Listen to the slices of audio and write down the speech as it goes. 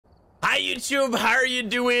Hi YouTube, how are you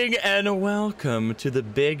doing? And welcome to the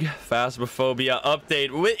big Phasmophobia update.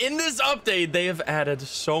 In this update, they have added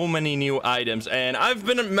so many new items, and I've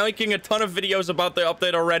been making a ton of videos about the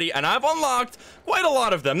update already, and I've unlocked quite a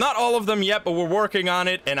lot of them. Not all of them yet, but we're working on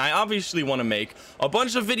it, and I obviously want to make a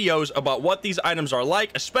bunch of videos about what these items are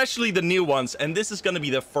like, especially the new ones, and this is going to be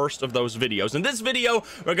the first of those videos. In this video,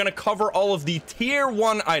 we're going to cover all of the tier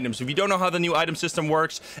 1 items. If you don't know how the new item system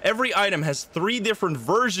works, every item has 3 different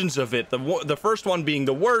versions of it. The first one being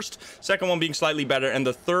the worst, second one being slightly better, and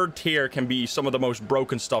the third tier can be some of the most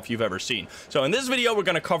broken stuff you've ever seen. So in this video, we're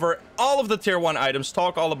going to cover all of the tier 1 items,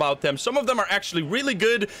 talk all about them. Some of them are actually really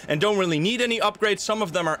good and don't really need any upgrades. Some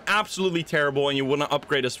of them are absolutely terrible and you want to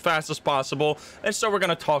upgrade as fast as possible. And so we're going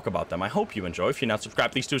to talk about them. I hope you enjoy. If you're not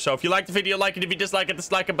subscribed, please do so. If you like the video, like it. If you dislike it,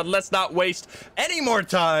 dislike it. But let's not waste any more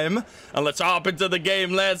time and let's hop into the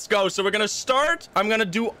game. Let's go. So we're going to start. I'm going to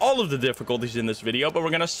do all of the difficulties in this video, but we're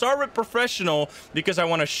going to start with professional because I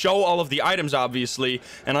want to show all of the items, obviously,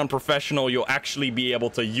 and on professional you'll actually be able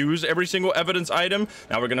to use every single evidence item.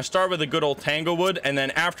 Now we're going to start with a good old Tanglewood, and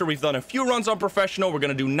then after we've done a few runs on professional, we're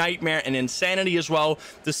going to do nightmare and insanity as well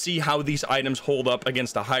to see how these items hold up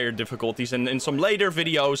against the higher difficulties, and in some later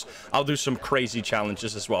videos I'll do some crazy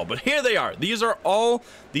challenges as well. But here they are. These are all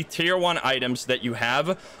the tier 1 items that you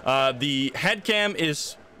have. The head cam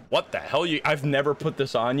is... What the hell? I've never put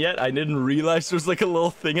this on yet. I didn't realize there's like a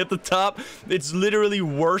little thing at the top. It's literally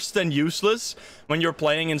worse than useless when you're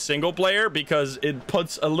playing in single player because it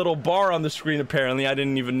puts a little bar on the screen. Apparently, I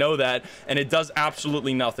didn't even know that, and it does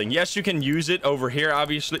absolutely nothing. Yes, you can use it over here,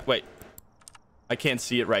 obviously. Wait, I can't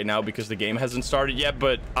see it right now because the game hasn't started yet,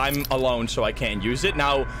 but I'm alone, so I can't use it.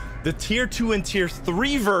 Now, the tier 2 and tier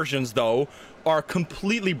 3 versions, though, are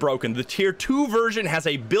completely broken. The tier 2 version has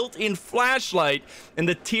a built-in flashlight, and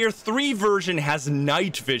the tier 3 version has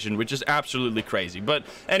night vision, which is absolutely crazy. But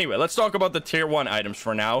anyway, let's talk about the tier 1 items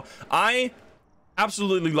for now. I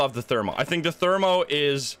absolutely love the thermo. I think the thermo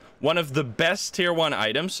is one of the best tier 1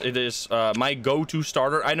 items. It is my go-to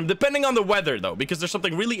starter item, depending on the weather, though, because there's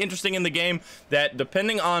something really interesting in the game that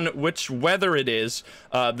depending on which weather it is,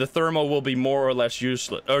 the thermo will be more or less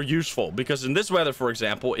useless or useful. Because in this weather, for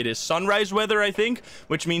example, it is sunrise weather, I think,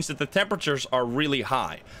 which means that the temperatures are really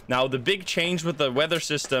high. Now, the big change with the weather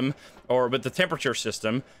system or with the temperature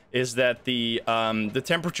system is that the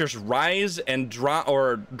temperatures rise and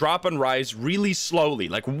drop and rise really slowly,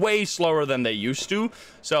 like way slower than they used to.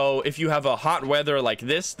 So if you have a hot weather like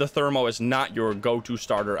this, the thermo is not your go-to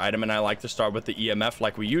starter item, and I like to start with the EMF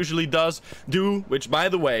like we usually do, which, by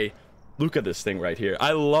the way, look at this thing right here.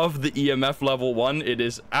 I love the EMF level 1. It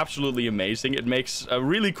is absolutely amazing. It makes a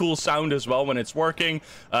really cool sound as well when it's working.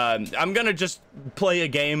 I'm gonna just play a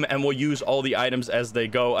game and we'll use all the items as they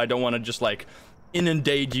go. I don't want to just like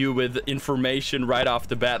inundate you with information right off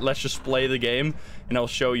the bat. Let's just play the game and I'll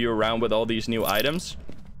show you around with all these new items.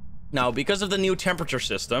 Now, because of the new temperature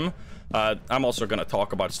system, I'm also going to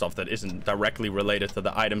talk about stuff that isn't directly related to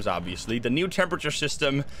the items, obviously. The new temperature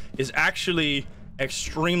system is actually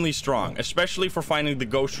extremely strong, especially for finding the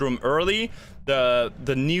ghost room early.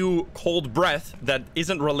 The new cold breath that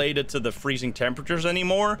isn't related to the freezing temperatures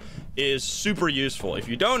anymore is super useful. If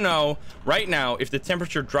you don't know, right now, if the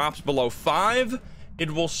temperature drops below 5,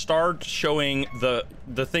 it will start showing the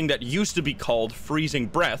thing that used to be called freezing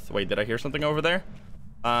breath. Wait, did I hear something over there?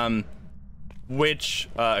 Which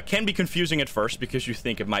can be confusing at first because you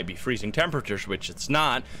think it might be freezing temperatures, which it's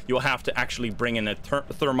not. You'll have to actually bring in a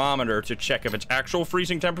thermometer to check if it's actual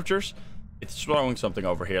freezing temperatures. It's throwing something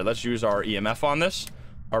over here. Let's use our EMF on this.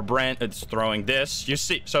 Our brand, it's throwing this. You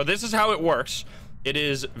see, so this is how it works. It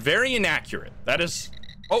is very inaccurate. That is,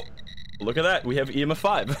 oh, look at that. We have EMF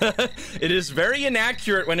 5. It is very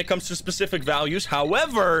inaccurate when it comes to specific values.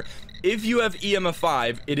 However, if you have EMF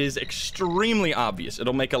 5, it is extremely obvious.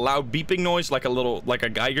 It'll make a loud beeping noise, like a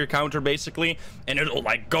Geiger counter, basically, and it'll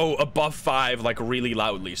like go above 5 like really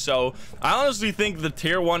loudly. So I honestly think the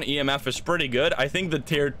tier 1 EMF is pretty good. I think the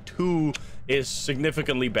tier 2 is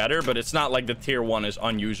significantly better, but it's not like the tier 1 is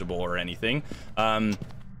unusable or anything.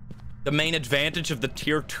 The main advantage of the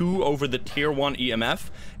tier 2 over the tier 1 EMF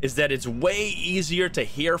is that it's way easier to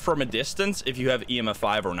hear from a distance if you have EMF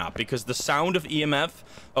 5 or not, because the sound of EMF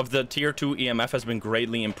of the tier 2 EMF has been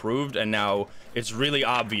greatly improved, and now it's really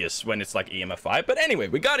obvious when it's like EMF 5. But anyway,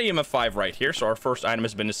 we got EMF 5 right here, so our first item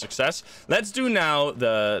has been a success. Let's do now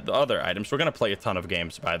the other items. We're gonna play a ton of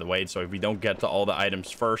games, by the way, so if we don't get to all the items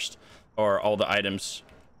first, or all the items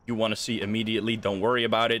you want to see immediately, don't worry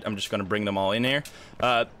about it. I'm just gonna bring them all in here.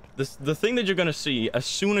 The thing that you're gonna see as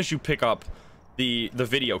soon as you pick up the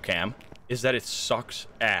video cam is that it sucks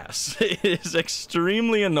ass. It is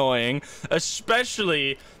extremely annoying,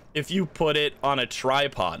 especially if you put it on a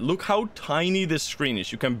tripod. Look how tiny this screen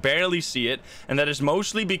is. You can barely see it, and that is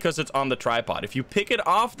mostly because it's on the tripod. If you pick it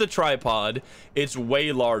off the tripod, it's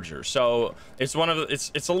way larger. So it's one of the,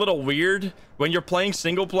 it's a little weird when you're playing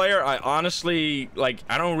single player. I honestly, like,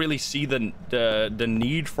 I don't really see the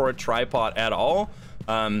need for a tripod at all.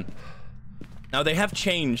 Now they have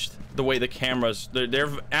changed the way the cameras,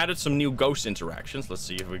 they've added some new ghost interactions. Let's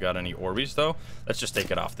see if we got any Orbeez though. Let's just take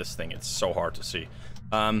it off this thing. It's so hard to see.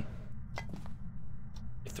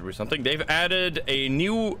 Through something, they've added a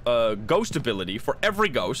new ghost ability for every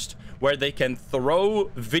ghost where they can throw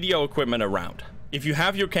video equipment around. If you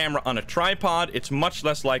have your camera on a tripod, it's much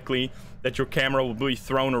less likely that your camera will be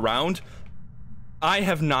thrown around. I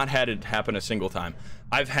have not had it happen a single time.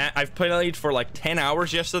 I've played for like 10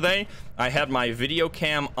 hours yesterday. I had my video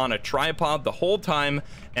cam on a tripod the whole time,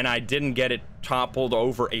 and I didn't get it toppled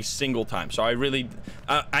over a single time. So I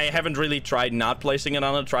haven't really tried not placing it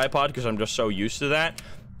on a tripod because I'm just so used to that.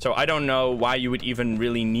 So I don't know why you would even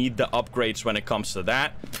really need the upgrades when it comes to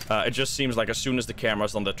that. It just seems like as soon as the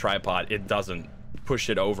camera's on the tripod, it doesn't push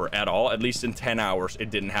it over at all. At least in 10 hours, it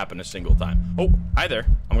didn't happen a single time. Oh, hi there.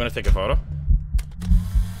 I'm gonna take a photo.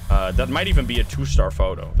 That might even be a 2-star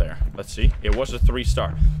photo there. Let's see. It was a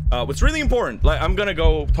 3-star. What's really important, like, I'm gonna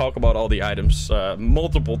go talk about all the items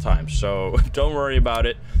multiple times, so don't worry about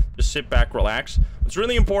it. Just sit back, relax. What's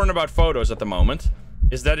really important about photos at the moment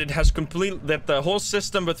is that it has that the whole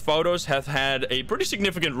system with photos has had a pretty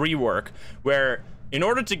significant rework, where in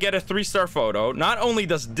order to get a 3-star photo, not only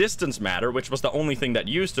does distance matter, which was the only thing that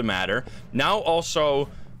used to matter, now also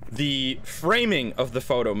the framing of the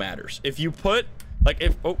photo matters. If you put, like,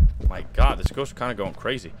 if, oh my god, this ghost kind of going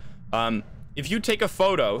crazy. If you take a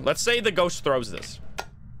photo, let's say the ghost throws this.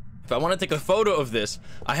 If I want to take a photo of this,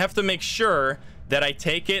 I have to make sure that I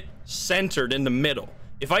take it centered in the middle.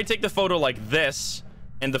 If I take the photo like this,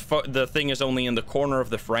 and the thing is only in the corner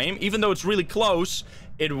of the frame, even though it's really close,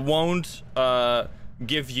 it won't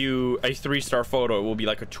give you a 3-star photo. It will be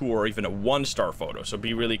like a 2 or even a 1-star photo, so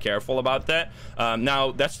be really careful about that.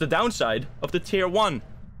 Now, that's the downside of the tier 1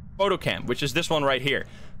 photo cam, which is this one right here.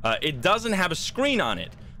 It doesn't have a screen on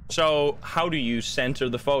it. So how do you center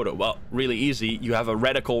the photo? Well, really easy. You have a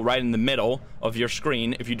reticle right in the middle of your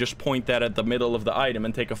screen. If you just point that at the middle of the item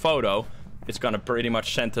and take a photo, it's gonna pretty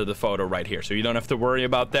much center the photo right here. So you don't have to worry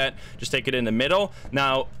about that. Just take it in the middle.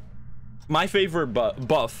 Now, my favorite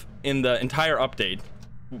buff in the entire update,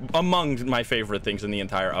 among my favorite things in the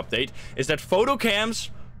entire update, is that photo cams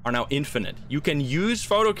are now infinite. You can use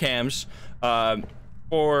photo cams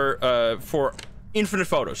for infinite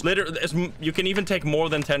photos. Literally, you can even take more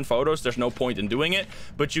than 10 photos. There's no point in doing it,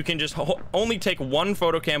 but you can just only take one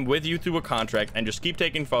photo cam with you through a contract and just keep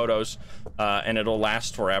taking photos, and it'll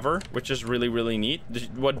last forever, which is really, really neat.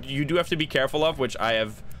 What you do have to be careful of, which I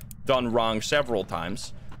have done wrong several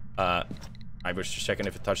times, I was just checking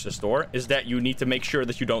if it touched this door, is that you need to make sure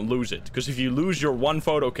that you don't lose it. Because if you lose your one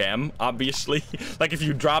photo cam, obviously, like if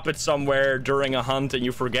you drop it somewhere during a hunt and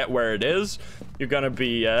you forget where it is, you're gonna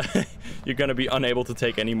be unable to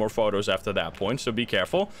take any more photos after that point. So be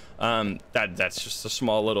careful. That's just a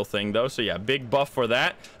small little thing though. So yeah, big buff for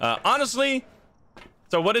that. Honestly,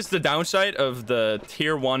 so what is the downside of the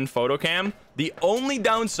tier 1 photo cam? The only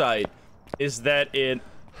downside is that it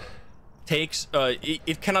takes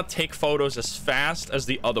it cannot take photos as fast as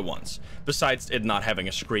the other ones, besides it not having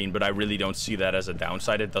a screen, but I really don't see that as a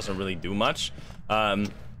downside. It doesn't really do much,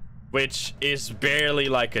 which is barely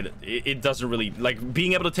like it doesn't really, like,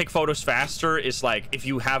 being able to take photos faster is like if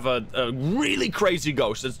you have a really crazy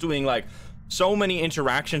ghost that's doing like so many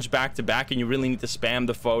interactions back to back and you really need to spam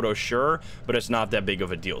the photo, sure, but it's not that big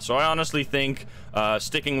of a deal. So I honestly think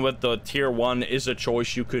sticking with the tier 1 is a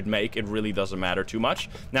choice you could make. It really doesn't matter too much.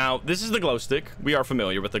 Now, this is the glow stick. We are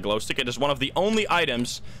familiar with the glow stick. It is one of the only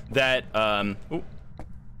items that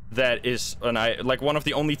that is like one of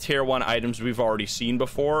the only tier 1 items we've already seen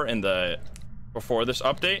before in before this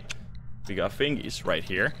update. We got fingies right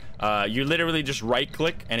here. You literally just right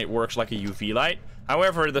click and it works like a UV light.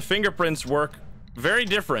 However, the fingerprints work very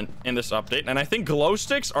different in this update, and I think glow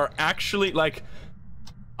sticks are actually like,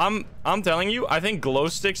 I'm telling you, I think glow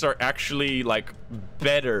sticks are actually like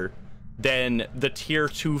better than the tier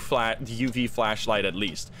 2 UV flashlight, at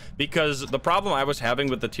least, because the problem I was having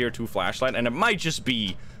with the tier 2 flashlight, and it might just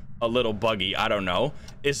be a little buggy, I don't know,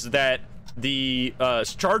 is that the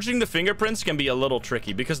charging the fingerprints can be a little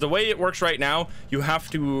tricky, because the way it works right now, you have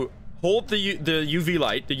to hold the UV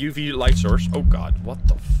light, the UV light source. Oh god, what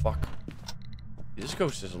the fuck? This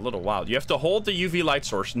ghost is a little wild. You have to hold the UV light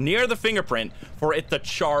source near the fingerprint for it to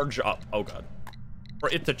charge up. Oh god. For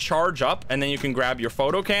it to charge up, and then you can grab your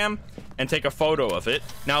photo cam and take a photo of it.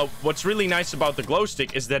 Now, what's really nice about the glow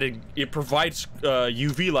stick is that it provides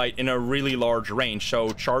UV light in a really large range.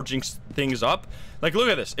 So charging things up, like look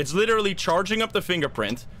at this, it's literally charging up the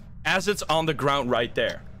fingerprint as it's on the ground right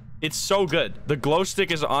there. It's so good. The glow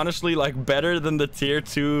stick is honestly like better than the tier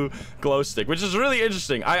 2 glow stick, which is really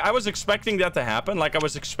interesting. I was expecting that to happen. Like I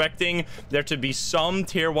was expecting there to be some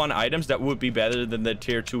tier 1 items that would be better than the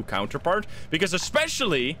tier 2 counterpart, because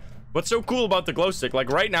especially what's so cool about the glow stick, like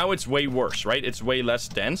right now it's way worse, right? It's way less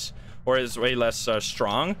dense, or it's way less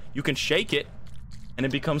strong. You can shake it and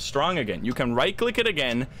it becomes strong again. You can right click it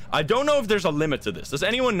again. I don't know if there's a limit to this. Does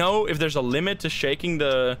anyone know if there's a limit to shaking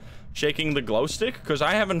the glow stick? Because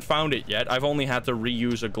I haven't found it yet. I've only had to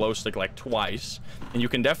reuse a glow stick like twice, and you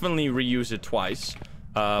can definitely reuse it twice,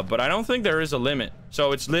 but I don't think there is a limit.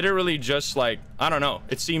 So it's literally just like, I don't know,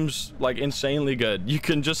 it seems like insanely good. You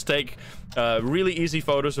can just take really easy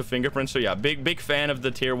photos of fingerprints. So yeah, big fan of the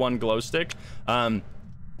tier 1 glow stick.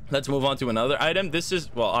 Let's move on to another item. This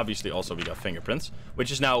is, well, obviously also we got fingerprints,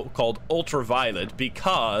 which is now called ultraviolet,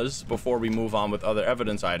 because before we move on with other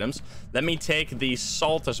evidence items, let me take the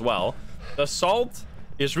salt as well. The salt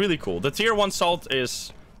is really cool. The tier 1 salt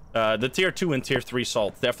is, the tier 2 and tier 3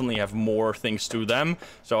 salt definitely have more things to them.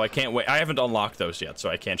 So I can't wait. I haven't unlocked those yet, so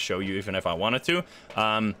I can't show you even if I wanted to.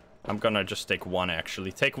 I'm gonna just take one,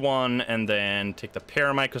 actually. Take one and then take the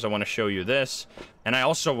paramite because I want to show you this. And I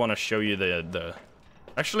also want to show you the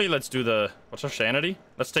actually, let's do the... What's our sanity?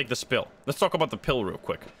 Let's take this pill. Let's talk about the pill real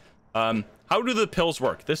quick. How do the pills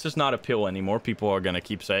work? This is not a pill anymore. People are going to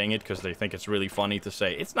keep saying it because they think it's really funny to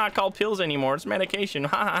say, it's not called pills anymore. It's medication.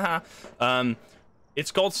 Ha ha ha.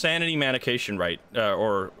 It's called sanity medication, right?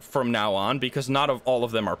 Or from now on, because not all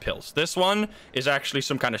of them are pills. This one is actually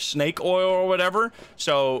some kind of snake oil or whatever.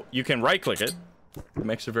 So you can right-click it. It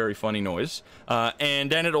makes a very funny noise,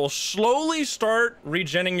 and then it'll slowly start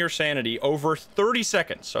regenerating your sanity over 30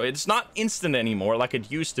 seconds. So it's not instant anymore like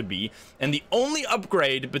it used to be, and the only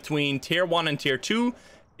upgrade between tier 1 and tier 2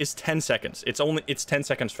 is 10 seconds. It's 10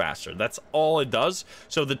 seconds faster. That's all it does.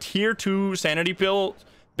 So the tier 2 sanity pill,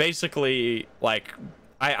 basically, like,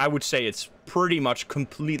 I would say it's pretty much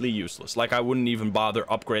completely useless. Like, I wouldn't even bother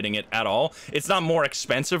upgrading it at all. It's not more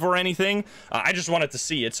expensive or anything. I just wanted to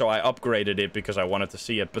see it, so I upgraded it because I wanted to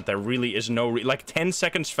see it. But there really is no... like, 10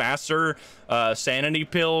 seconds faster sanity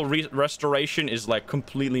pill restoration is, like,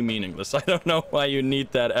 completely meaningless. I don't know why you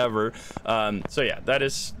need that ever. So, yeah, that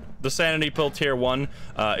is... The sanity pill tier 1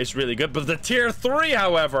 is really good. But the tier 3,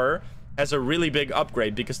 however, has a really big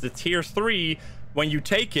upgrade, because the tier 3... when you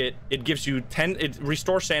take it, it gives you it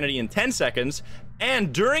restores sanity in 10 seconds,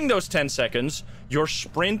 and during those 10 seconds, your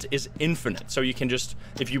sprint is infinite. So you can just,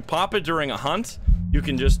 if you pop it during a hunt, you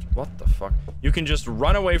can just, what the fuck? You can just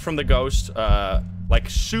run away from the ghost, like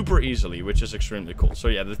super easily, which is extremely cool. So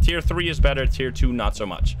yeah, the tier 3 is better, tier 2 not so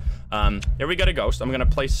much. Here we got a ghost. I'm gonna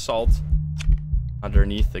place salt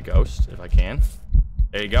underneath the ghost, if I can.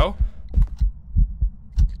 There you go.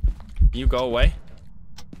 You go away.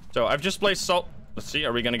 So I've just placed salt. Let's see,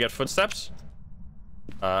 are we gonna get footsteps?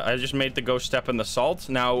 I just made the ghost step in the salt.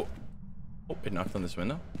 Now, oh, it knocked on this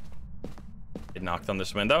window. It knocked on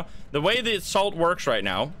this window. The way the salt works right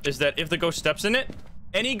now is that if the ghost steps in it,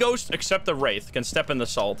 any ghost except the wraith can step in the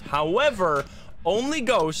salt. However, only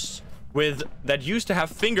ghosts that used to have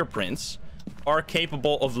fingerprints are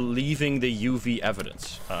capable of leaving the UV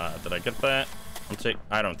evidence. Did I get that?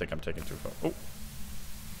 I don't think I'm taking too far. Oh,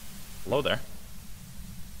 hello there.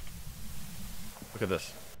 Look at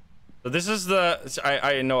this. So this is the...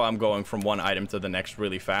 I know I'm going from one item to the next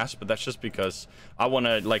really fast, but that's just because I want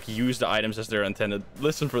to, like, use the items as they're intended.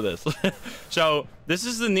 Listen for this. So this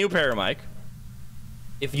is the new paramic.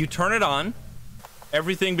 If you turn it on,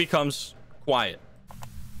 everything becomes quiet.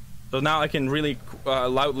 So now I can really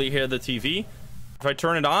loudly hear the TV. If I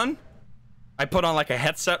turn it on, I put on like a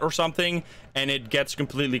headset or something, and it gets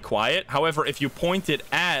completely quiet. However, if you point it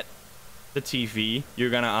at the TV, you're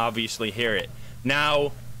gonna obviously hear it.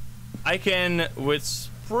 Now, I can, with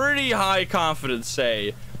pretty high confidence,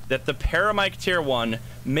 say that the Paramic Tier 1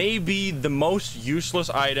 may be the most useless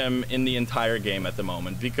item in the entire game at the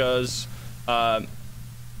moment, because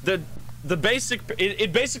the basic...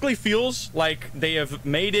 It basically feels like they have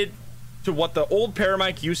made it to what the old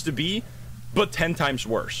Paramic used to be, but 10 times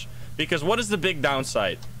worse. Because what is the big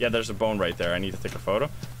downside? Yeah, there's a bone right there. I need to take a photo.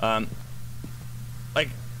 Like...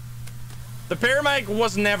 The Paramic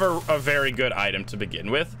was never a very good item to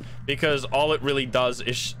begin with, because all it really does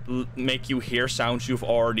is make you hear sounds you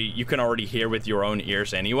can already hear with your own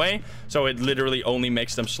ears anyway. So it literally only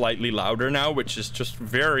makes them slightly louder now, which is just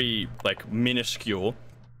very, like, minuscule.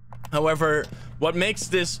 However, what makes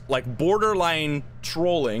this like borderline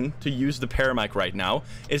trolling to use the paramic right now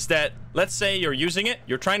is that, let's say you're using it,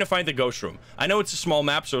 you're trying to find the ghost room. I know it's a small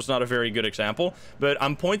map, so it's not a very good example, but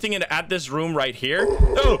I'm pointing it at this room right here.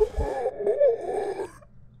 Oh!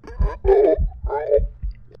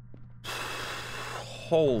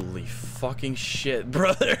 Holy fucking shit,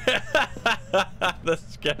 brother. That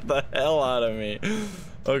scared the hell out of me.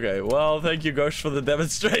 Okay, well, thank you, Ghost, for the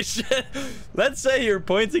demonstration. Let's say you're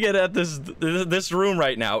pointing it at this room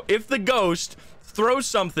right now. If the ghost throws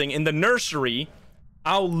something in the nursery,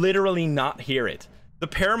 I'll literally not hear it. The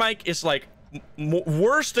paramic is like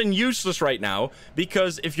worse than useless right now,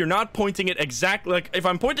 because if you're not pointing it exactly, like if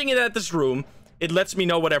I'm pointing it at this room, it lets me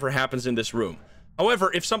know whatever happens in this room.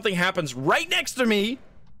 However, if something happens right next to me,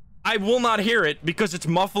 I will not hear it because it's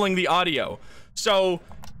muffling the audio. So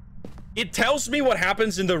it tells me what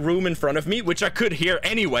happens in the room in front of me, which I could hear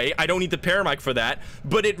anyway. I don't need the paramic for that,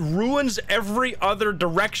 but it ruins every other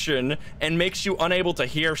direction and makes you unable to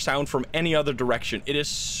hear sound from any other direction. It is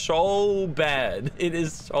so bad. It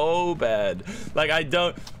is so bad. Like, I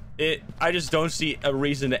just don't see a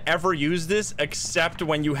reason to ever use this except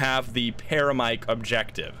when you have the paramic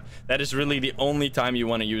objective. That is really the only time you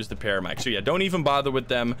want to use the paramic. So yeah, don't even bother with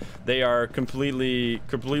them. They are completely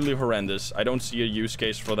horrendous. I don't see a use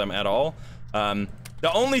case for them at all. The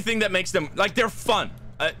only thing that makes them, like, they're fun.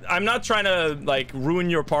 I'm not trying to, like, ruin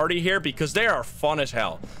your party here because they are fun as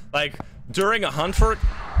hell. Like, during a hunt for...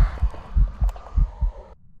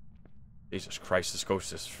 Jesus Christ, this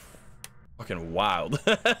ghost is fucking wild.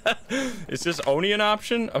 Is this only an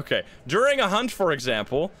option? Okay. During a hunt, for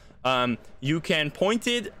example, you can point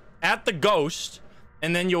it at the ghost,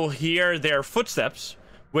 and then you'll hear their footsteps,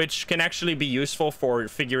 which can actually be useful for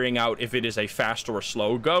figuring out if it is a fast or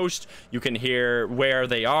slow ghost. You can hear where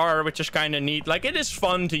they are, which is kind of neat. Like, it is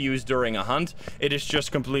fun to use during a hunt. It is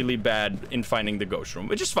just completely bad in finding the ghost room,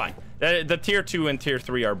 which is fine. The tier 2 and tier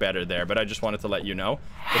 3 are better there, but I just wanted to let you know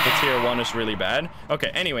that the tier 1 is really bad.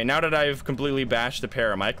 Okay, anyway, now that I've completely bashed the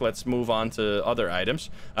paramic, let's move on to other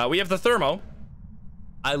items. We have the thermo.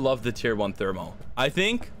 I love the tier 1 thermo. I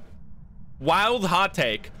think, wild hot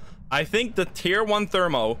take, I think the tier 1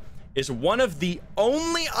 thermo is one of the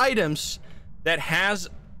only items that has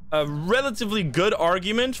a relatively good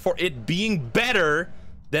argument for it being better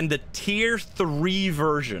than the tier 3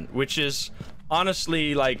 version, which is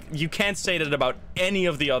honestly, like, you can't say that about any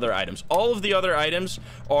of the other items. All of the other items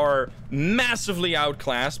are massively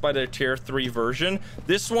outclassed by the tier 3 version.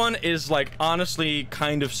 This one is, like, honestly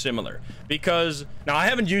kind of similar, because now I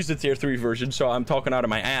haven't used the tier 3 version, so I'm talking out of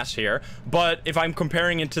my ass here, but if I'm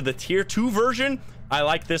comparing it to the tier 2 version, I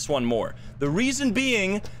like this one more. The reason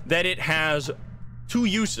being that it has 2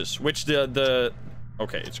 uses, which okay,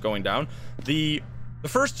 it's going down. The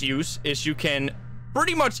first use is you can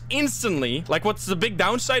pretty much instantly, like, what's the big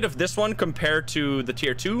downside of this one compared to the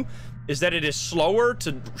tier 2 is that it is slower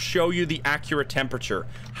to show you the accurate temperature.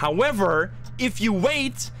 However, if you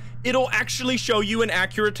wait, it'll actually show you an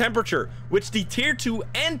accurate temperature, which the tier 2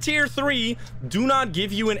 and tier 3 do not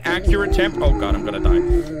give you an accurate oh god, I'm gonna die.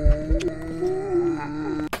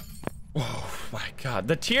 Oh my god,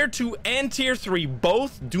 the tier 2 and tier 3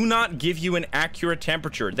 both do not give you an accurate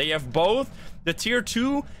temperature. They have both. The tier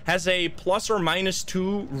 2 has a plus or minus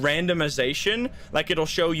 2 randomization, like it'll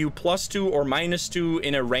show you +2 or -2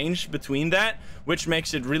 in a range between that, which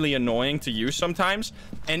makes it really annoying to use sometimes.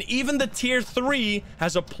 And even the tier 3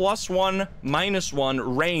 has a +1,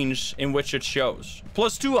 -1 range in which it shows.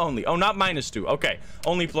 +2 only. Oh, not -2. Okay,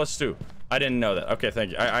 only +2. I didn't know that. Okay,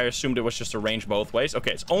 thank you. I assumed it was just a range both ways.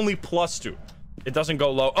 Okay, it's only +2. It doesn't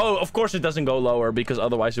go low. Oh, of course it doesn't go lower, because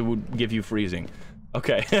otherwise it would give you freezing.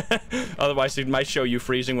 Okay. Otherwise it might show you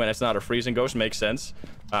freezing when it's not a freezing ghost. Makes sense.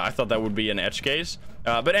 I thought that would be an edge case.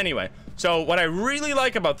 But anyway, so what I really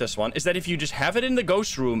like about this one is that if you just have it in the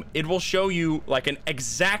ghost room, it will show you like an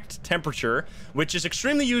exact temperature, which is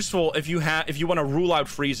extremely useful if you want to rule out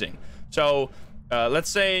freezing. So let's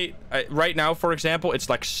say right now, for example, it's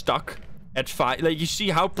like stuck at 5. Like, you see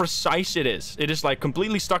how precise it is. It is like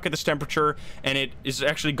completely stuck at this temperature, and it is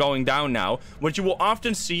actually going down now. What you will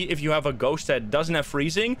often see if you have a ghost that doesn't have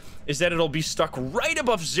freezing is that it'll be stuck right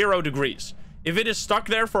above 0 degrees. If it is stuck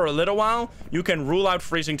there for a little while, you can rule out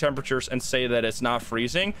freezing temperatures and say that it's not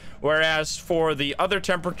freezing. Whereas for the other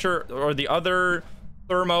temperature or the other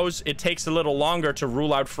thermos, it takes a little longer to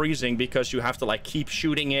rule out freezing, because you have to like keep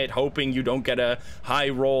shooting it, hoping you don't get a high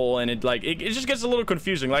roll, and it just gets a little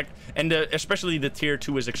confusing. Like, and especially the tier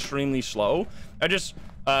 2 is extremely slow.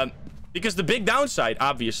 Because the big downside,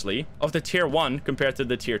 obviously, of the tier 1 compared to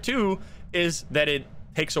the tier 2 is that it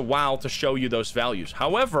takes a while to show you those values.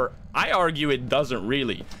 However, I argue it doesn't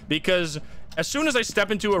really, because as soon as I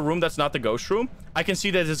step into a room that's not the ghost room, I can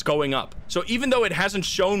see that it's going up. So even though it hasn't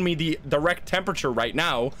shown me the direct temperature right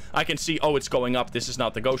now, I can see, oh, it's going up. This is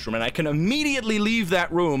not the ghost room. And I can immediately leave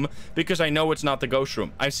that room because I know it's not the ghost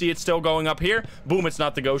room. I see it's still going up here. Boom, it's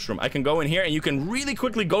not the ghost room. I can go in here and you can really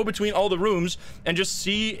quickly go between all the rooms and just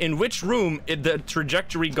see in which room the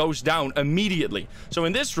trajectory goes down immediately. So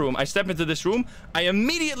in this room, I step into this room. I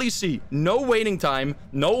immediately see no waiting time,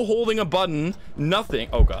 no holding a button, nothing.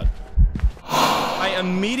 Oh, God. I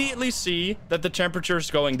immediately see that the temperature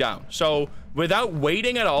is going down. So without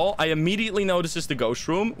waiting at all, I immediately know this is the ghost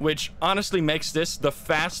room, which honestly makes this the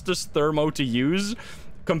fastest thermo to use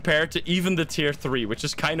compared to even the tier 3, which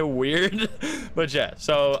is kind of weird. But yeah,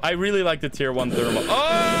 so I really like the tier 1 thermo.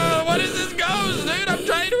 Oh, what is this ghost, dude? I'm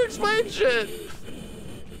trying to explain shit.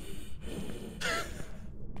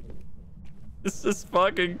 This is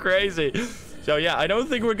fucking crazy. So yeah, I don't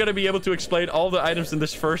think we're gonna be able to explain all the items in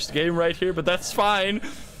this first game right here, but that's fine.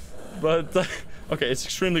 But okay, it's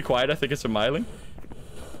extremely quiet. I think it's a myling.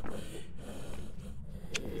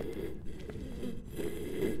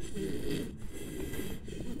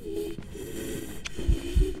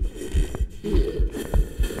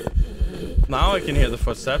 Now I can hear the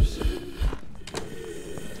footsteps.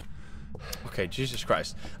 Okay, Jesus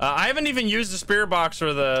Christ. I haven't even used the spirit box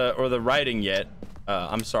or the writing yet.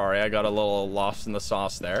 I'm sorry, I got a little lost in the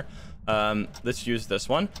sauce there. Let's use this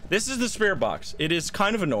one. This is the spirit box. It is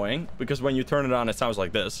kind of annoying because when you turn it on, it sounds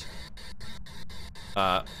like this.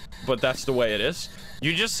 But that's the way it is.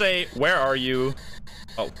 You just say, where are you?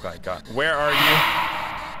 Oh, God. Where are you?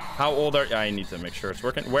 How old are you? I need to make sure it's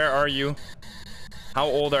working. Where are you? How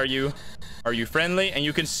old are you? Are you friendly? And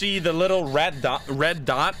you can see the little red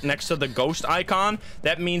dot next to the ghost icon.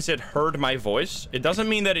 That means it heard my voice. It doesn't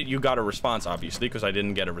mean that you got a response, obviously, because I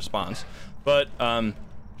didn't get a response. But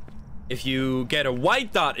if you get a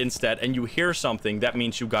white dot instead and you hear something, that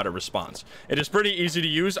means you got a response. It is pretty easy to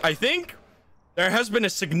use. I think there has been a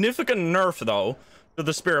significant nerf, though, to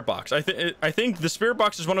the spirit box. I think the spirit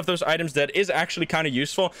box is one of those items that is actually kind of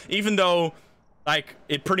useful, even though like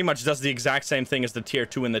it pretty much does the exact same thing as the tier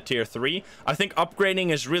 2 and the tier 3. I think upgrading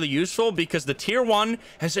is really useful because the tier 1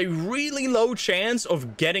 has a really low chance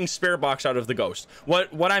of getting spirit box out of the ghost.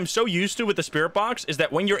 What I'm so used to with the spirit box is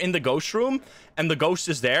that when you're in the ghost room and the ghost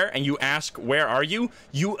is there and you ask, where are you?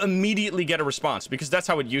 You immediately get a response because that's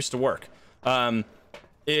how it used to work.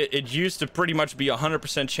 It used to pretty much be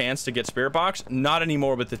 100% chance to get spirit box. Not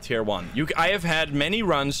anymore with the tier 1. I have had many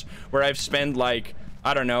runs where I've spent like,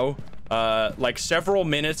 I don't know, like several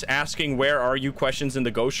minutes asking where are you questions in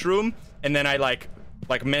the ghost room, and then I like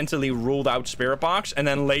mentally ruled out spirit box, and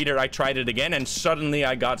then later I tried it again and suddenly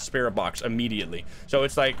I got spirit box immediately. So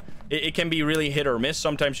it's like it can be really hit or miss.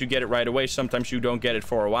 Sometimes you get it right away, sometimes you don't get it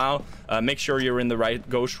for a while. Make sure you're in the right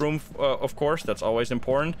ghost room, of course, that's always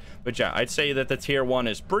important. But yeah, I'd say that the tier 1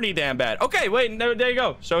 is pretty damn bad. Okay, wait, there you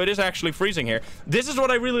go. So it is actually freezing here. This is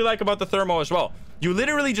what I really like about the thermo as well. You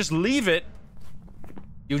literally just leave it.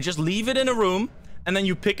 You just leave it in a room, and then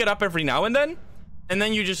you pick it up every now and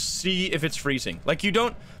then you just see if it's freezing. Like, you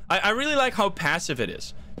don't... I really like how passive it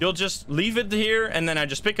is. You'll just leave it here, and then I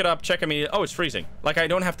just pick it up, check immediately. Oh, it's freezing. Like, I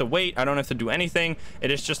don't have to wait. I don't have to do anything. It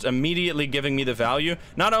is just immediately giving me the value.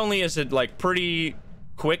 Not only is it, like, pretty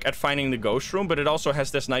quick at finding the ghost room, but it also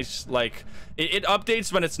has this nice, like... It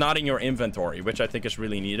updates when it's not in your inventory, which I think is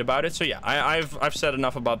really neat about it. So, yeah, I've said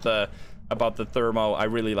enough about the thermo. I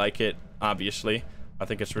really like it, obviously. I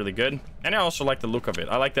think it's really good, and I also like the look of it.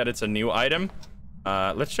 I like that it's a new item.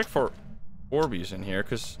 Let's check for Orbeez in here,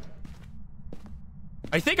 because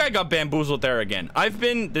I think I got bamboozled there again.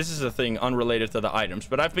 This is a thing unrelated to the items,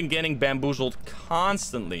 but I've been getting bamboozled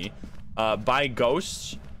constantly by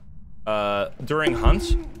ghosts during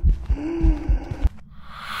hunts.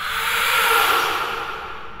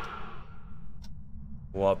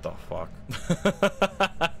 What the fuck?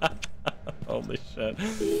 Holy shit.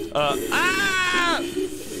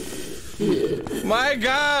 My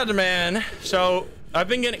God, man. So I've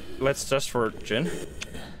been getting... Let's test for Jin.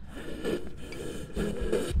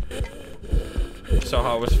 So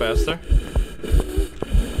how it was faster.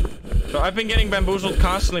 So I've been getting bamboozled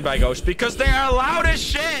constantly by ghosts because they are loud as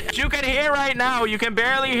shit. You can hear right now. You can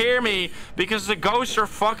barely hear me because the ghosts are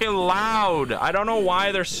fucking loud. I don't know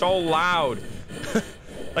why they're so loud.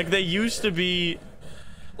 Like, they used to be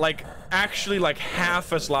like actually like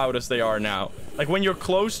half as loud as they are now. Like, when you're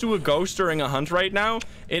close to a ghost during a hunt right now,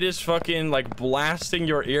 it is fucking like blasting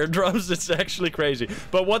your eardrums. It's actually crazy.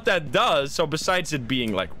 But what that does, so besides it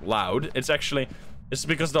being like loud, it's actually, This is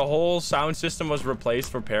because the whole sound system was replaced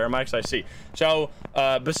for paramics. I see. So,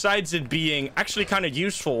 besides it being actually kind of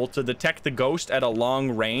useful to detect the ghost at a long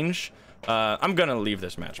range, I'm gonna leave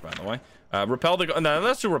this match, by the way. Repel the... No,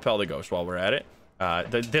 let's do repel the ghost while we're at it.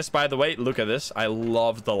 This, by the way, look at this. I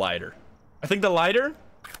love the lighter. I think the lighter...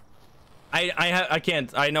 I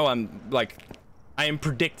can't... I know I'm, like... I am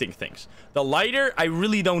predicting things. The lighter, I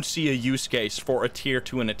really don't see a use case for a tier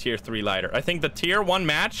 2 and a tier 3 lighter. I think the tier 1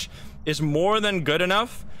 match is more than good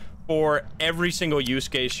enough for every single use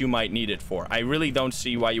case you might need it for. I really don't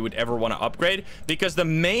see why you would ever want to upgrade, because the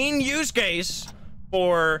main use case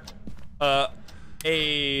for a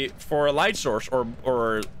light source or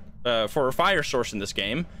for a fire source in this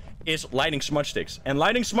game is lighting smudge sticks. And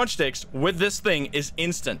lighting smudge sticks with this thing is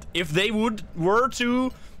instant. If they were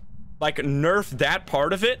to like nerf that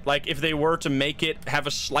part of it, like if they were to make it have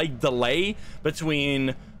a slight delay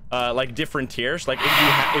between like different tiers, like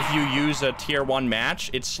if you use a tier 1 match,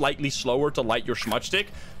 it's slightly slower to light your smudge stick,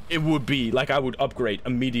 it would be like I would upgrade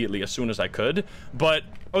immediately as soon as I could. But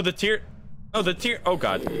oh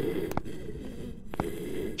god,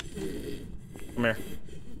 come here.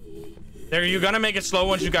 There, you're gonna make it slow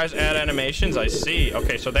once you guys add animations. I see.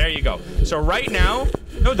 Okay, so there you go. So right now,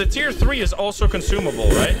 no, the tier 3 is also consumable,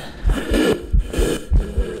 right?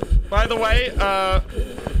 By the way,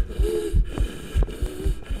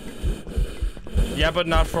 yeah, but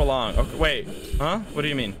not for long. Okay, wait, huh? What do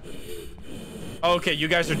you mean? Okay, you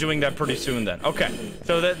guys are doing that pretty soon then. Okay,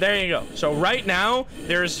 so there you go. So right now,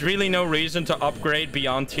 there's really no reason to upgrade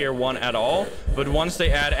beyond tier 1 at all. But once they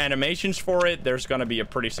add animations for it, there's gonna be a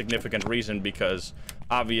pretty significant reason, because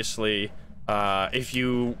obviously, if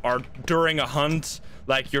you are during a hunt,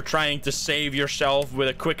 like you're trying to save yourself with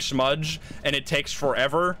a quick smudge, and it takes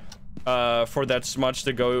forever for that smudge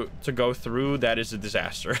to go through, that is a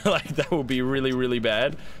disaster. Like that would be really, really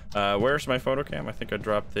bad. Where's my photo cam? I think I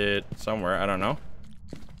dropped it somewhere. I don't know.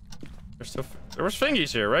 There was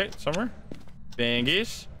fingies here, right? Somewhere?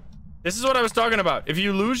 Fingies. This is what I was talking about. If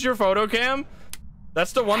you lose your photo cam,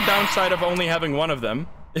 that's the one downside of only having one of them.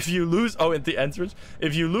 If you lose... Oh, at the entrance.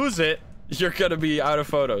 If you lose it, you're gonna be out of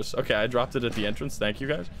photos. Okay, I dropped it at the entrance. Thank you,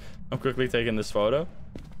 guys. I'm quickly taking this photo.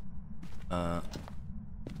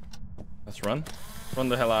 Let's run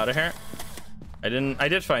the hell out of here. I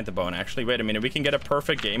did find the bone, actually. Wait a minute, we can get a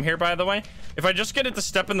perfect game here, by the way. If I just get it to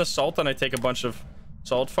step in the salt and I take a bunch of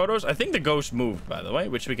salt photos, I think the ghost moved, by the way,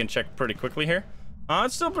 which we can check pretty quickly here.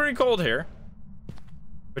 It's still pretty cold here,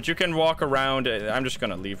 but you can walk around. I'm just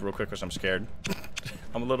gonna leave real quick because I'm scared.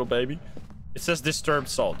 I'm a little baby. It says disturbed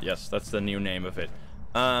salt. Yes, that's the new name of it.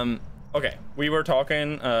 Okay, we were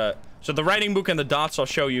talking, so the writing book and the dots I'll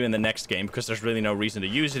show you in the next game, because there's really no reason to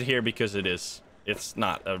use it here, because it's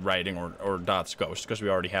not a writing or dots ghost, because we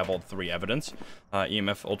already have all 3 evidence.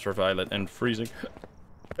 EMF, ultraviolet, and freezing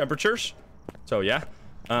temperatures. So yeah.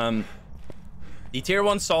 The tier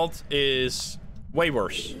 1 salt is way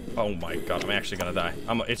worse. Oh my god, I'm actually gonna die.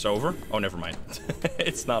 It's over? Oh, never mind.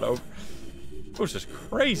 It's not over. Oh, this is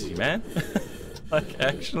crazy, man. Like,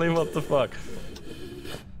 actually, what the fuck?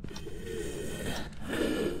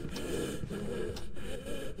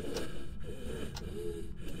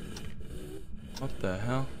 What the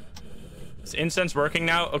hell? Is incense working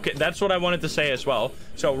now? Okay, that's what I wanted to say as well.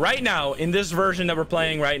 So right now, in this version that we're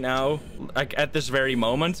playing right now, like at this very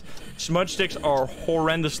moment, smudge sticks are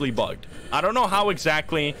horrendously bugged. I don't know how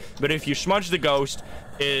exactly, but if you smudge the ghost,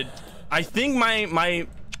 I think my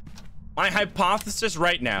hypothesis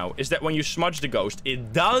right now is that when you smudge the ghost,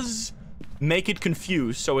 it does make it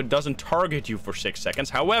confused, so it doesn't target you for 6 seconds.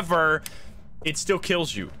 However, it still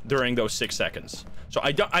kills you during those 6 seconds. So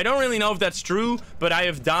I don't really know if that's true, but I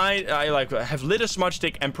have died. I have lit a smudge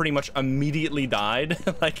stick and pretty much immediately died.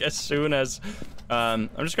 Like as soon as I'm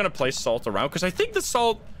just gonna place salt around, because I think the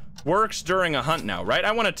salt works during a hunt now, right?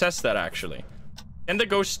 I want to test that actually. Can the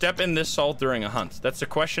ghost step in this salt during a hunt? That's a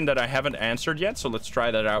question that I haven't answered yet, so let's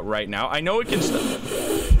try that out right now. I know it can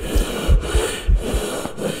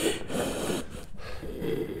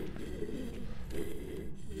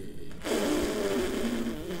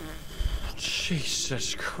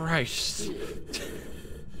Jesus Christ.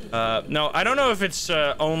 No, I don't know if it's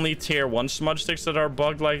only tier 1 smudge sticks that are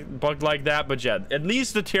bugged like that, but yeah, at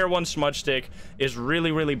least the tier 1 smudge stick is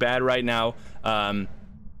really, really bad right now.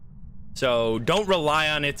 So don't rely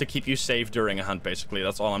on it to keep you safe during a hunt, basically.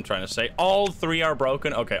 That's all I'm trying to say. All 3 are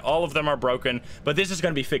broken. Okay, all of them are broken, but this is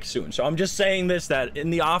going to be fixed soon. So I'm just saying this, that in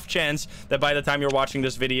the off chance that by the time you're watching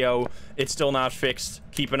this video, it's still not fixed,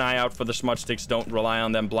 keep an eye out for the smudge sticks. Don't rely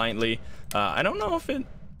on them blindly. I don't know if it...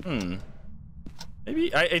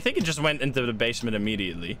 Maybe I think it just went into the basement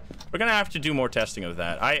immediately. We're gonna have to do more testing of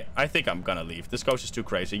that. I think I'm gonna leave. This ghost is too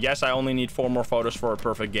crazy. Yes, I only need 4 more photos for a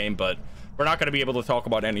perfect game, but we're not gonna be able to talk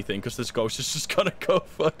about anything because this ghost is just gonna go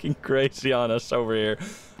fucking crazy on us over here.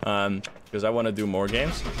 Because I want to do more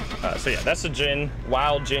games. So yeah, that's the Jinn,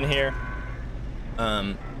 wild Jinn here.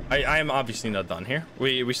 I am obviously not done here.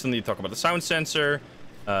 We still need to talk about the sound sensor.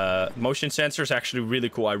 Motion sensor is actually really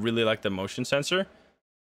cool. I really like the motion sensor.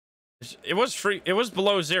 It was free. It was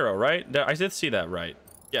below 0, right? I did see that right.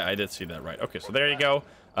 Yeah, I did see that right. Okay, so there you go.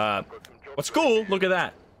 What's cool? Look at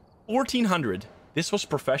that. 1400. This was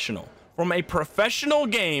professional. From a professional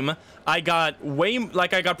game, I got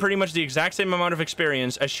pretty much the exact same amount of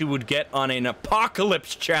experience as you would get on an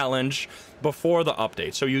apocalypse challenge before the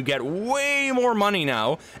update. So you get way more money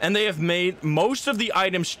now, and they have made most of the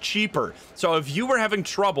items cheaper. So if you were having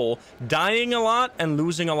trouble dying a lot and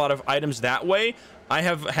losing a lot of items that way, I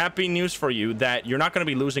have happy news for you that you're not going to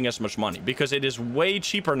be losing as much money because it is way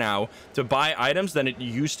cheaper now to buy items than it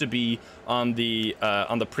used to be on the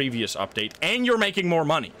previous update, and you're making more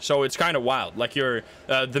money. So it's kind of wild. Like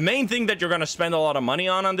the main thing that you're going to spend a lot of money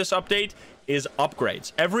on this update is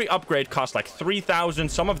upgrades. Every upgrade costs like 3,000.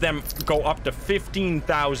 Some of them go up to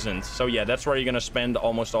 15,000. So yeah, that's where you're going to spend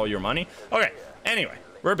almost all your money. Okay. Anyway,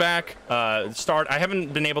 we're back. I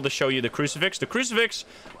haven't been able to show you the crucifix. The crucifix,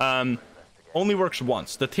 only works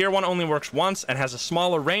once. The tier 1 only works once and has a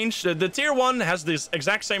smaller range. The tier 1 has this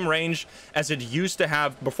exact same range as it used to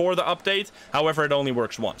have before the update. However, it only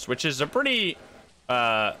works once, which is a pretty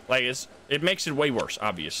it makes it way worse,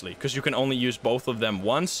 obviously, because you can only use both of them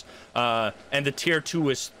once. And the tier 2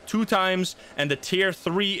 is 2 times, and the tier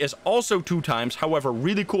 3 is also 2 times. However,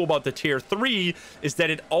 really cool about the tier 3 is that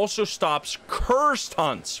it also stops cursed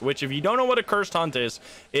hunts, which, if you don't know what a cursed hunt is,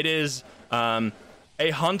 it is a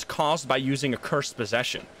hunt caused by using a cursed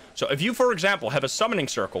possession. So if you, for example, have a summoning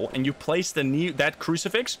circle and you place that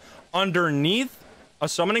crucifix underneath a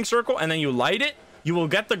summoning circle and then you light it, you will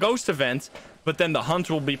get the ghost event, but then the hunt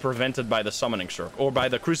will be prevented by the summoning circle or by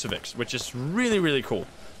the crucifix, which is really, really cool.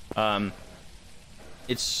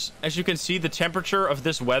 It's, as you can see, the temperature of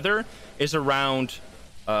this weather is around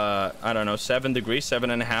I don't know, 7 degrees,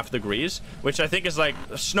 7.5 degrees, which I think is like,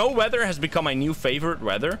 snow weather has become my new favorite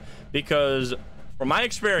weather because, from my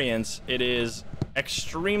experience, it is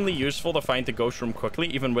extremely useful to find the ghost room quickly,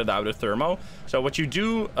 even without a thermo. So what you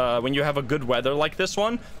do when you have a good weather like this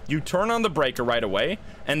one, you turn on the breaker right away,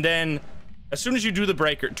 and then as soon as you do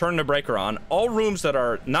turn the breaker on, all rooms that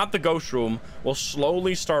are not the ghost room will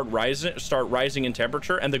slowly start rising in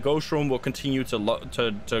temperature, and the ghost room will continue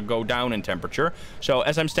to go down in temperature. So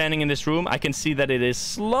as I'm standing in this room, I can see that it is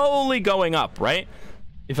slowly going up, right?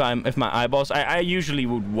 If my eyeballs, I usually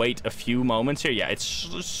would wait a few moments here. Yeah, it's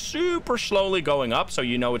super slowly going up, so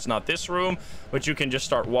you know it's not this room, but you can just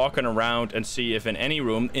start walking around and see if in any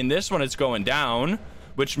room. In this one, it's going down,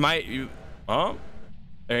 which might, oh,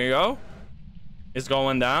 there you go. It's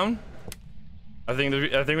going down. I think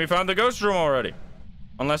we found the ghost room already,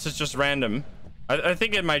 unless it's just random. I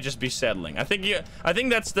think it might just be settling. I think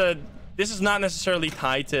this is not necessarily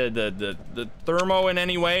tied to the thermo in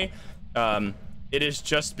any way. It is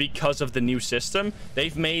just because of the new system.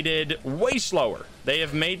 They've made it way slower. They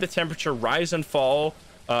have made the temperature rise and fall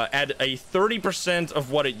at a 30%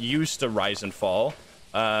 of what it used to rise and fall,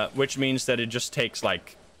 which means that it just takes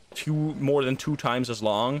like more than 2 times as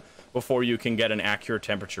long before you can get an accurate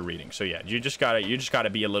temperature reading. So yeah, you just gotta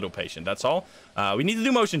be a little patient. That's all. We need to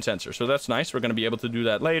do motion sensor, so that's nice. We're gonna be able to do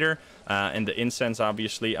that later. And the incense,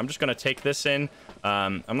 obviously. I'm just gonna take this in.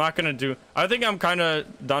 I'm not gonna do. I think I'm kind of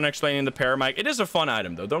done explaining the paramic. It is a fun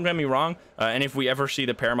item, though. Don't get me wrong. And if we ever see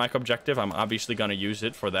the paramic objective, I'm obviously gonna use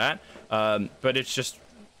it for that. But it's just,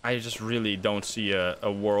 I just really don't see a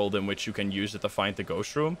world in which you can use it to find the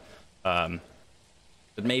ghost room. But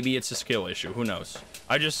maybe it's a skill issue. Who knows?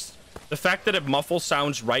 The fact that it muffles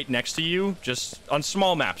sounds right next to you, just on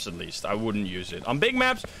small maps at least, I wouldn't use it. On big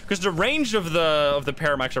maps, because the range of the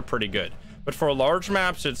paramics are pretty good. But for large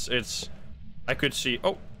maps, it's I could see.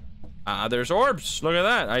 Oh, there's orbs. Look at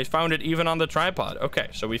that. I found it even on the tripod. Okay,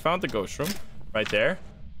 so we found the ghost room right there.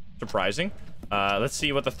 Surprising. Let's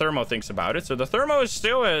see what the thermo thinks about it. So the thermo is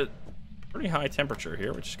still at pretty high temperature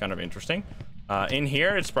here, which is kind of interesting. In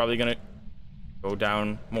here, it's probably gonna go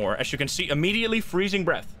down more. As you can see, immediately freezing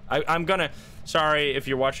breath. I'm gonna, sorry if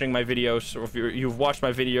you're watching my videos, or if you've watched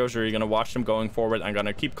my videos, or you're gonna watch them going forward, I'm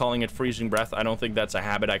gonna keep calling it freezing breath. I don't think that's a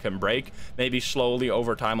habit I can break. Maybe slowly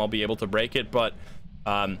over time I'll be able to break it, but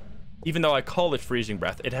even though I call it freezing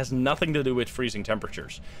breath, it has nothing to do with freezing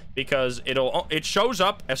temperatures, because it shows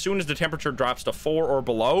up as soon as the temperature drops to 4 or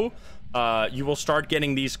below. You will start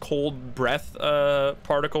getting these cold breath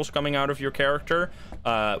particles coming out of your character,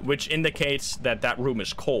 which indicates that that room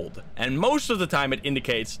is cold. And most of the time, it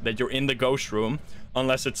indicates that you're in the ghost room,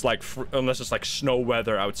 unless it's like snow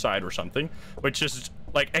weather outside or something, which is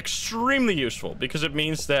like extremely useful, because it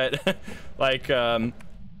means that like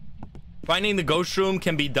finding the ghost room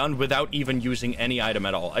can be done without even using any item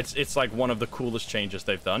at all. It's like one of the coolest changes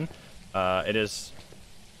they've done. It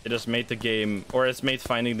has made the game, or it's made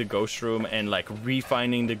finding the ghost room and like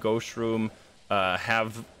refinding the ghost room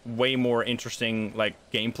have way more interesting like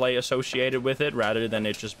gameplay associated with it, rather than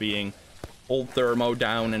it just being hold thermo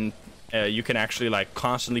down and you can actually like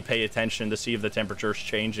constantly pay attention to see if the temperature is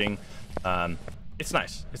changing. It's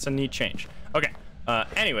nice. It's a neat change. Okay.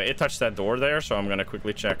 Anyway, it touched that door there, so I'm gonna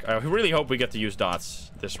quickly check. I really hope we get to use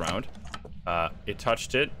dots this round. It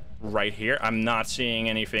touched it right here. I'm not seeing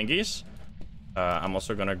any fingies. I'm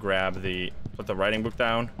also gonna put the writing book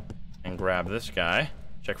down and grab this guy.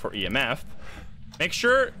 Check for EMF. Make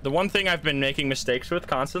sure, the one thing I've been making mistakes with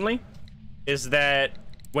constantly is that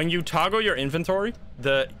when you toggle your inventory,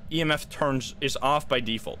 the EMF is off by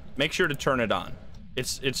default. Make sure to turn it on.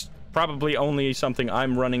 It's probably only something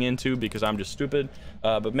I'm running into because I'm just stupid,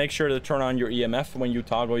 but make sure to turn on your EMF when you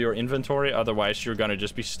toggle your inventory, otherwise you're gonna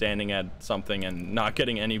just be standing at something and not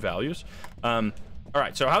getting any values. All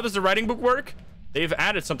right, so how does the writing book work? They've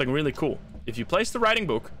added something really cool. If you place the writing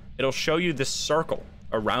book, it'll show you this circle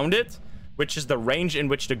around it, which is the range in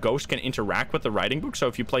which the ghost can interact with the writing book. So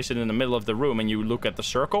if you place it in the middle of the room and you look at the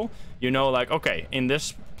circle, you know, like, okay, in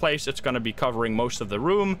this place it's going to be covering most of the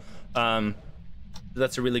room.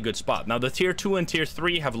 That's a really good spot. Now, the tier 2 and tier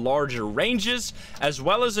 3 have larger ranges, as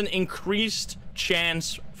well as an increased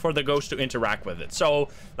chance for the ghost to interact with it. So,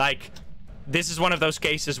 like, this is one of those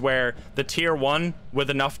cases where the tier 1 with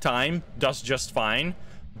enough time does just fine,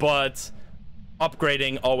 but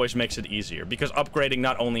upgrading always makes it easier, because upgrading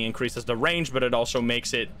not only increases the range, but it also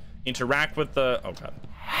makes it interact with the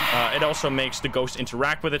it also makes the ghost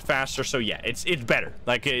interact with it faster. So yeah, it's better.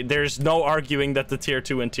 Like, there's no arguing that the tier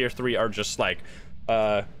 2 and tier 3 are just like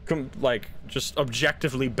just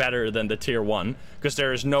objectively better than the tier 1, because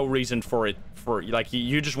there is no reason for it, like,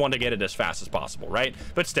 you just want to get it as fast as possible, right?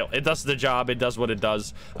 But still, it does the job. It does what it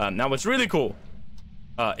does. Now, what's really cool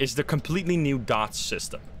is the completely new dots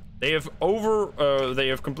system. They have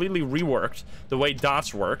completely reworked the way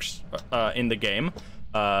dots works in the game.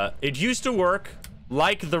 It used to work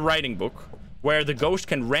like the writing book, where the ghost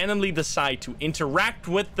can randomly decide to interact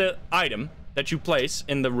with the item that you place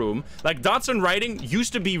in the room. Like, dots and writing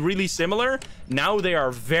used to be really similar. Now they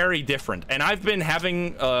are very different, and I've been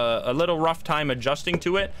having a little rough time adjusting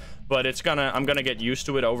to it, but I'm gonna get used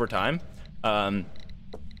to it over time.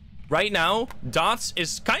 Right now, dots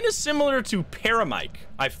is kind of similar to paramic.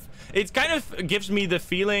 It kind of gives me the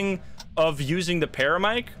feeling of using the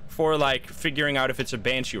paramic for like figuring out if it's a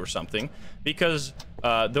banshee or something, because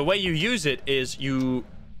the way you use it is you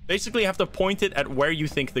basically have to point it at where you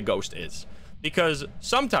think the ghost is, because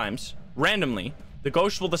sometimes randomly the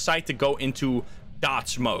ghost will decide to go into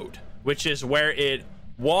dots mode, which is where it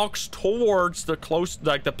walks towards the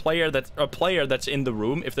player that's in the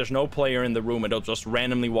room. If there's no player in the room, it'll just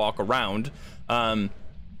randomly walk around.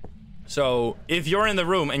 So if you're in the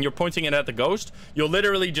room and you're pointing it at the ghost, you'll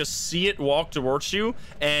literally just see it walk towards you.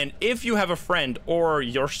 And if you have a friend or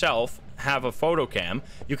yourself have a photo cam,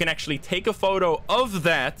 you can actually take a photo of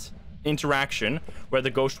that interaction where the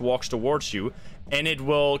ghost walks towards you, and it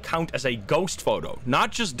will count as a ghost photo,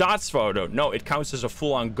 not just dots photo. No, it counts as a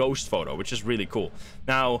full-on ghost photo, which is really cool.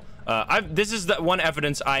 Now, this is the one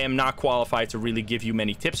evidence I am not qualified to really give you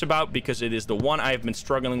many tips about, because it is the one I have been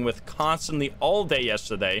struggling with constantly all day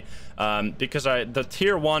yesterday, because the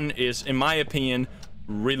tier 1 is, in my opinion,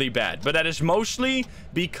 really bad. But that is mostly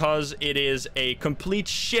because it is a complete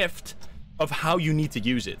shift of how you need to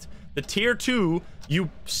use it. The tier 2, you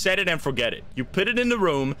set it and forget it. You put it in the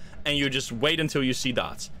room and you just wait until you see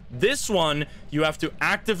dots. This one, you have to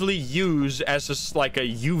actively use as just like a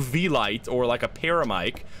UV light or like a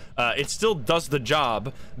paramic. It still does the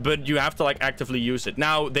job, but you have to like actively use it.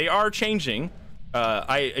 Now, they are changing.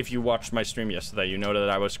 If you watched my stream yesterday, you know that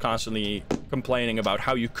I was constantly complaining about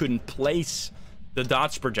how you couldn't place the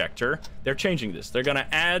dots projector. They're changing this. They're gonna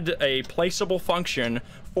add a placeable function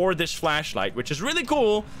for this flashlight, which is really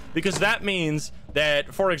cool, because that means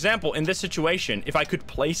that, for example, in this situation, if I could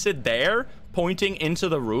place it there pointing into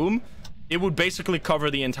the room, it would basically cover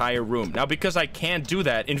the entire room. Now, because I can't do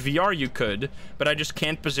that, in VR you could, but I just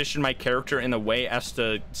can't position my character in a way as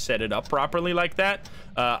to set it up properly like that.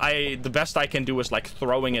 The best I can do is like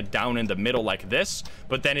throwing it down in the middle like this,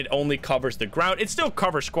 but then it only covers the ground. It still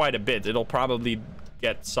covers quite a bit. It'll probably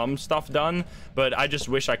get some stuff done, but I just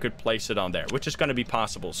wish I could place it on there, which is going to be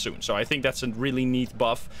possible soon. So I think that's a really neat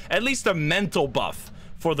buff, at least a mental buff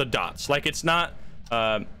for the dots. Like, it's not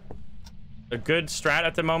a good strat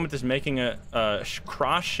at the moment is making a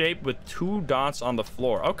cross shape with 2 dots on the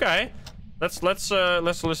floor. Okay, let's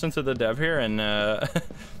listen to the dev here and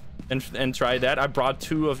and try that. I brought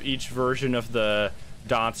 2 of each version of the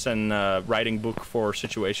dots and writing book for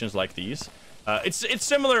situations like these. It's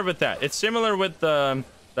similar with that. It's similar with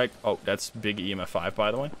like, oh, that's big EMF 5,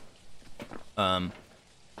 by the way.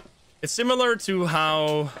 It's similar to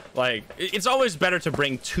how, like, it's always better to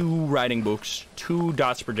bring 2 writing books, 2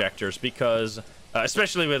 dots projectors, because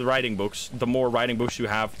especially with writing books, the more writing books you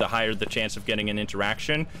have, the higher the chance of getting an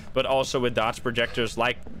interaction. But also with dots projectors,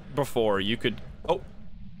 like before, you could, oh,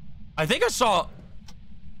 I think I saw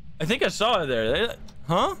it there.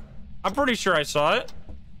 Huh? I'm pretty sure I saw it.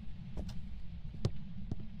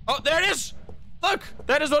 Oh, there it is. Look,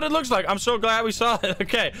 that is what it looks like. I'm so glad we saw it.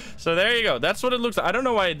 Okay, so there you go. That's what it looks like. I don't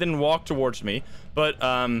know why it didn't walk towards me, but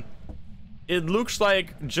it looks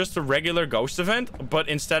like just a regular ghost event, but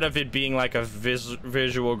instead of it being like a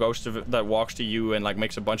visual ghost event that walks to you and like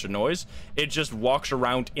makes a bunch of noise, it just walks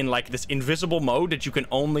around in like this invisible mode that you can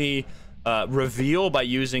only reveal by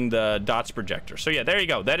using the dots projector. So yeah, there you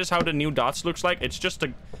go. That is how the new dots looks like. It's just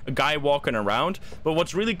a guy walking around, but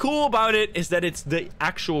what's really cool about it is that it's the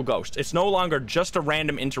actual ghost. It's no longer just a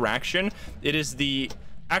random interaction. It is the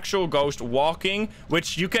actual ghost walking,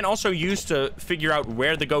 which you can also use to figure out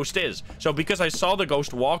where the ghost is. So because I saw the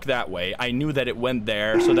ghost walk that way, I knew that it went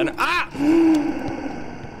there. So then,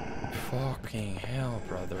 fucking hell,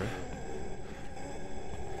 brother.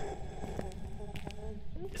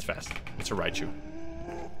 It's fast. It's a Raichu.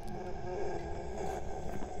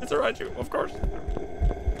 It's a Raichu, of course.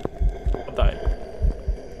 I'll die.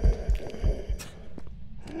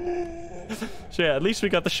 So yeah, at least we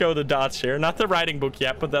got to show the dots here. Not the writing book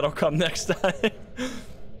yet, but that'll come next time.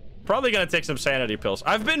 Probably gonna take some sanity pills.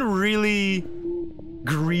 I've been really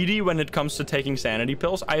greedy when it comes to taking sanity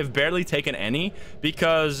pills. I have barely taken any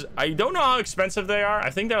because I don't know how expensive they are. I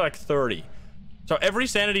think they're like 30. So every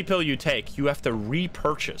sanity pill you take, you have to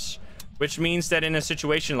repurchase, which means that in a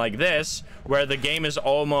situation like this, where the game is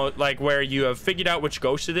almost like where you have figured out which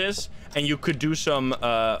ghost it is, and you could do some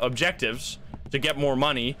objectives to get more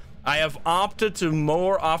money, I have opted to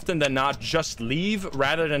more often than not just leave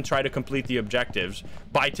rather than try to complete the objectives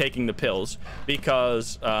by taking the pills,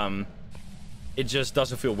 because it just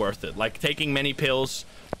doesn't feel worth it. Like, taking many pills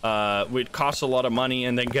would cost a lot of money,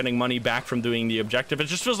 and then getting money back from doing the objective, it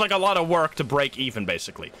just feels like a lot of work to break even,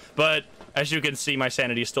 basically. But as you can see, my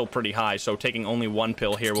sanity is still pretty high, so taking only 1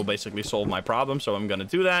 pill here will basically solve my problem, so I'm gonna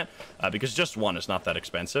do that, because just 1 is not that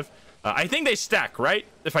expensive. I think they stack, right?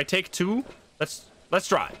 If I take 2, let's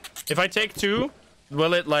try. If I take 2,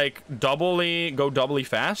 will it like go doubly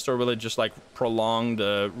fast, or will it just like prolong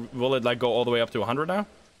the, will it like go all the way up to 100 now?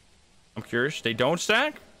 I'm curious. They don't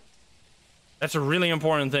stack? That's a really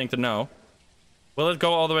important thing to know. Will it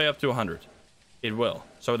go all the way up to 100? It will.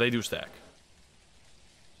 So they do stack.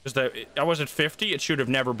 Because I was at 50, it should have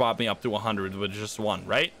never bought me up to 100 with just 1,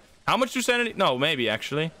 right? How much do sanity? No, maybe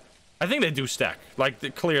actually. I think they do stack.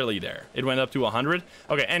 Like, clearly there. It went up to 100.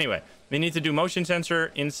 Okay, anyway. We need to do motion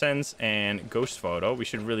sensor, incense, and ghost photo. We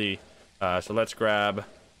should really... so let's grab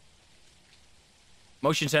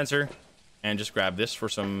motion sensor and just grab this for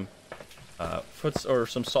some foots or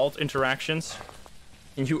some salt interactions.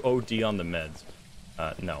 And you OD on the meds.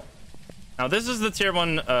 No. Now, this is the tier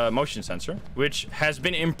 1 motion sensor, which has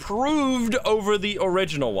been improved over the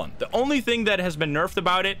original one. The only thing that has been nerfed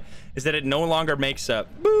about it is that it no longer makes a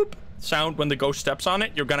boop sound when the ghost steps on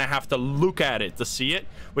it. You're gonna have to look at it to see it,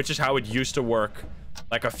 which is how it used to work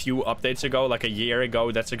like a few updates ago, like a year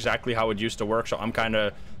ago. That's exactly how it used to work. So I'm kind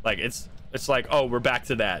of like, it's like, oh, we're back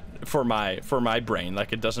to that for my brain.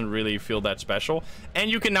 Like, it doesn't really feel that special, and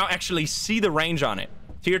you can now actually see the range on it.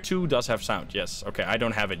 Tier 2 does have sound, yes. Okay, I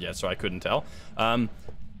don't have it yet, so I couldn't tell.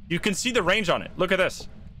 You can see the range on it. Look at this.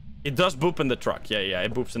 It does boop in the truck. Yeah,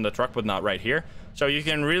 it boops in the truck, but not right here. So you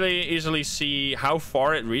can really easily see how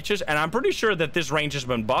far it reaches, and I'm pretty sure that this range has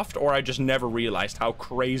been buffed, or I just never realized how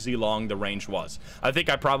crazy long the range was. I think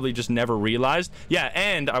I probably just never realized. Yeah,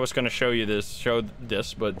 and I was going to show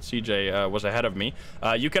this, but CJ was ahead of me.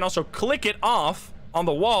 You can also click it off on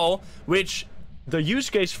the wall, which the use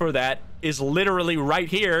case for that is literally right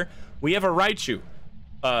here. We have a Raichu.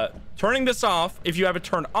 turning this off, if you have it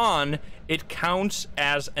turned on, it counts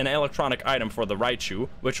as an electronic item for the right shoe,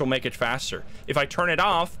 which will make it faster. If I turn it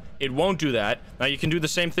off, it won't do that. Now you can do the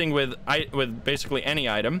same thing with basically any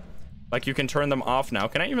item. Like you can turn them off now.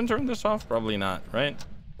 Can I even turn this off? Probably not, right?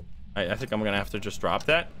 I think I'm gonna have to just drop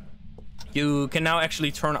that. You can now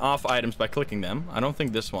actually turn off items by clicking them. I don't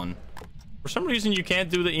think this one. For some reason, you can't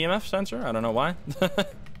do the EMF sensor. I don't know why.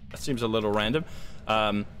 That seems a little random.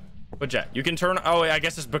 But yeah, you can turn. Oh, I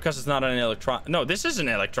guess it's because it's not an electronic. No, this is an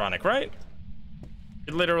electronic, right?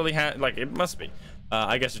 It literally had, like, it must be.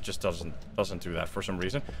 I guess it just doesn't do that for some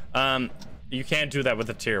reason. You can't do that with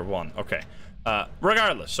the tier 1. Okay.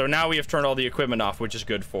 Regardless, so now we have turned all the equipment off, which is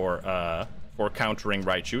good for countering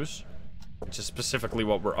right shoes, which is specifically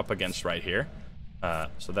what we're up against right here.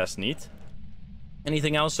 So that's neat.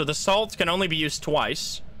 Anything else? So the salt can only be used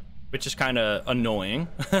twice, which is kind of annoying.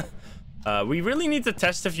 We really need to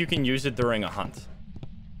test if you can use it during a hunt.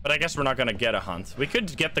 But I guess we're not going to get a hunt. We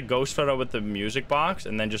could get the ghost photo with the music box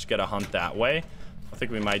and then just get a hunt that way. I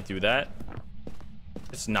think we might do that.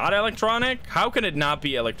 It's not electronic? How can it not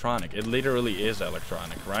be electronic? It literally is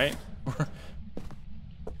electronic, right?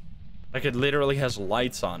 Like, it literally has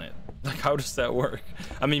lights on it. Like, how does that work?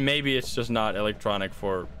 I mean, maybe it's just not electronic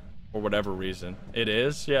for whatever reason. It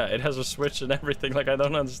is? Yeah, it has a switch and everything. Like, I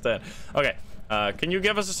don't understand. Okay, can you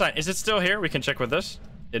give us a sign? Is it still here? We can check with this.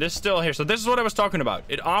 It is still here. So this is what I was talking about.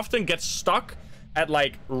 It often gets stuck at,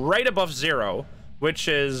 like, right above 0, which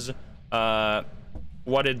is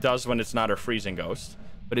what it does when it's not a freezing ghost.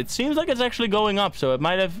 But it seems like it's actually going up, so it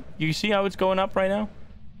might have... You see how it's going up right now?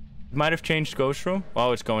 It might have changed ghost room.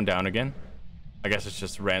 Oh, it's going down again. I guess it's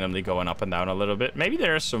just randomly going up and down a little bit. Maybe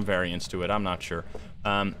there is some variance to it. I'm not sure.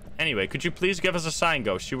 Anyway, could you please give us a sign,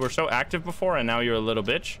 ghost? You were so active before, and now you're a little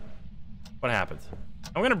bitch. What happened?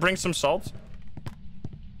 I'm gonna bring some salt.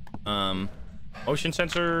 Motion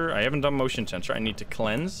sensor. I haven't done motion sensor. I need to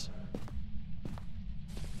cleanse.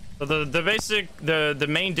 So the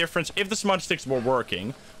main difference, if the smudge sticks were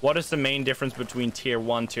working, what is the main difference between tier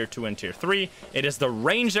 1, tier 2, and tier 3? It is the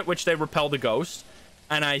range at which they repel the ghost,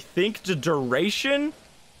 and I think the duration,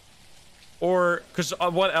 or because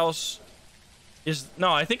what else is...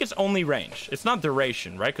 No, I think it's only range. It's not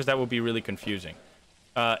duration, right? Because that would be really confusing.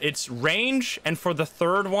 It's range, and for the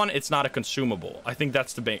third one, it's not a consumable. I think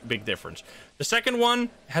that's the big difference. The second one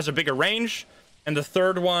has a bigger range, and the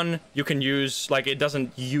third one you can use, like, it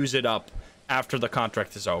doesn't use it up after the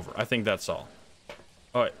contract is over. I think that's all.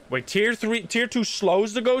 All right, wait, tier 2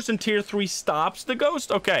 slows the ghost and tier 3 stops the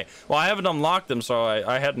ghost? Okay, well, I haven't unlocked them, so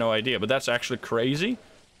I had no idea, but that's actually crazy.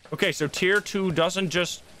 Okay, so tier 2 doesn't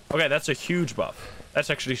just... Okay, that's a huge buff. That's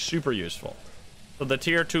actually super useful. So the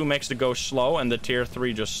tier 2 makes the ghost slow, and the tier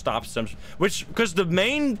 3 just stops them. Which, because the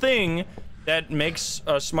main thing that makes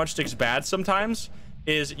smudge sticks bad sometimes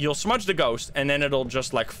is you'll smudge the ghost, and then it'll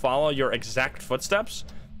just, like, follow your exact footsteps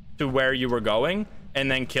to where you were going,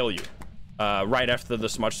 and then kill you. Right after the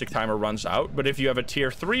smudge stick timer runs out. But if you have a tier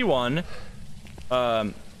 3 one...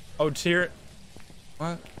 oh, tier...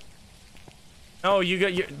 What? Oh, you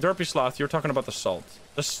got your... Derpy Sloth, you're talking about the salt.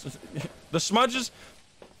 The smudges...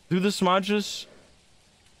 Do the smudges...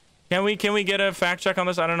 Can we get a fact check on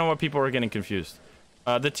this? I don't know what people are getting confused.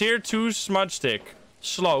 The tier 2 smudge stick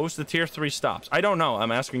slows, the tier 3 stops. I don't know.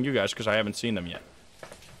 I'm asking you guys because I haven't seen them yet.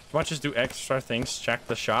 Smudges do extra things. Check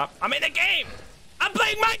the shop. I'm in the game! I'm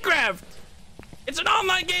playing Minecraft! It's an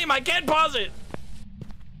online game. I can't pause it.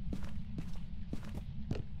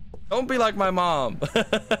 Don't be like my mom.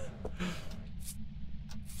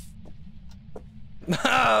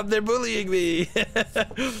 They're bullying me.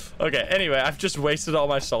 Okay, anyway, I've just wasted all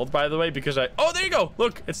my salt, by the way, because oh, there you go.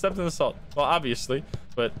 Look, it stepped in the salt. Well, obviously,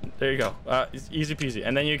 but there you go. It's easy peasy.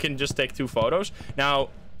 And then you can just take 2 photos. Now,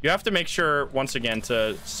 you have to make sure, once again,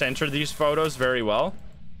 to center these photos very well,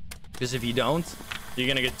 because if you don't, you're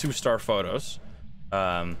gonna get 2-star photos.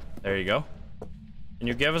 There you go. Can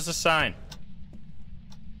you give us a sign?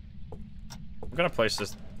 I'm gonna place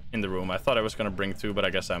this in the room. I thought I was gonna bring 2, but I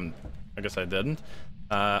guess I didn't.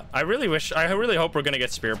 I really hope we're gonna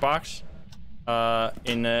get spirit box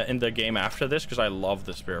in the game after this, because I love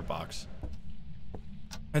the spirit box.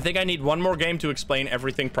 I think I need one more game to explain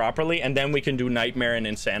everything properly, and then we can do nightmare and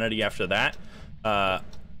insanity after that. I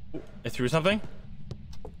threw something.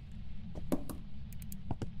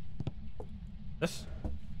 This?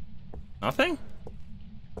 Nothing?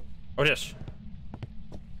 Or this?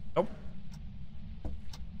 Nope.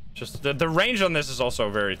 Just the range on this is also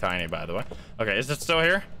very tiny, by the way. Okay, is it still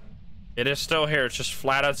here? It is still here. It's just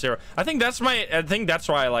flat out 0. I think that's why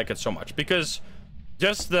I like it so much, because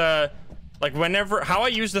just the, like, how I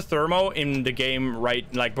use the thermo in the game,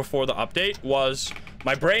 right, like before the update, was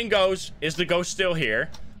My brain goes, is the ghost still here?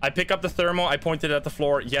 I pick up the thermal, I point it at the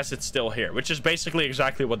floor. Yes, it's still here, which is basically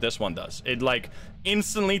exactly what this one does. It like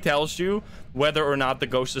instantly tells you whether or not the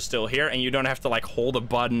ghost is still here, and you don't have to like hold a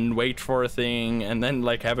button, wait for a thing, and then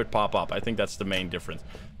like have it pop up. I think that's the main difference.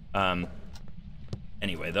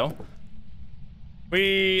 Anyway, though,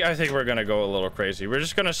 I think we're gonna go a little crazy. We're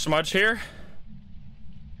just gonna smudge here.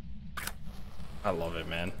 I love it,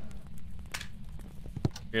 man.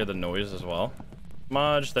 Hear the noise as well.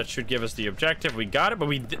 Smudge, that should give us the objective. We got it, but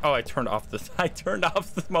oh, I turned off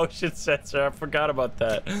the motion sensor. I forgot about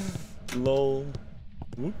that. Lol.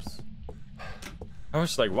 Whoops. I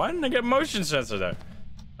was like, why didn't I get motion sensor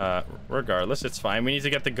there? Regardless, it's fine. We need to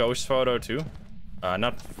get the ghost photo too.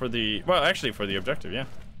 Not for the, well, actually for the objective, yeah.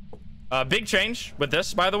 Big change with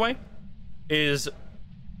this, by the way, is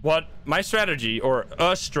what my strategy, or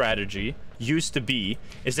a strategy, used to be,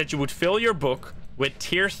 is that you would fill your book with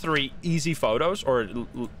tier 3 easy photos, or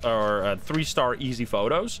 3-star easy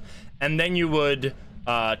photos, and then you would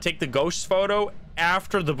take the ghost photo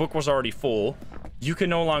after the book was already full. You can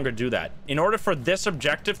no longer do that. In order for this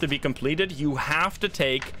objective to be completed, you have to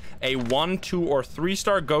take a 1, 2, or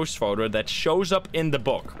 3-star ghost photo that shows up in the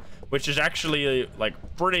book, which is actually like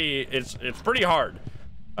it's pretty hard,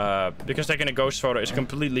 because taking a ghost photo is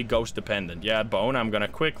completely ghost dependent. Yeah, bone. I'm gonna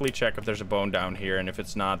quickly check if there's a bone down here, and if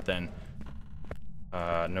it's not, then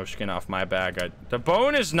no skin off my bag. The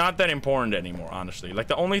bone is not that important anymore, honestly. Like,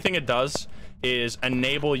 the only thing it does is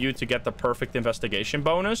enable you to get the perfect investigation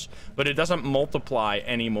bonus, but it doesn't multiply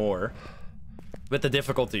anymore with the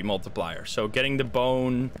difficulty multiplier. So getting the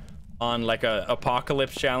bone on like a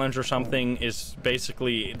apocalypse challenge or something is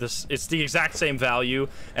basically this. It's the exact same value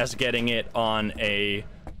as getting it on a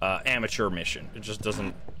amateur mission. It just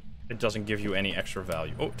doesn't give you any extra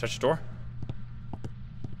value. Oh, touch the door.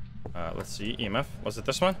 Let's see, EMF. Was it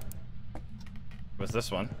this one? It was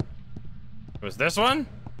this one. It was this one?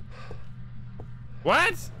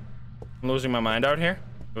 What? I'm losing my mind out here.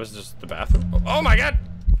 It was just the bathroom. Oh my god!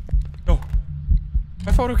 No.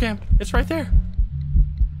 My photo cam. It's right there.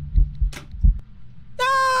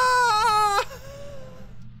 Ah!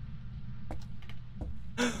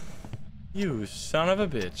 You son of a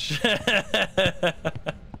bitch.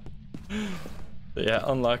 Yeah,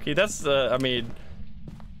 unlucky. That's the, I mean,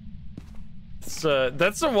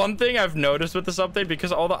 that's the one thing I've noticed with this update,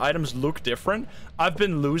 because all the items look different. I've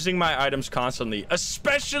been losing my items constantly,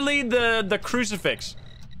 especially the crucifix.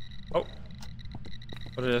 Oh,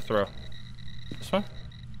 what did I throw? This one?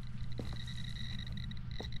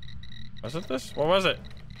 Was it this? What was it?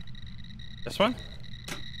 This one?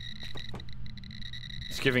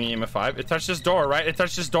 It's giving EMF 5. It touched this door, right? It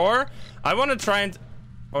touched this door. I want to try and...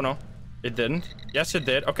 Oh no, it didn't. Yes, it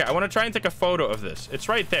did. Okay, I want to try and take a photo of this. It's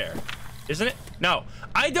right there. Isn't it? No,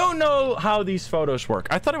 I don't know how these photos work.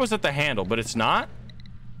 I thought it was at the handle, but it's not.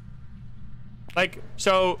 Like,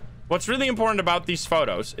 so what's really important about these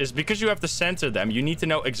photos is because you have to center them, you need to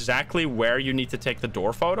know exactly where you need to take the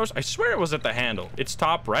door photos. I swear it was at the handle. It's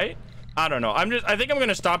top right. I don't know. I think I'm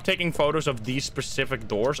gonna stop taking photos of these specific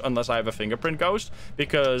doors unless I have a fingerprint ghost,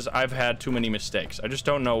 because I've had too many mistakes. I just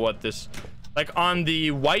don't know what this, like on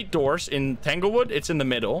the white doors in Tanglewood, it's in the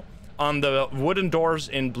middle. On the wooden doors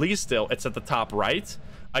in Bleasdale, it's at the top right.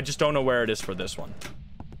 I just don't know where it is for this one.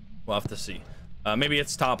 We'll have to see. Maybe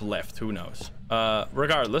it's top left. Who knows?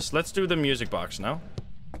 Regardless, let's do the music box now.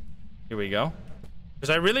 Here we go. Because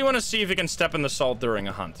I really want to see if you can step in the salt during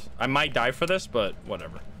a hunt. I might die for this, but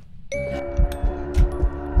whatever.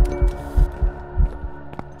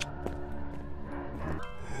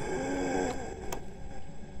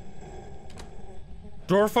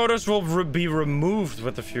 Door photos will be removed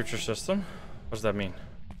with the future system. What does that mean?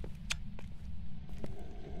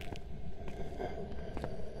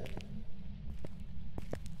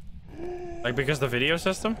 Like, because the video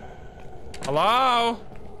system? Hello?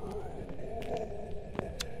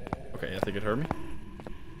 Okay, I think it heard me.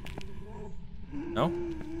 No?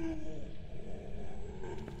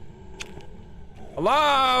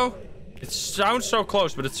 Hello? It sounds so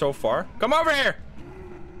close, but it's so far. Come over here!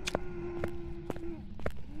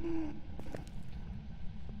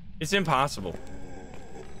 It's impossible.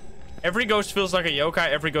 Every ghost feels like a yokai,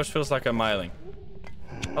 every ghost feels like a myling.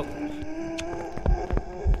 Oh.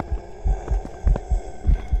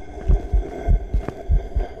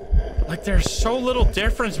 Like, there's so little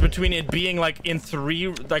difference between it being like in three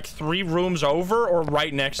rooms over or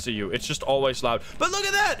right next to you. It's just always loud. But look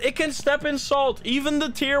at that! It can step in salt. Even the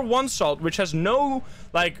tier 1 salt, which has no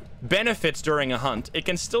like benefits during a hunt, it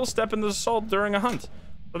can still step into the salt during a hunt.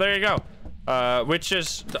 So there you go. Which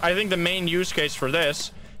is, I think, the main use case for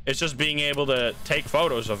this is just being able to take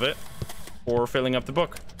photos of it for filling up the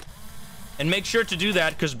book. And make sure to do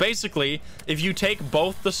that, because basically, if you take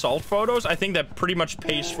both the salt photos, I think that pretty much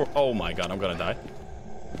pays for... Oh my god, I'm gonna die.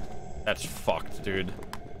 That's fucked, dude.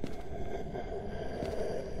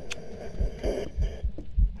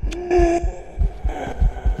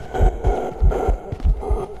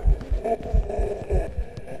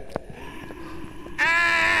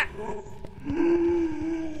 Ah!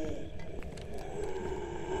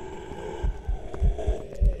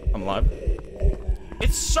 I'm alive.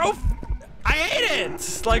 It's so... I hate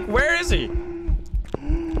it! Like, where is he?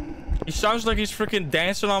 He sounds like he's freaking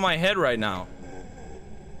dancing on my head right now.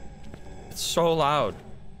 It's so loud.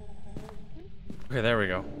 Okay, there we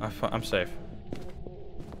go. I'm safe.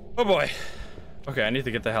 Oh boy. Okay, I need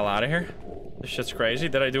to get the hell out of here. This shit's crazy.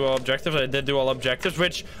 Did I do all objectives? I did do all objectives,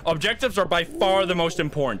 which objectives are by far the most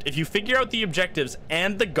important. If you figure out the objectives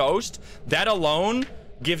and the ghost, that alone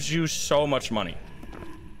gives you so much money.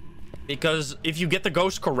 Because if you get the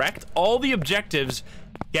ghost correct, all the objectives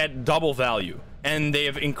get double value. And they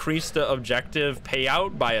have increased the objective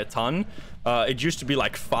payout by a ton. It used to be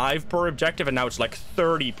like 5 per objective, and now it's like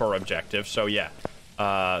 30 per objective. So yeah,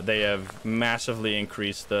 they have massively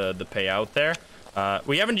increased the payout there.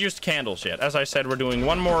 We haven't used candles yet. As I said, we're doing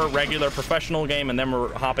one more regular professional game, and then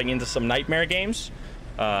we're hopping into some nightmare games.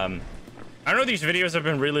 I know these videos have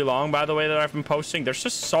been really long, by the way, that I've been posting. There's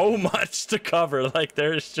just so much to cover. Like,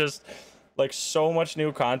 there's just like so much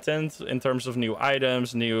new content in terms of new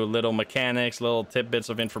items, new little mechanics, little tidbits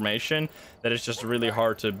of information, that it's just really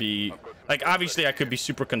hard to be like... Obviously I could be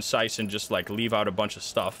super concise and just like leave out a bunch of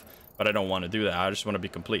stuff, but I don't want to do that. I just want to be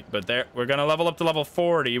complete. But there, we're gonna level up to level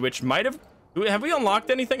 40, which might have we unlocked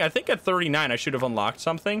anything? I think at 39 I should have unlocked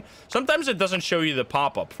something. Sometimes it doesn't show you the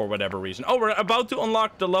pop-up for whatever reason. Oh, we're about to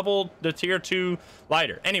unlock the tier 2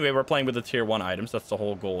 lighter. Anyway, we're playing with the tier 1 items. That's the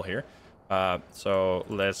whole goal here. So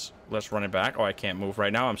let's run it back. Oh, I can't move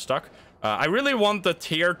right now. I'm stuck. I really want the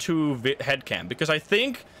tier 2 head cam, because I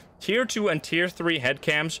think tier 2 and tier 3 head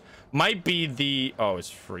cams might be the... Oh, it's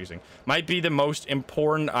freezing. Might be the most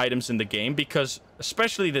important items in the game, because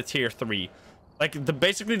especially the tier 3, like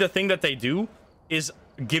basically the thing that they do is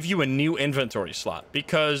give you a new inventory slot,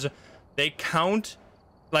 because they count...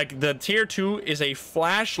 Like the tier 2 is a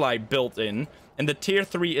flashlight built in, and the tier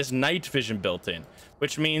 3 is night vision built in,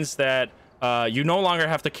 which means that you no longer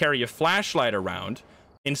have to carry a flashlight around.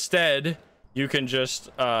 Instead, you can just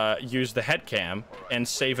use the head cam and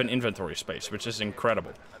save an inventory space, which is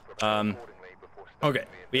incredible. Okay,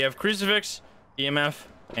 we have Crucifix, EMF,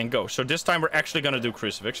 and Ghost. So this time we're actually going to do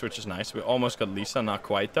Crucifix, which is nice. We almost got Lisa, not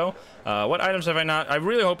quite though. What items have I not? I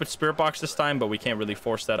really hope it's Spirit Box this time, but we can't really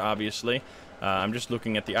force that, obviously. I'm just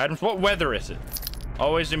looking at the items. What weather is it?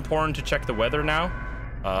 Always important to check the weather now.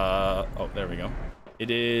 Oh, there we go. It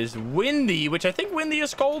is windy, which I think windy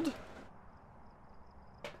is cold.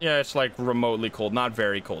 Yeah, it's like remotely cold, not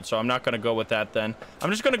very cold. So I'm not going to go with that then. I'm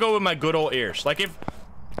just going to go with my good old ears. Like if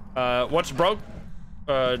what's broke,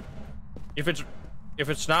 if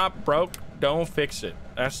it's not broke, don't fix it.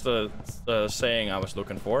 That's the saying I was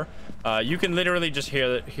looking for. You can literally just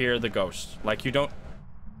hear the ghost. Like you don't...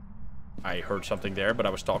 I heard something there, but I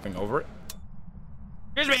was talking over it.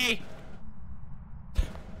 Excuse me.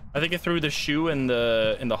 I think it threw the shoe in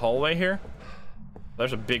the hallway here.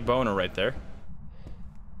 There's a big boner right there.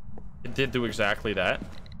 It did do exactly that.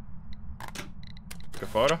 Good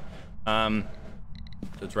photo. So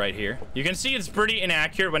it's right here. You can see it's pretty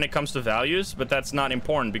inaccurate when it comes to values, but that's not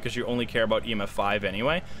important because you only care about EMF 5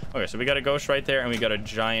 anyway. Okay, so we got a ghost right there, and we got a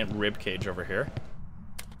giant rib cage over here.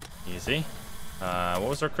 Easy. What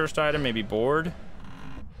was our cursed item? Maybe board?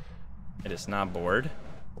 It is not board.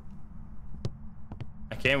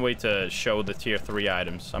 I can't wait to show the tier 3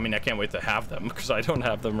 items. I mean, I can't wait to have them because I don't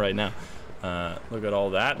have them right now. Look at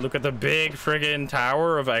all that. Look at the big friggin'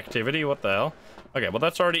 tower of activity. What the hell? Okay, well,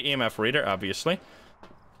 that's already EMF reader, obviously.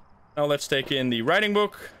 Now let's take in the writing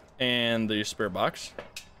book and the spirit box.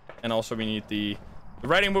 And also we need the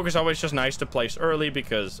writing book is always just nice to place early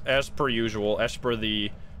because as per usual, as per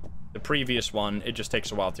the previous one, it just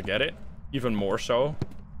takes a while to get it. Even more so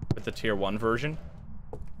with the tier 1 version.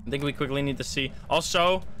 I think we quickly need to see.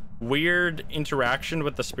 Also, weird interaction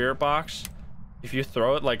with the spirit box. If you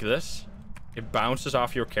throw it like this, it bounces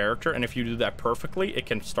off your character, and if you do that perfectly, it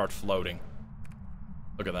can start floating.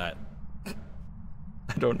 Look at that.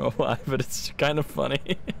 I don't know why, but it's kind of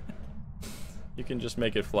funny. You can just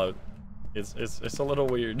make it float. It's a little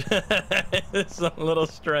weird. It's a little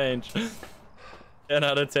strange. 10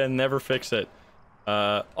 out of 10, never fix it.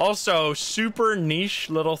 Also, super niche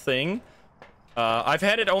little thing. I've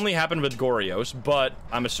had it only happen with Gorios, but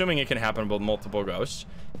I'm assuming it can happen with multiple ghosts.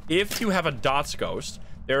 If you have a dots ghost,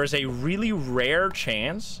 there is a really rare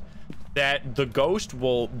chance that the ghost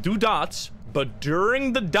will do dots, but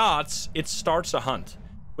during the dots, it starts a hunt,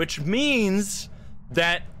 which means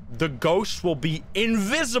that the ghost will be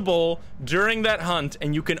invisible during that hunt,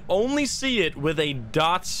 and you can only see it with a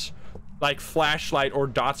dots, like flashlight or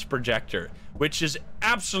dots projector, which is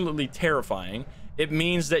absolutely terrifying. It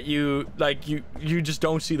means that you just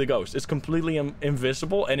don't see the ghost. It's completely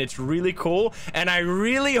invisible, and it's really cool. And I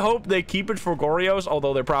really hope they keep it for Goryo's,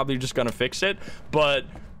 although they're probably just gonna fix it. But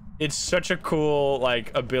it's such a cool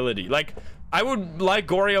like ability. Like, I would like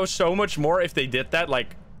Goryo so much more if they did that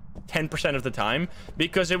like 10% of the time,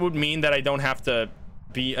 because it would mean that I don't have to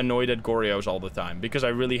be annoyed at Goryo's all the time, because I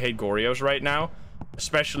really hate Goryo's right now,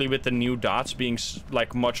 especially with the new dots being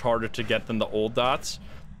like much harder to get than the old dots.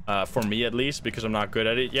 For me at least, because I'm not good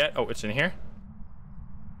at it yet. Oh, it's in here?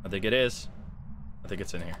 I think it is. I think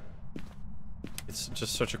it's in here. It's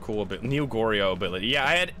just such a cool new Goryo ability. Yeah,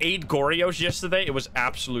 I had 8 Goryos yesterday. It was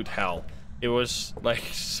absolute hell. It was like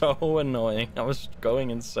so annoying. I was going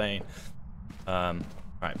insane. All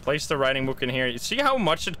right, place the writing book in here. You see how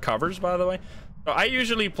much it covers, by the way? So I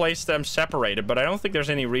usually place them separated, but I don't think there's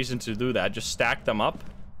any reason to do that. Just stack them up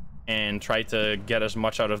and try to get as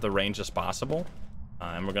much out of the range as possible.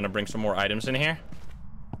 And we're gonna bring some more items in here.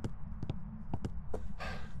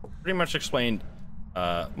 Pretty much explained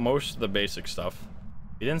most of the basic stuff.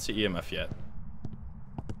 We didn't see EMF yet.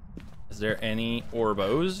 Is there any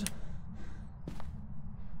orbos?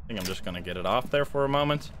 I think I'm just gonna get it off there for a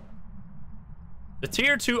moment. The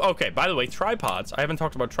tier 2, okay, by the way, tripods. I haven't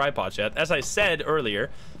talked about tripods yet. As I said earlier,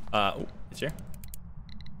 it's here.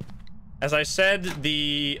 As I said,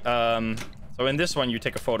 so in this one, you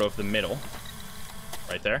take a photo of the middle.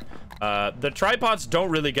 Right there. The tripods don't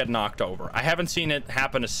really get knocked over. I haven't seen it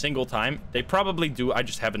happen a single time. They probably do. I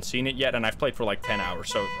just haven't seen it yet, and I've played for like 10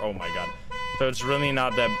 hours. So, oh my god. So it's really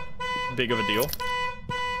not that big of a deal.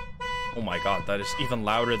 Oh my god, that is even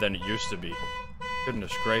louder than it used to be.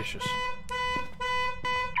 Goodness gracious.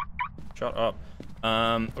 Shut up.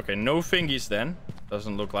 Okay, no fingies then.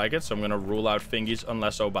 Doesn't look like it, so I'm gonna rule out fingies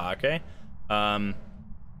unless Obake.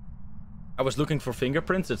 I was looking for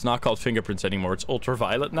fingerprints. It's not called fingerprints anymore. It's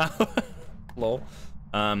ultraviolet now. Lol.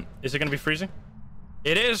 Is it gonna be freezing?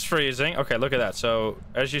 It is freezing. Okay, look at that. So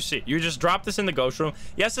as you see, you just drop this in the ghost room.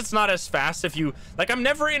 Yes, it's not as fast if you like. I'm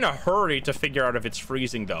never in a hurry to figure out if it's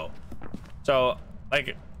freezing though. So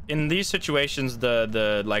like in these situations,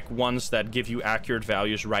 the like ones that give you accurate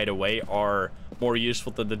values right away are more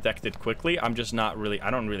useful to detect it quickly. I'm just not really. I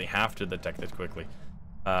don't really have to detect it quickly.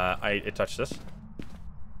 I touched this.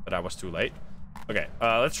 But I was too late. Okay,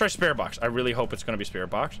 let's try spirit box. I really hope it's gonna be spirit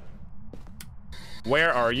box.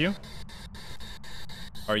 Where are you?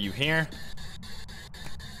 Are you here?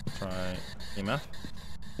 Try EMF.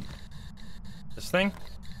 This thing?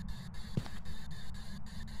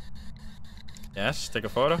 Yes, take a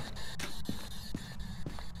photo.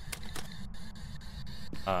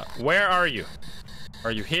 Where are you?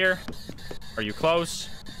 Are you here? Are you close?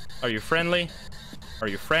 Are you friendly? Are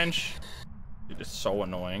you French? It's so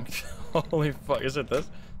annoying. Holy fuck, is it this?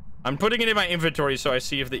 I'm putting it in my inventory so I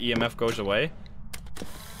see if the EMF goes away.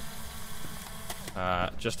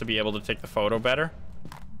 Just to be able to take the photo better.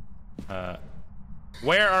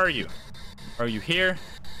 Where are you? Are you here?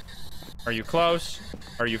 Are you close?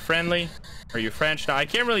 Are you friendly? Are you French? Now, I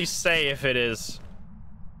can't really say if it is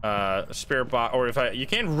a spirit box, or if you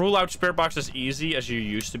can't rule out spirit box as easy as you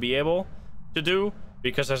used to be able to do,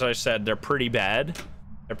 because as I said, they're pretty bad.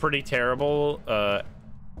 They're pretty terrible,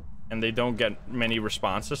 and they don't get many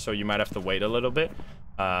responses, so you might have to wait a little bit.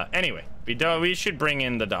 Anyway, we should bring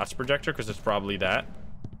in the dots projector because it's probably that.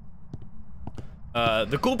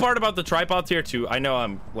 The cool part about the tripod tier 2, I know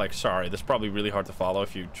I'm like, sorry, this is probably really hard to follow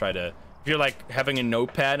if you're like having a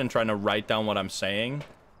notepad and trying to write down what I'm saying.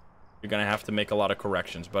 You're gonna have to make a lot of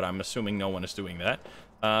corrections, but I'm assuming no one is doing that.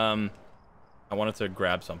 I wanted to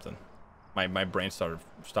grab something. My brain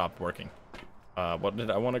stopped working. What did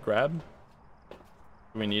I want to grab?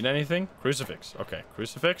 Do we need anything? Crucifix. Okay,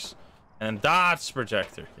 crucifix. And dots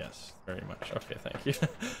projector. Yes, very much. Okay, thank you.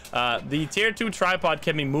 The tier 2 tripod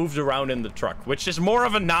can be moved around in the truck, which is more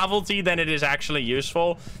of a novelty than it is actually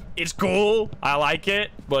useful. It's cool. I like it,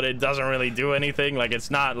 but it doesn't really do anything. Like, it's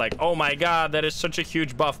not like, oh my god, that is such a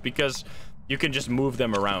huge buff, because you can just move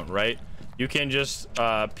them around, right? You can just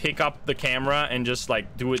pick up the camera and just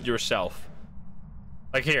like do it yourself.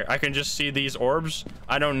 Like here, I can just see these orbs.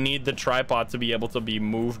 I don't need the tripod to be able to be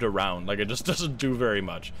moved around. Like, it just doesn't do very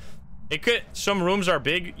much. It could, some rooms are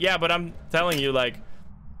big. Yeah, but I'm telling you, like,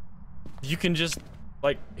 you can just,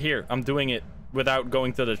 like, here, I'm doing it without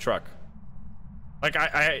going to the truck. Like,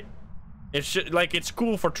 It's just, like, it's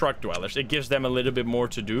cool for truck dwellers. It gives them a little bit more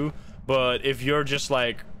to do. But if you're just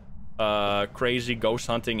like crazy ghost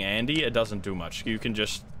hunting Andy, it doesn't do much. You can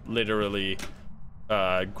just literally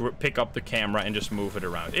pick up the camera and just move it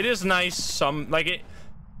around. It is nice.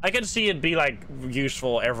 I can see it be like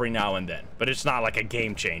useful every now and then, but it's not like a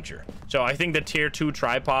game changer. So I think the tier 2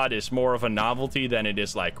 tripod is more of a novelty than it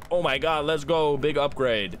is like, oh my god, let's go, big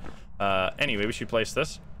upgrade. Anyway, we should place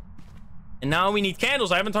this. And now we need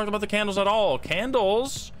candles. I haven't talked about the candles at all.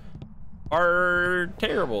 Candles are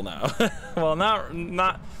terrible now. Well,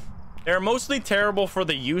 not they're mostly terrible for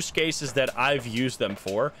the use cases that I've used them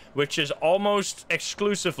for, which is almost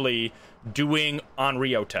exclusively doing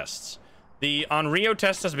Onryo tests. The Onryo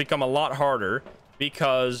test has become a lot harder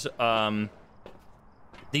because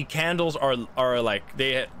the candles are like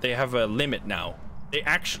they have a limit now. They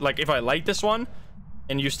actually, like, if I light this one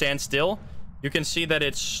and you stand still, you can see that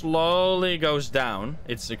it slowly goes down.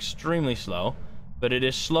 It's extremely slow, but it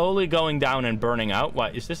is slowly going down and burning out. Why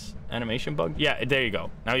is this animation bug? Yeah, there you go.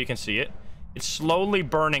 Now you can see it. It's slowly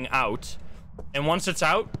burning out, and once it's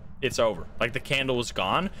out, it's over. Like, the candle is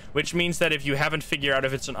gone, which means that if you haven't figured out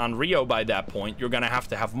if it's an Onryo by that point, you're gonna have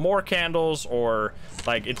to have more candles, or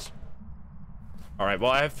like it's all right.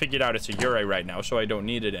 Well, I have figured out it's a Urei right now, so I don't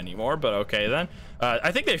need it anymore, but okay then.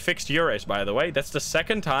 I think they fixed Ureis, by the way. That's the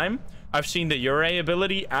second time I've seen the Urei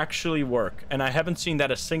ability actually work, and I haven't seen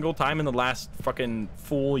that a single time in the last fucking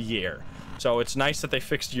full year. So it's nice that they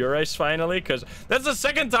fixed Ureis finally, because that's the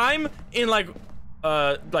second time in like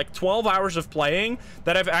 12 hours of playing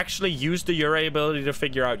that I've actually used the Urei ability to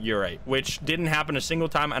figure out Urei, which didn't happen a single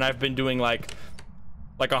time, and I've been doing like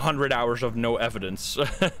 100 hours of no evidence.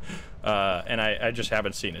 And I just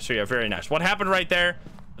haven't seen it. So yeah, very nice. What happened right there?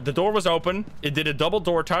 The door was open, it did a double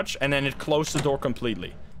door touch, and then it closed the door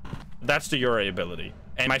completely. That's the Urei ability,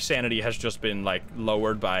 and my sanity has just been like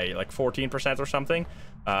lowered by like 14% or something.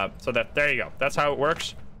 So there you go, that's how it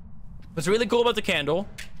works. What's really cool about the candle,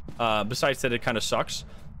 besides that it kind of sucks,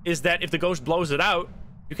 is that if the ghost blows it out,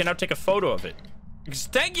 you can now take a photo of it.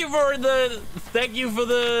 Thank you for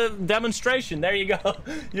the demonstration. There you go.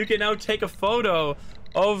 You can now take a photo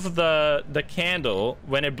of the candle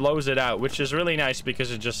when it blows it out, which is really nice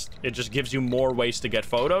because it just gives you more ways to get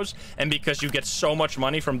photos, and because you get so much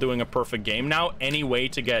money from doing a perfect game now, any way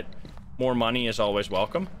to get more money is always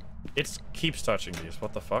welcome. It keeps touching these.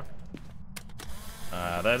 What the fuck?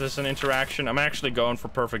 That is an interaction. I'm actually going for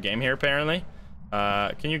perfect game here, apparently.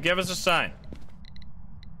 Can you give us a sign?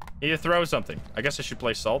 Can you throw something? I guess I should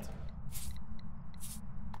play salt.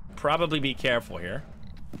 Probably be careful here,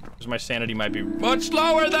 because my sanity might be much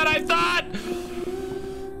lower than I thought!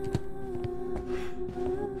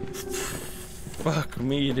 Fuck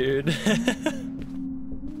me, dude.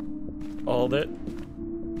 Hold it.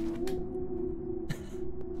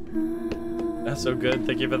 That's so good.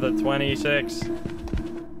 Thank you for the 26.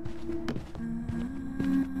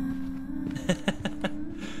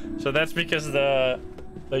 So that's because of the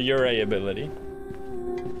Urei ability.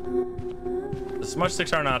 The smudge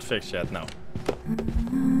sticks are not fixed yet, no.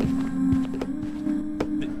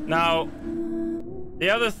 Now, the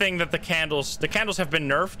other thing that the candles have been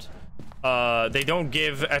nerfed. They don't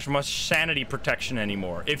give as much sanity protection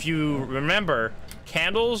anymore. If you remember,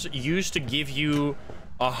 candles used to give you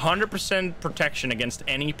 100% protection against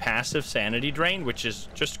any passive sanity drain, which is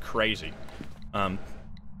just crazy.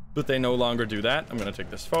 But they no longer do that. I'm gonna take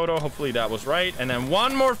this photo. Hopefully that was right. And then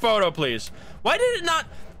one more photo, please. Why did it not?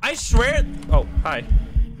 I swear. Oh, hi.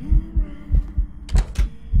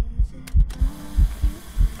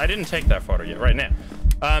 I didn't take that photo yet, right now.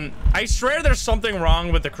 I swear there's something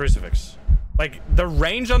wrong with the crucifix. Like, the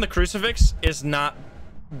range on the crucifix is not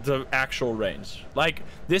the actual range. Like,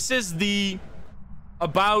 this is the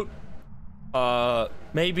about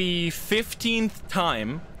maybe 15th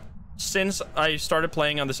time since I started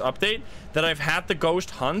playing on this update that I've had the ghost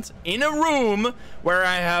hunt in a room where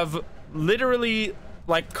I have literally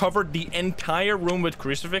like covered the entire room with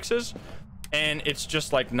crucifixes, and it's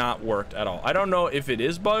just like not worked at all. I don't know if it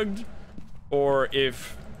is bugged or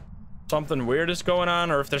if something weird is going on,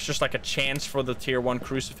 or if there's just like a chance for the tier 1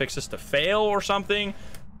 crucifixes to fail or something,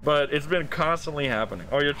 but it's been constantly happening.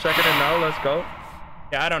 Oh, you're checking it now? Let's go.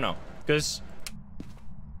 Yeah, I don't know, because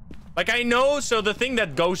like I know, so the thing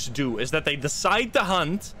that ghosts do is that they decide to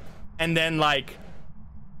hunt, and then like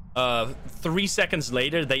 3 seconds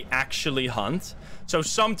later they actually hunt. So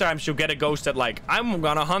sometimes you'll get a ghost that like, I'm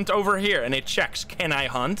gonna hunt over here, and it checks, can I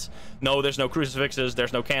hunt? No, there's no crucifixes,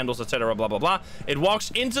 there's no candles, etc, blah blah blah. It walks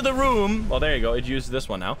into the room. Well, there you go, it used this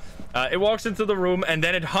one now. It walks into the room, and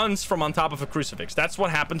then it hunts from on top of a crucifix. That's what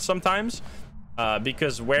happens sometimes.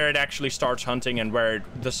 because where it actually starts hunting and where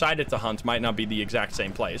it decided to hunt might not be the exact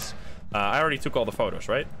same place. I already took all the photos,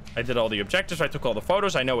 right? I did all the objectives. I took all the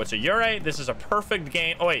photos. I know it's a Ure. This is a perfect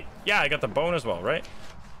game. Oh, wait. Yeah, I got the bone as well, right?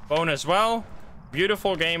 Bone as well.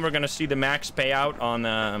 Beautiful game. We're going to see the max payout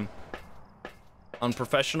on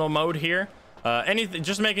professional mode here. Anything,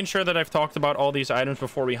 just making sure that I've talked about all these items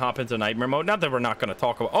before we hop into nightmare mode. Not that we're not going to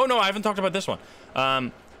talk about... Oh, no, I haven't talked about this one.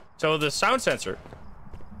 So the sound sensor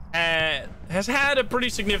has had a pretty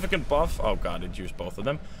significant buff. Oh, God, it used both of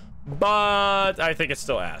them. But I think it's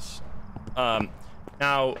still ass.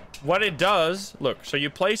 Now, what it does... Look, so you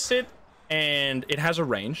place it, and it has a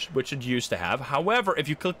range, which it used to have. However, if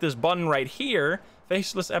you click this button right here...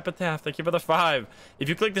 Faceless Epitaph, thank you for the 5. If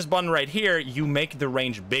you click this button right here, you make the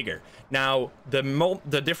range bigger. Now,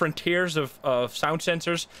 the different tiers of sound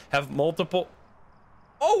sensors have multiple...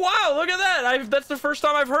 Oh, wow, look at that. That's the first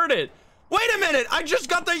time I've heard it. Wait a minute, I just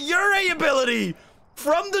got the Ure ability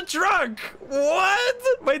from the truck.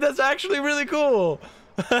 What? Wait, that's actually really cool.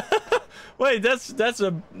 Wait, that's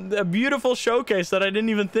a beautiful showcase that I didn't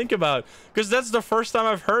even think about, because that's the first time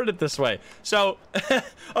I've heard it this way. So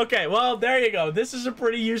okay, well, there you go. This is a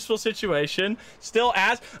pretty useful situation. Still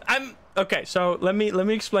okay, so let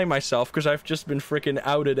me explain myself, because I've just been freaking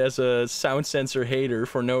outed as a sound sensor hater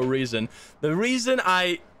for no reason. The reason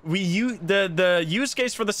the use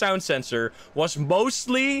case for the sound sensor was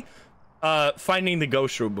mostly finding the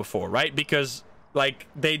ghost room before, right? Because like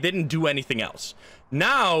they didn't do anything else.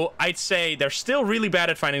 Now, I'd say they're still really bad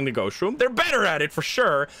at finding the ghost room. They're better at it for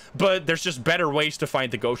sure, but there's just better ways to find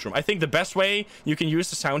the ghost room. I think the best way you can use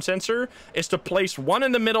the sound sensor is to place one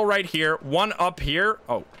in the middle right here, one up here.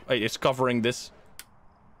 Oh, wait, it's covering this.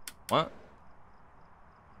 What?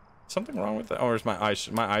 Something wrong with that? Or is my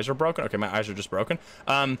eyes are broken? Okay, my eyes are just broken.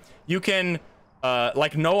 You can...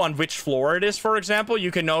 like know on which floor it is, for example. You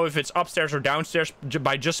can know if it's upstairs or downstairs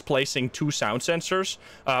by just placing 2 sound sensors,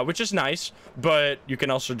 which is nice, but you can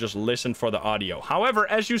also just listen for the audio. However,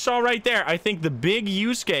 as you saw right there, I think the big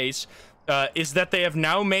use case is that they have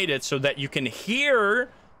now made it so that you can hear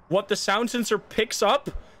what the sound sensor picks up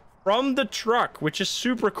from the truck, which is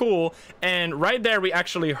super cool. And right there, we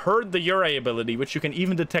actually heard the Ure ability, which you can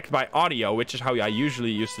even detect by audio, which is how I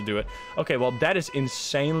usually used to do it. Okay, well, that is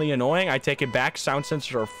insanely annoying. I take it back. Sound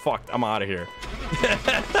sensors are fucked. I'm out of here.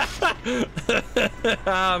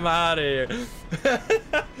 I'm out of here.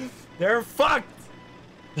 They're fucked.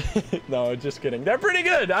 No, just kidding. They're pretty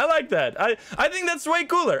good. I like that. I think that's way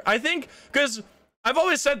cooler. I think, because... I've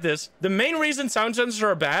always said this, the main reason sound sensors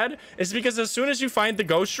are bad is because as soon as you find the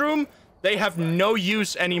ghost room, they have no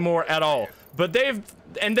use anymore at all. But they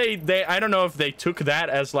I don't know if they took that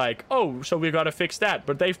as like, oh, so we gotta fix that,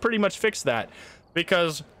 but they've pretty much fixed that,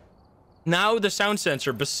 because now the sound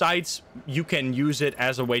sensor, besides you can use it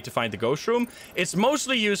as a way to find the ghost room, it's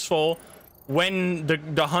mostly useful when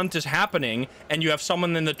the hunt is happening and you have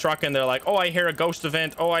someone in the truck and they're like, oh, I hear a ghost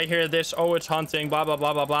event, oh, I hear this, oh, it's hunting, blah blah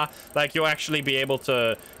blah blah blah. Like, you'll actually be able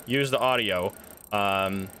to use the audio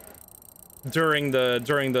during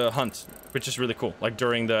the hunt, which is really cool, like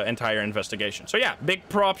during the entire investigation. So yeah, big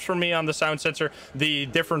props for me on the sound sensor. The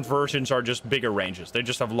different versions are just bigger ranges. They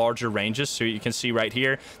just have larger ranges. So you can see right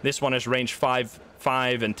here, this one is range 5,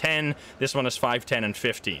 5, and 10. This one is 5, 10, and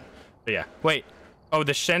 15. But yeah, wait. Oh,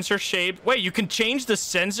 the sensor shape. Wait, you can change the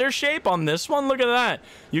sensor shape on this one? Look at that.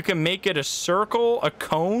 You can make it a circle, a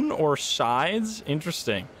cone, or sides.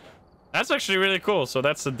 Interesting. That's actually really cool. So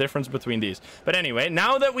that's the difference between these. But anyway,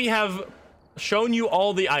 now that we have shown you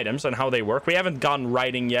all the items and how they work, we haven't gotten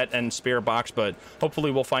writing yet and spirit box, but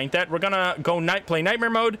hopefully we'll find that. We're gonna go play nightmare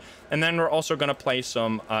mode, and then we're also gonna play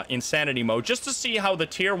some insanity mode, just to see how the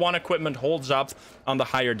tier 1 equipment holds up on the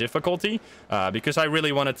higher difficulty, because I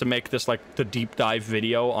really wanted to make this like the deep dive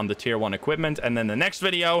video on the tier 1 equipment, and then the next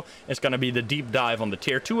video is gonna be the deep dive on the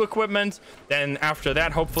tier 2 equipment. Then after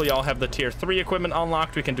that, hopefully I'll have the tier 3 equipment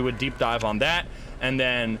unlocked. We can do a deep dive on that, and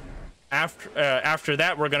then after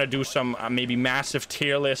that, we're gonna do some maybe massive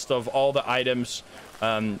tier list of all the items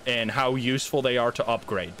and how useful they are to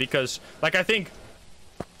upgrade. Because, like, I think,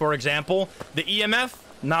 for example, the EMF,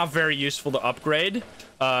 not very useful to upgrade.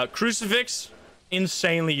 Crucifix,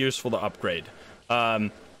 insanely useful to upgrade.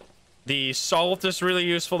 The Salt is really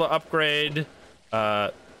useful to upgrade.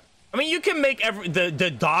 I mean, you can make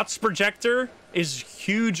the Dots projector is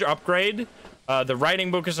huge upgrade. The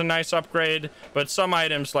writing book is a nice upgrade, but some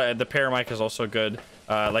items like the paramic is also good.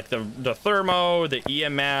 Like the thermo, the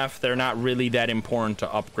EMF, they're not really that important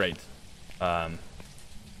to upgrade. Yeah,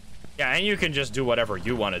 and you can just do whatever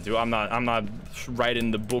you want to do. I'm not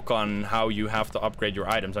writing the book on how you have to upgrade your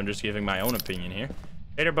items. I'm just giving my own opinion here.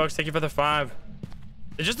 Hater Bugs, thank you for the 5.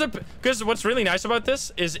 It's just because what's really nice about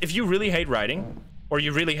this is if you really hate writing or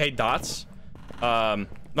you really hate dots,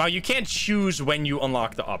 now you can't choose when you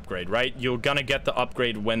unlock the upgrade, right? You're gonna get the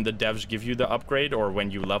upgrade when the devs give you the upgrade or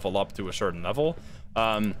when you level up to a certain level.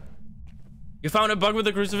 You found a bug with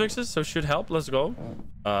the crucifixes, so should help. Let's go.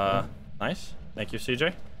 Nice. Thank you,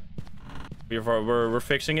 CJ. We're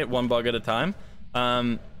fixing it one bug at a time.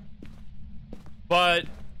 But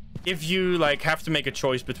if you like have to make a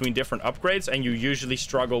choice between different upgrades and you usually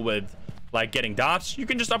struggle with like getting dots, you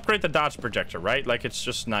can just upgrade the dots projector, right? Like it's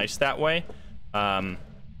just nice that way. I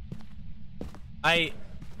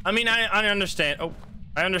mean I understand. Oh,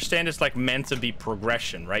 I understand it's like meant to be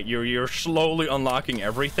progression, right? You're slowly unlocking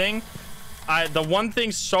everything. The one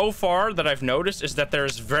thing so far that I've noticed is that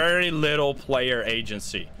there's very little player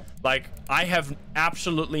agency. Like, I have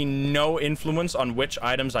absolutely no influence on which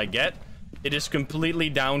items I get. It is completely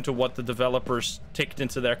down to what the developers ticked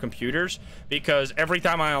into their computers, because every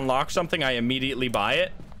time I unlock something, I immediately buy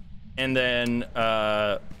it. And then,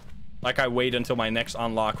 like, I wait until my next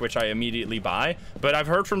unlock, which I immediately buy. But I've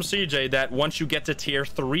heard from CJ that once you get to tier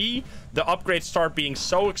 3, the upgrades start being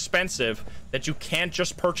so expensive that you can't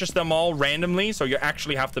just purchase them all randomly. So you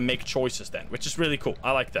actually have to make choices then, which is really cool.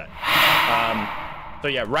 I like that. So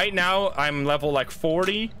yeah, right now I'm level like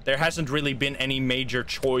 40. There hasn't really been any major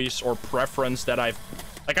choice or preference that I've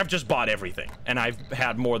just bought everything and I've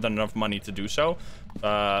had more than enough money to do so.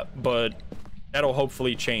 But that'll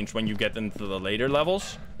hopefully change when you get into the later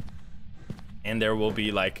levels. And there will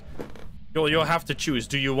be like, you'll have to choose.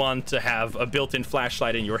 Do you want to have a built-in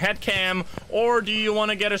flashlight in your head cam, or do you want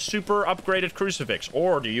to get a super upgraded crucifix,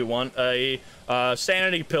 or do you want a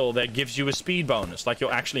sanity pill that gives you a speed bonus? Like,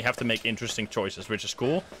 you'll actually have to make interesting choices, which is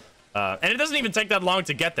cool. And it doesn't even take that long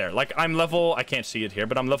to get there. Like, I'm level, I can't see it here,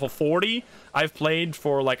 but I'm level 40. I've played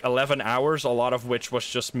for like 11 hours, a lot of which was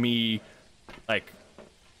just me, like,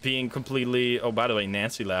 being completely, oh, by the way,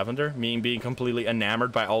 Nancy Lavender, me being completely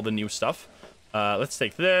enamored by all the new stuff. Let's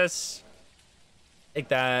take this. Take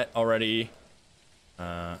that already.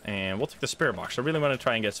 And we'll take the spirit box. I really want to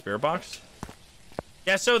try and get spirit box.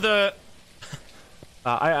 Yeah, so the...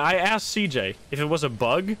 I asked CJ if it was a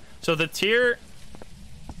bug. So the tier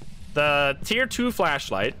 2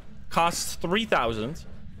 flashlight costs 3,000.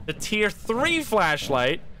 The tier 3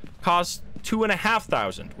 flashlight costs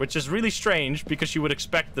 2,500, which is really strange because you would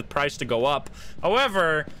expect the price to go up.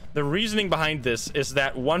 However, the reasoning behind this is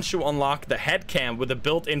that once you unlock the head cam with a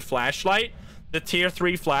built-in flashlight, the tier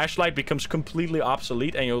 3 flashlight becomes completely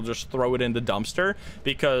obsolete and you'll just throw it in the dumpster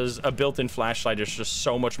because a built-in flashlight is just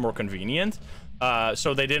so much more convenient.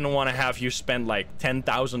 So they didn't want to have you spend like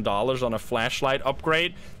 $10,000 on a flashlight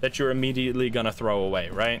upgrade that you're immediately gonna throw away,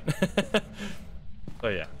 right? So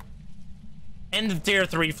yeah. And the tier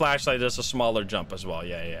 3 flashlight is a smaller jump as well.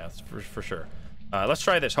 Yeah, for sure. Let's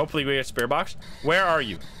try this. Hopefully we get spirit box. Where are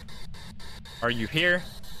you? Are you here?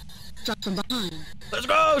 Just from behind. Let's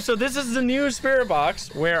go! So this is the new spirit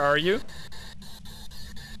box. Where are you?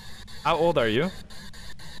 How old are you?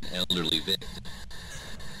 Elderly Vic.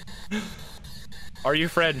 Are you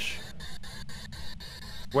French?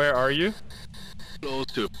 Where are you? Close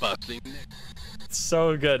to bustling neck.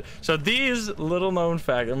 So good. So these little known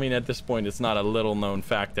fact, I mean, at this point it's not a little known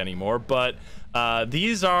fact anymore, but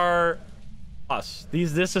these are us.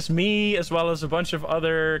 This is me as well as a bunch of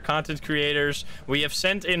other content creators. We have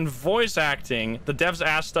sent in voice acting. The devs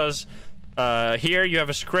asked us, here you have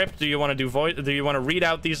a script, do you want to read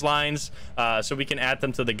out these lines so we can add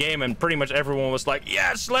them to the game? And pretty much everyone was like,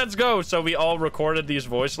 yes, let's go. So we all recorded these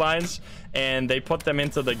voice lines and they put them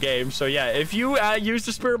into the game. So yeah, if you use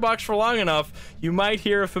the spirit box for long enough, you might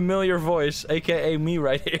hear a familiar voice, aka me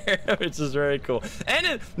right here, which is very cool.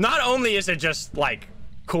 And not only is it just like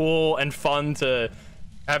cool and fun to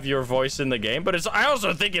have your voice in the game, but I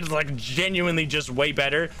also think it's like genuinely just way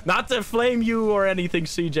better. Not to flame you or anything,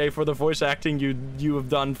 CJ, for the voice acting you have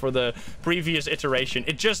done for the previous iteration.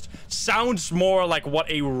 It just sounds more like what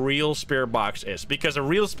a real spirit box is, because a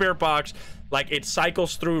real spirit box, like, it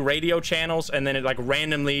cycles through radio channels and then it like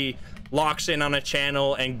randomly locks in on a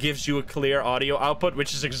channel and gives you a clear audio output,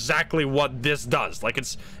 which is exactly what this does. Like,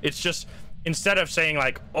 it's just, instead of saying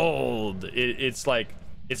like old, it's like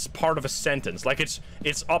it's part of a sentence. Like, it's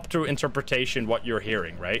up to interpretation what you're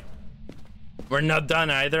hearing, right? We're not done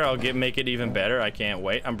either. I'll make it even better. I can't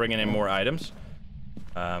wait. I'm bringing in more items.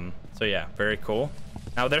 So yeah, very cool.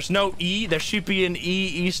 Now there's no E. There should be an E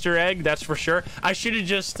Easter egg, that's for sure. I should have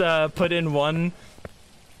just put in one.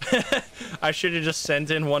 I should have just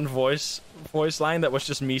sent in one voice line that was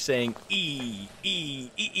just me saying E E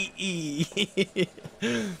E E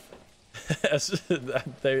E.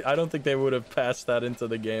 I don't think they would have passed that into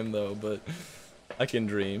the game though, but I can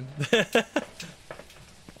dream.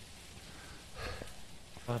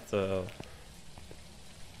 What the...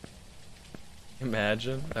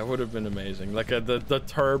 Imagine. That would have been amazing. Like the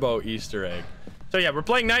turbo Easter egg. So yeah, we're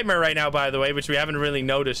playing Nightmare right now, by the way, which we haven't really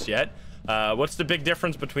noticed yet. What's the big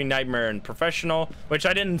difference between Nightmare and Professional? Which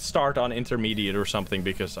I didn't start on Intermediate or something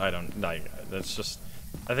because I don't... like, that's just...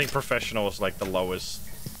 I think Professional is like the lowest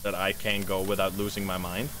that I can go without losing my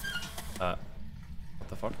mind. What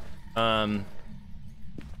the fuck?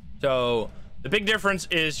 So the big difference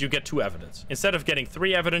is you get 2 evidence. Instead of getting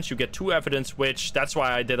 3 evidence, you get 2 evidence, which that's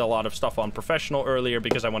why I did a lot of stuff on Professional earlier,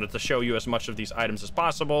 because I wanted to show you as much of these items as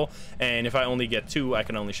possible. And if I only get 2, I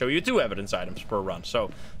can only show you 2 evidence items per run.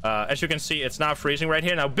 So as you can see, it's not freezing right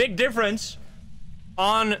here. Now, big difference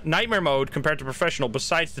on Nightmare mode compared to Professional,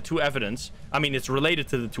 besides the 2 evidence. I mean, it's related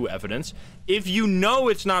to the 2 evidence. If you know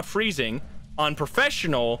it's not freezing on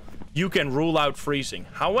Professional, you can rule out freezing.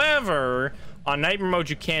 However, on Nightmare mode,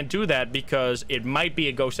 you can't do that because it might be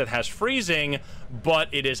a ghost that has freezing, but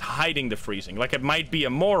it is hiding the freezing. Like, it might be a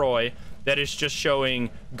Moroi that is just showing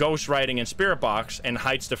ghost writing in Spirit Box and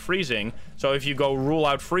hides the freezing. So if you go rule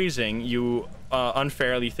out freezing, you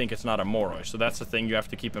unfairly think it's not a Moroi. So that's the thing you have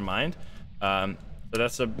to keep in mind. So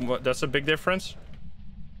that's a big difference.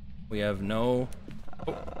 We have no...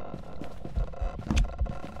 Oh.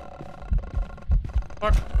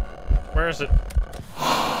 Fuck. Where is it?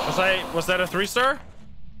 Was that a 3-star?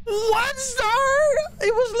 1 star?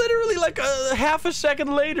 It was literally like a half a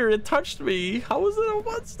second later it touched me. How was it a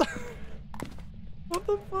 1 star? What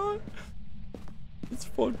the fuck? It's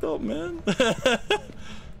fucked up, man.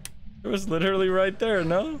 It was literally right there,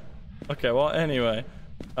 no? Okay, well, anyway.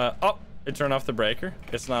 Oh, it turned off the breaker.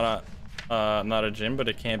 It's not a Jin, but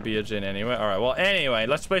it can't be a Jin anyway. All right, well, anyway,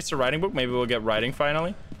 let's place the writing book. Maybe we'll get writing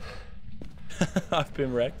finally. I've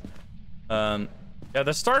been wrecked. Yeah,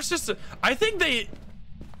 the star system, I think they,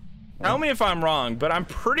 tell me if I'm wrong, but I'm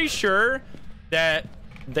pretty sure that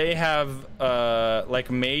they have like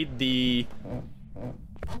made the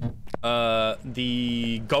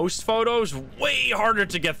ghost photos way harder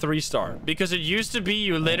to get 3-star, because it used to be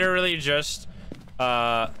you literally just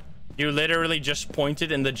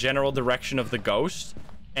pointed in the general direction of the ghost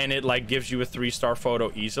and it like gives you a 3-star photo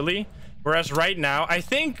easily, whereas right now I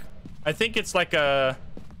think it's like a...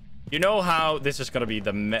 You know how this is gonna be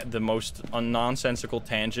the most nonsensical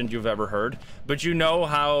tangent you've ever heard, but you know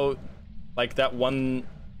how, like, that one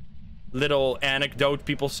little anecdote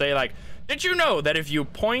people say, like, did you know that if you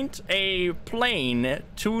point a plane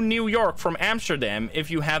to New York from Amsterdam, if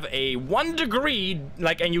you have a 1 degree,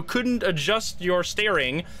 like, and you couldn't adjust your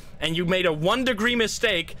steering and you made a 1 degree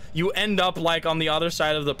mistake, you end up like on the other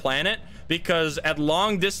side of the planet? Because at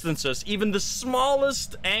long distances, even the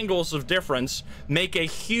smallest angles of difference make a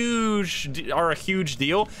huge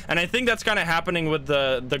deal. And I think that's kind of happening with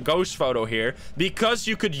the ghost photo here, because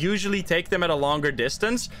you could usually take them at a longer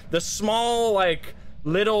distance. The small, like,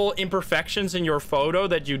 little imperfections in your photo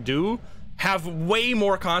that you do have way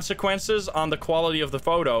more consequences on the quality of the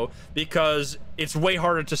photo, because it's way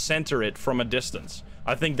harder to center it from a distance.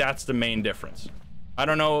 I think that's the main difference. I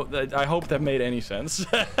don't know. I hope that made any sense.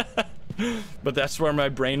 But that's where my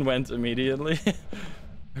brain went immediately.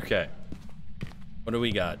 Okay. What do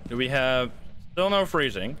we got? Do we have still no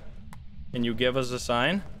freezing? Can you give us a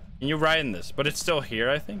sign? Can you write in this? But it's still here,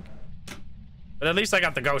 I think. But at least I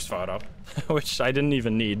got the ghost photo, which I didn't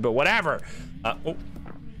even need, but whatever.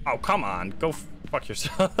 Oh, come on. Go fuck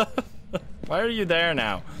yourself. Why are you there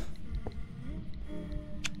now?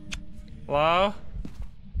 Hello?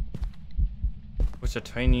 What's a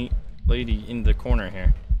tiny lady in the corner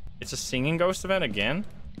here? It's a singing ghost event again?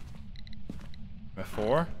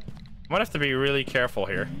 Before? I might have to be really careful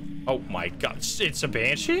here. Oh my god, it's a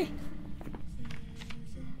banshee?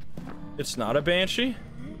 It's not a banshee?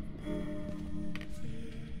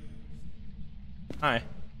 Hi.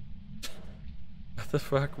 What the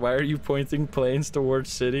fuck? Why are you pointing planes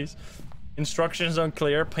towards cities? Instructions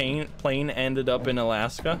unclear. Plane ended up in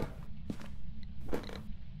Alaska.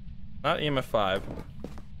 Not EMF 5.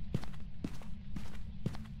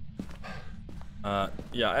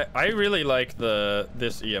 Yeah, I really like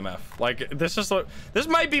this EMF. Like, this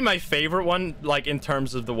might be my favorite one, like, in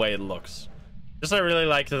terms of the way it looks. Just I really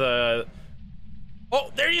like the...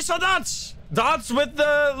 Oh, there you saw dots! Dots with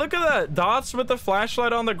the... Look at that! Dots with the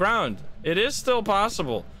flashlight on the ground. It is still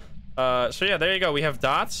possible. So yeah, there you go. We have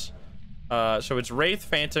dots. So it's Wraith,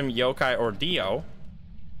 Phantom, Yokai, or Dio.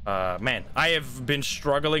 Man, I have been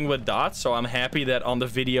struggling with dots, so I'm happy that on the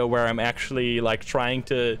video where I'm actually, like, trying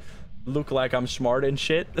to look like I'm smart and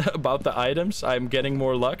shit about the items, I'm getting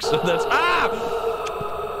more luck, so that's... Ah!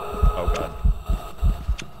 Oh, God.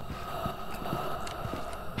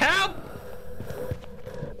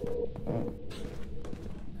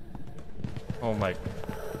 Oh my.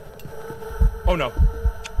 Oh no.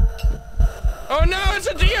 Oh no, it's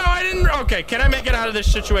a Dio. I didn't. Okay, can I make it out of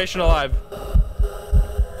this situation alive?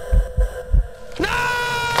 No!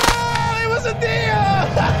 It was a Dio!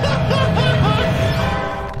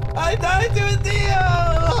 I died to a Dio!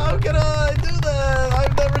 How can I do that?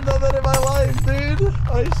 I've never done that in my life, dude.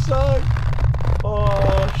 I suck.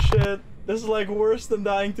 Oh shit. This is like worse than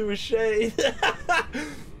dying to a shade.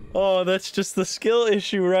 Oh, that's just the skill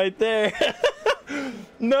issue right there.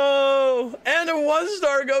 No! And a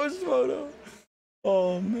 1-star ghost photo.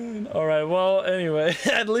 Oh man. All right, well, anyway,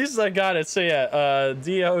 at least I got it. So yeah,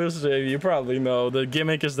 Dios, you probably know the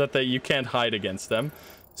gimmick is that you can't hide against them.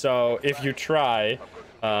 So if you try,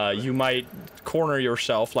 you might corner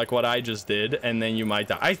yourself like what I just did, and then you might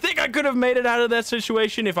die. I think I could have made it out of that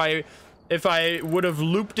situation if I would have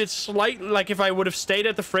looped it slightly, like if I would have stayed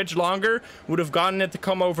at the fridge longer, would have gotten it to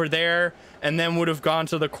come over there, and then would have gone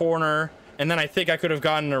to the corner, and then I think I could have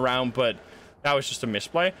gotten around, but that was just a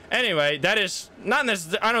misplay. Anyway, that is not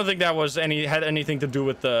necessarily. I don't think that was had anything to do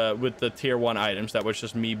with the tier 1 items. That was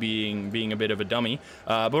just me being a bit of a dummy.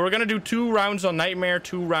 But we're gonna do 2 rounds on Nightmare,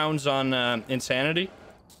 2 rounds on Insanity.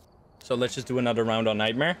 So let's just do another round on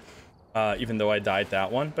Nightmare. Even though I died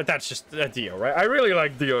that one, but that's just a Dio, right? I really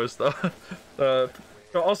like Dios though. So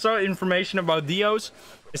also information about Dios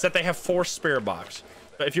is that they have 4 spirit box.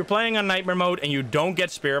 So if you're playing on Nightmare mode and you don't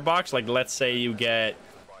get spirit box, like let's say you get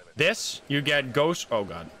this, you get ghost. Oh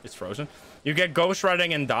god, it's frozen. You get ghost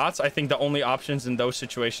riding and dots. I think the only options in those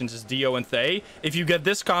situations is Dio and Thay. If you get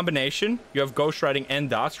this combination, you have ghost riding and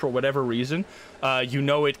dots for whatever reason. You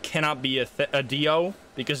know it cannot be a Dio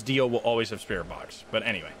because Dio will always have spirit box. But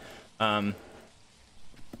anyway. What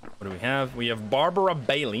do we have? We have Barbara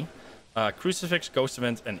Bailey, Crucifix, Ghost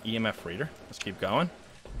Event, and EMF Reader. Let's keep going.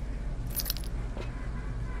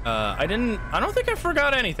 I don't think I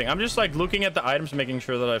forgot anything. I'm just like looking at the items, making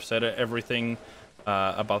sure that I've said everything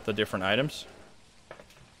about the different items.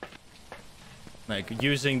 Like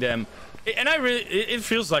using them. And it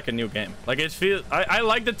feels like a new game. Like I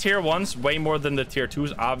like the tier 1s way more than the tier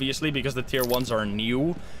 2s, obviously, because the tier 1s are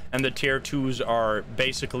new and the tier 2s are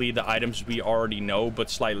basically the items we already know but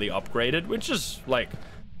slightly upgraded, which is like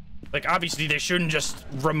obviously they shouldn't just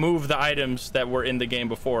remove the items that were in the game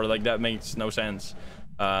before. Like that makes no sense.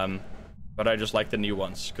 But I just like the new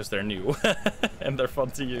ones because they're new and they're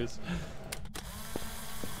fun to use.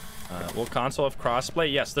 Will console have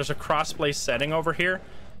crossplay? Yes, there's a crossplay setting over here.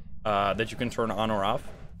 That you can turn on or off,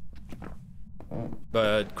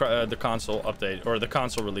 but the console update or the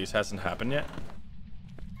console release hasn't happened yet.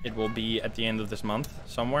 It will be at the end of this month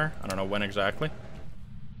somewhere. I don't know when exactly.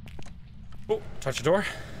 Oh, touch the door.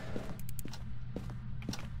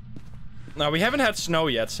 Now we haven't had snow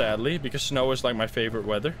yet, sadly, because snow is like my favorite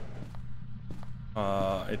weather.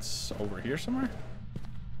 It's over here somewhere.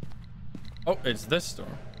 Oh, it's this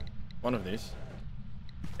door. One of these.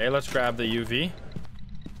 Okay, let's grab the UV.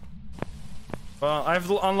 Well, I've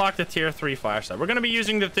unlocked the tier 3 flashlight. We're gonna be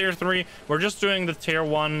using the tier 3. We're just doing the tier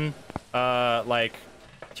 1, like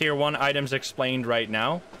tier 1 items explained right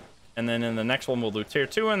now, and then in the next one we'll do tier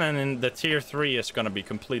 2, and then in the tier 3 is gonna be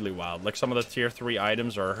completely wild. Like some of the tier 3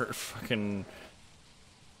 items are fucking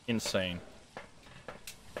insane.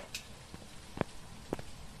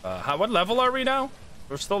 What level are we now?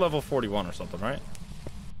 We're still level 41 or something, right?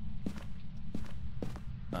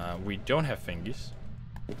 We don't have fingies.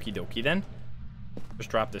 Okie dokie then. Just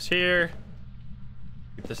drop this here.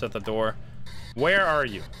 Keep this at the door. Where are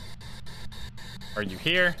you? Are you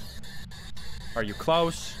here? Are you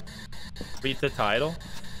close? Read the title.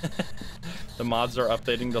 The mods are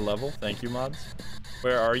updating the level. Thank you, mods.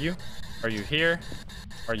 Where are you? Are you here?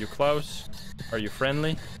 Are you close? Are you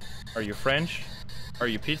friendly? Are you French? Are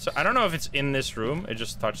you pizza? I don't know if it's in this room. It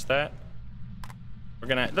just touched that.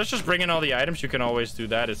 Let's just bring in all the items. You can always do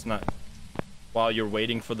that. It's not while you're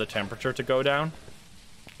waiting for the temperature to go down.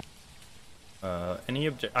 I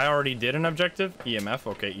already did an objective. EMF,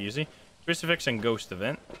 okay, easy. Crucifix and Ghost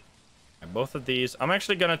Event. And both of these. I'm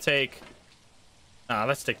actually gonna take...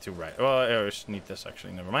 let's take 2 right. Well, I just need this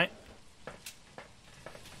actually, never mind.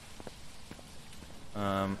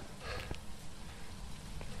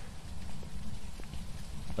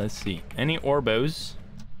 Let's see. Any Orbos?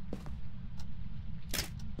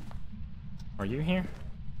 Are you here?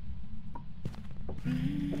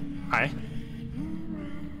 Hi.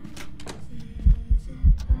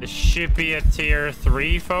 This should be a tier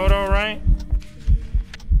 3 photo, right?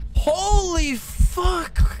 Holy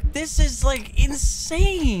fuck! This is like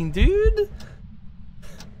insane, dude!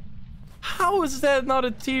 How is that not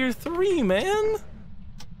a tier 3, man?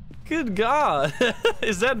 Good god.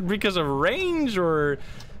 Is that because of range or...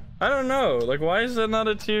 I don't know. Like, why is that not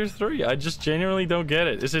a tier 3? I just genuinely don't get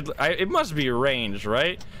it. Is it? It must be range,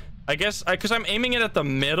 right? I guess because I'm aiming it at the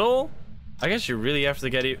middle. I guess you really have to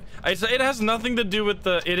get it. It has nothing to do with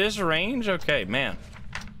the. It is range. Okay, man.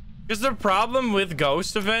 Because the problem with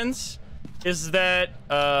ghost events is that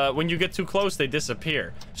when you get too close, they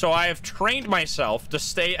disappear. So I have trained myself to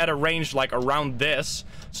stay at a range like around this,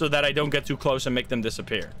 so that I don't get too close and make them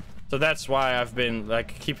disappear. So that's why I've been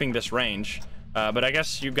like keeping this range. But I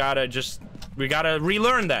guess you gotta we gotta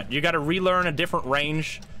relearn that. You gotta relearn a different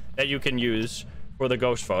range that you can use for the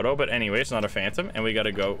ghost photo. But anyway, it's not a phantom, and we got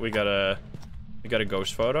a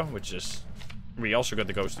ghost photo, which is, we also got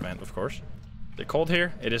the ghost event, of course. Is it cold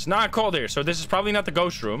here? It is not cold here, so this is probably not the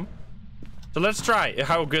ghost room. So let's try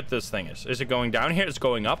how good this thing is. Is it going down here? It's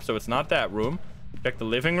going up, so it's not that room. Check the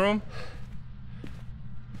living room.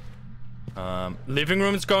 Living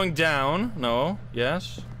room is going down. No.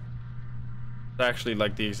 Yes. It's actually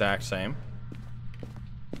like the exact same.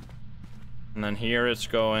 And then here it's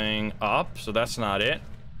going up, so that's not it.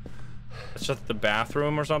 It's just the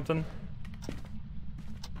bathroom or something.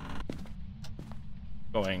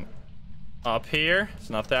 Going up here. It's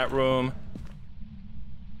not that room.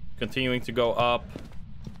 Continuing to go up.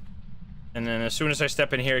 And then as soon as I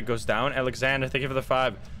step in here, it goes down. Alexander, thank you for the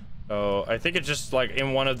 5. So I think it's just like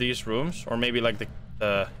in one of these rooms, or maybe like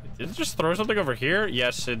the did it just throw something over here?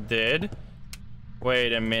 Yes, it did.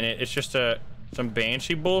 Wait a minute, it's just some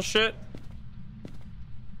banshee bullshit.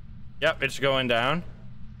 Yep, it's going down.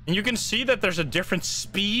 And you can see that there's a different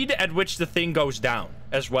speed at which the thing goes down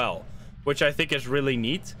as well, which I think is really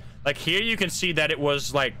neat. Like here you can see that it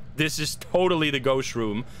was like, this is totally the ghost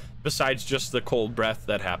room, besides just the cold breath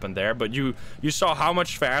that happened there. But you saw how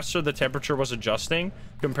much faster the temperature was adjusting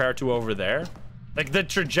compared to over there. Like the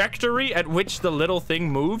trajectory at which the little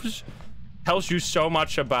thing moves tells you so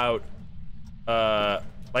much about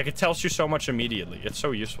like it tells you so much immediately. It's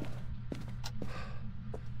so useful.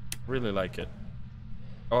 Really like it.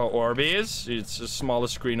 Oh, Orbeez. It's the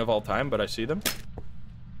smallest screen of all time, but I see them.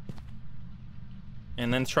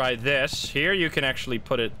 And then try this. Here you can actually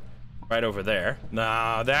put it right over there.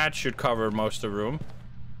 Nah, that should cover most of the room.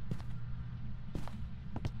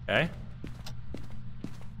 Okay.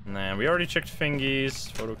 And then we already checked fingies,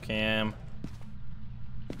 photo cam.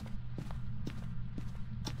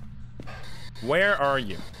 Where are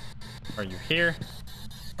you? Are you here?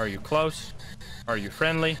 Are you close? Are you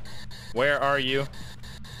friendly? Where are you?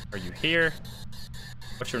 Are you here?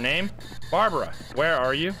 What's your name? Barbara. Where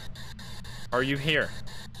are you? Are you here?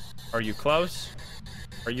 Are you close?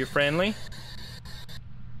 Are you friendly?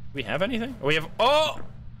 We have anything? We have, oh!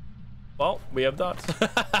 Well, we have dots.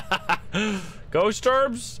 Ghost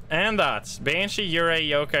orbs and dots. Banshee, Yurei,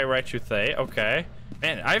 Yokai, Raichutei. Okay.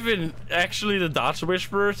 Man, I've been actually the dots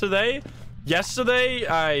whisperer today. Yesterday,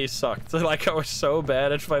 I sucked. Like, I was so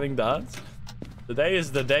bad at finding dots. Today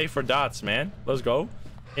is the day for dots, man. Let's go.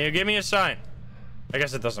 Can you give me a sign? I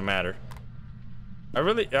guess it doesn't matter.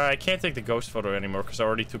 I can't take the ghost photo anymore because I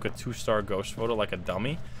already took a 2-star ghost photo like a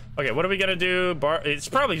dummy. Okay, what are we gonna do? It's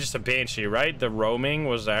probably just a banshee, right? The roaming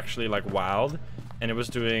was actually like wild, and it was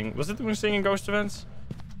doing. Was it doing singing ghost events?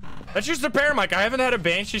 Let's use the paramic. I haven't had a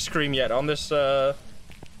banshee scream yet on this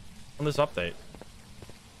update.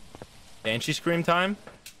 Banshee scream time.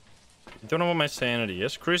 I don't know what my sanity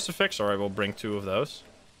is. Crucifix. All right, we'll bring 2 of those.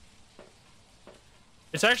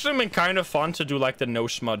 It's actually been kind of fun to do like the no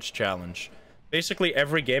smudge challenge. Basically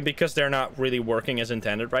every game, because they're not really working as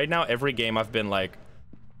intended right now, every game I've been like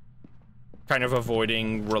kind of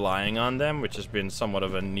avoiding relying on them, which has been somewhat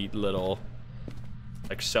of a neat little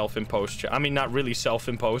like self-imposed I mean, not really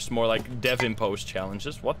self-imposed, more like dev-imposed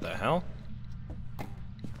challenges. What the hell?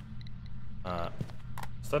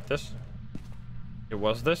 Is that this? It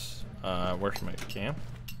was this? Where's my cam?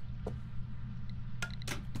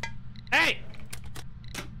 Hey!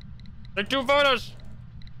 There are 2 photos!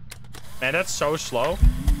 Man, that's so slow.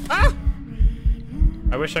 Ah!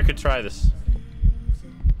 I wish I could try this.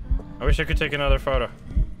 I wish I could take another photo.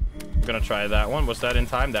 I'm gonna try that one. Was that in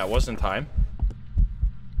time? That was in time.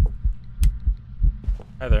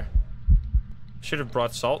 Hi there. Should have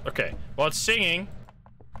brought salt. Okay. Well, it's singing.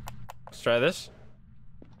 Let's try this.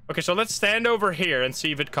 Okay, so let's stand over here and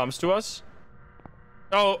see if it comes to us.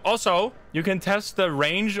 Oh, also, you can test the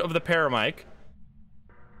range of the paramic.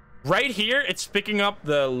 Right here, it's picking up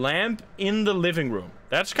the lamp in the living room.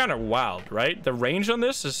 That's kind of wild, right? The range on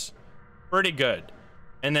this is pretty good.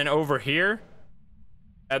 And then over here,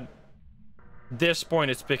 at this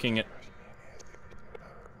point, it's picking it.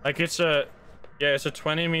 Like it's a, yeah, it's a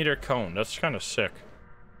 20-meter cone. That's kind of sick.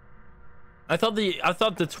 I thought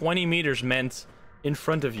the 20 meters meant in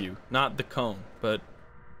front of you, not the cone. But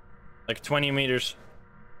like 20 meters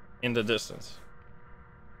in the distance.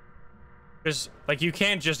 Because like you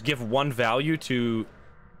can't just give one value to,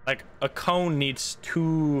 like a cone needs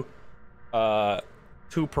two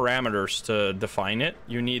parameters to define it.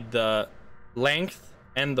 You need the length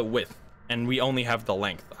and the width, and we only have the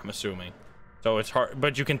length, I'm assuming. So it's hard,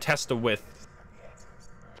 but you can test the width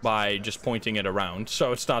by just pointing it around,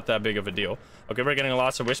 so it's not that big of a deal. Okay, we're getting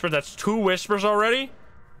lots of whispers. That's 2 whispers already.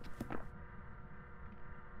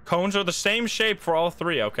 Cones are the same shape for all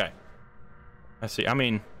 3. Okay, I see. I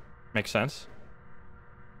mean, makes sense.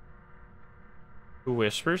 2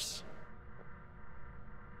 whispers.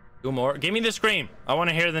 2 more. Give me the scream. I want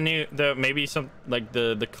to hear maybe some, like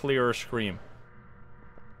the clearer scream.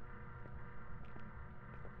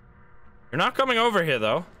 You're not coming over here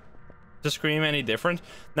though to scream any different.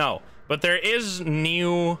 No, but there is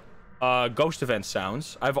new ghost event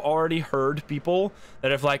sounds. I've already heard people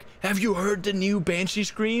that have like, have you heard the new Banshee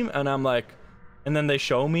scream? And I'm like, and then they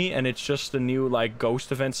show me and it's just the new like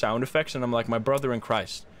ghost event sound effects, and I'm like, my brother in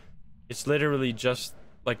Christ, it's literally just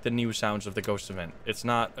like the new sounds of the ghost event. It's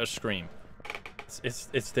not a scream.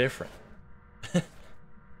 It's different.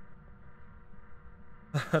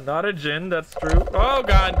 Not a djinn, that's true. Oh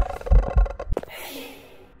god.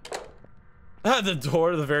 The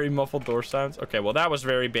door, the very muffled door sounds. Okay, well that was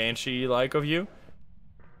very Banshee-like of you.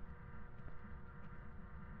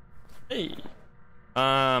 Hey.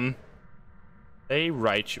 Hey,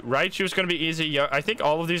 Raichu is gonna be easy. Yeah, I think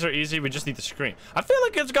all of these are easy. We just need to scream. I feel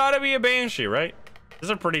like it's gotta be a Banshee, right? This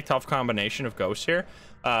is a pretty tough combination of ghosts here.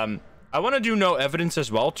 I want to do no evidence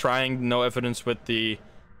as well, trying no evidence with the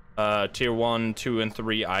tier 1, 2, and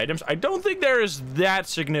 3 items. I don't think there is that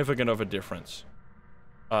significant of a difference.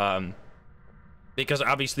 Because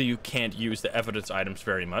obviously you can't use the evidence items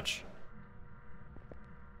very much.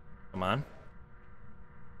 Come on.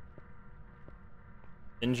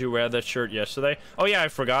 Didn't you wear that shirt yesterday? Oh yeah, I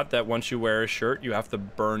forgot that once you wear a shirt, you have to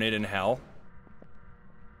burn it in hell.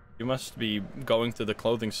 You must be going to the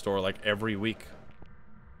clothing store like every week.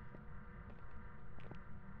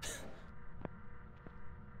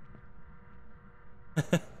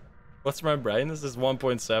 What's my brain? This is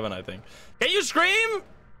 1.7, I think. Can you scream?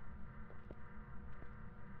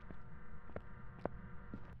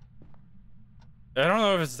 I don't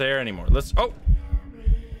know if it's there anymore. Let's... Oh!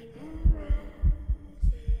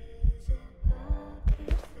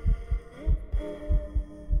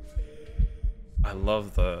 I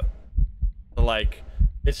love the like,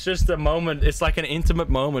 it's just a moment. It's like an intimate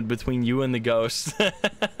moment between you and the ghost.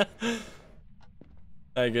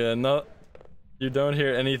 Like, no, you don't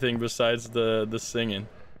hear anything besides the singing.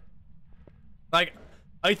 Like,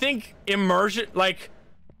 I think immersion, like,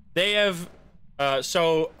 they have,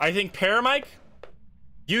 so I think Paramike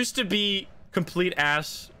used to be complete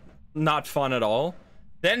ass, not fun at all.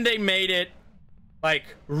 Then they made it, like,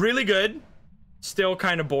 really good, still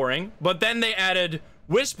kind of boring. But then they added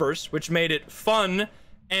whispers, which made it fun,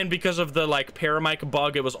 and because of the, like, Paramike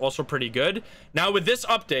bug, it was also pretty good. Now, with this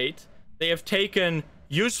update, they have taken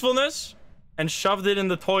usefulness and shoved it in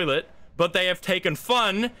the toilet, but they have taken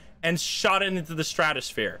fun and shot it into the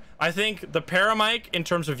stratosphere. I think the Paramike, in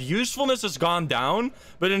terms of usefulness, has gone down,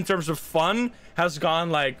 but in terms of fun, has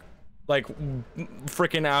gone like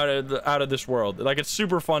freaking out of this world. Like, it's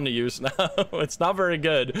super fun to use now. It's not very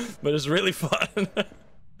good, but it's really fun.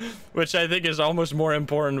 Which I think is almost more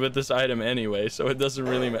important with this item anyway, so it doesn't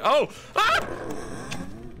really matter. Oh! Ah!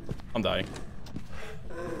 I'm dying.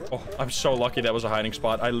 Oh, I'm so lucky that was a hiding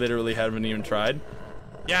spot. I literally haven't even tried.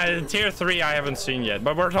 Yeah, the tier 3 I haven't seen yet,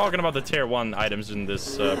 but we're talking about the tier 1 items in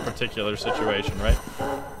this particular situation, right?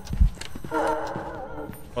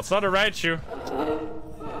 Well, it's not a Raichu.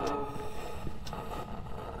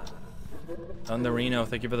 Thunderino,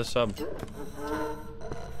 thank you for the sub.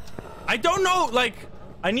 I don't know, like,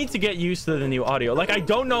 I need to get used to the new audio. Like, I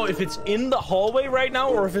don't know if it's in the hallway right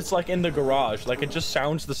now or if it's, like, in the garage. Like, it just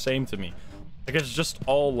sounds the same to me. Like, it's just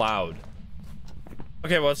all loud.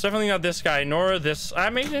 Okay, well, it's definitely not this guy, nor this.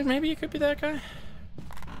 Maybe it could be that guy.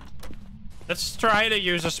 Let's try to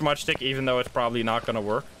use a smudge stick, even though it's probably not gonna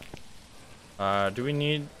work. Do we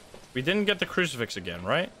need... We didn't get the crucifix again,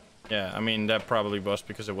 right? Yeah, I mean, that probably was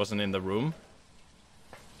because it wasn't in the room.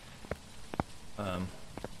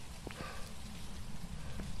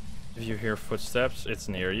 If you hear footsteps, it's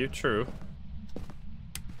near you. True.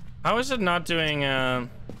 How is it not doing, Why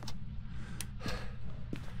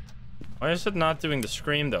is it not doing the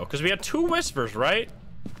scream, though? Because we had 2 whispers, right?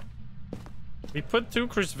 We put 2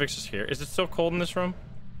 crucifixes here. Is it still cold in this room?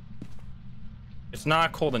 It's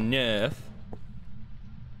not cold enough.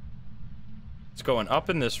 It's going up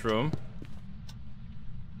in this room.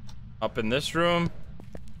 Up in this room.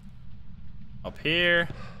 Up here.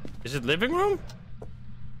 Is it living room?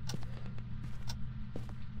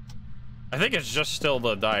 I think it's just still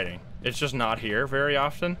the dining. It's just not here very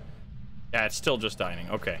often. Yeah, it's still just dining.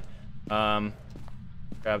 Okay. Grab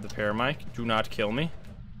the paramic. Do not kill me.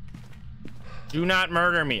 Do not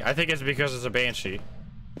murder me. I think it's because it's a banshee.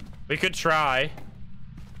 We could try.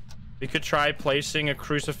 We could try placing a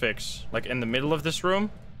crucifix like in the middle of this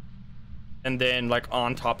room. And then like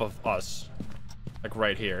on top of us. Like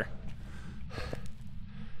right here.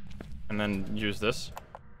 And then use this.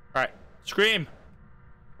 Alright. Scream!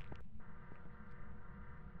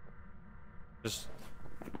 Just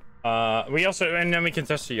we also, and then we can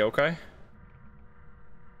test the yokai.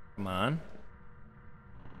 Come on.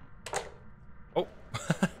 Oh.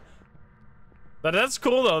 But that's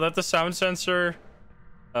cool though that the sound sensor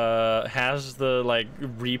has the like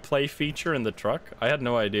replay feature in the truck. I had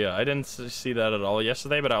no idea. I didn't see that at all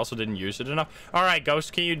yesterday, but I also didn't use it enough. All right,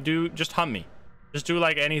 Ghost, can you just hunt me? Just do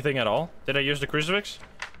like anything at all. Did I use the crucifix?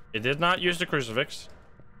 It did not use the crucifix.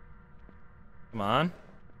 Come on.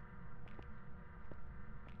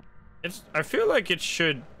 I feel like it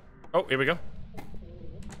should... Oh, here we go.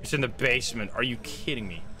 It's in the basement. Are you kidding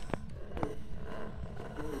me?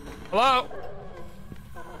 Hello?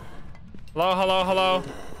 Hello, hello, hello.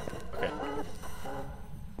 Okay.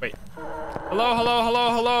 Wait. Hello, hello,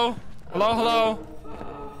 hello, hello. Hello, hello.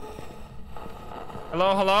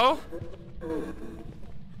 Hello, hello.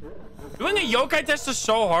 Doing a yokai test is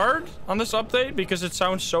so hard on this update because it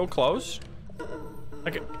sounds so close.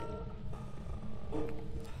 Like...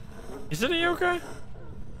 Is it a yokai?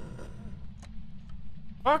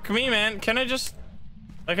 Fuck me, man. Can I just...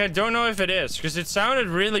 Like, I don't know if it is. Because it sounded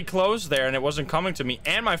really close there and it wasn't coming to me.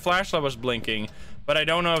 And my flashlight was blinking. But I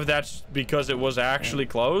don't know if that's because it was actually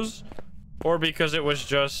close. Or because it was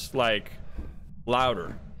just, like,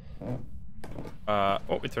 louder.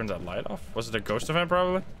 Oh, we turned that light off. Was it a ghost event,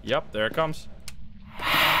 probably? Yep, there it comes.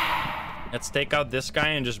 Let's take out this guy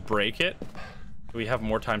and just break it. Do we have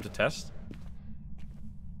more time to test?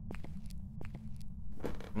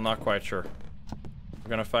 I'm not quite sure. We're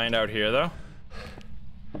gonna find out here, though.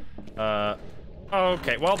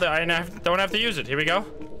 Okay. Well, I don't have to use it. Here we go.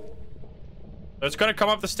 So it's gonna come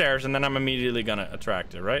up the stairs, and then I'm immediately gonna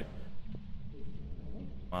attract it, right?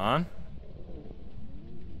 Come on.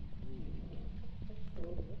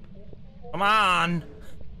 Come on!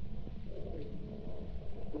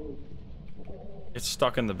 It's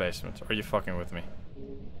stuck in the basement. Are you fucking with me?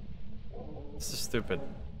 This is stupid.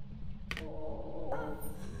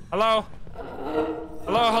 Hello?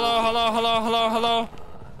 Hello, hello, hello, hello, hello, hello?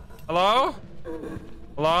 Hello?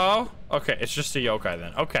 Hello? Okay, it's just a yokai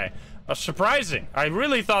then. Okay. Surprising. I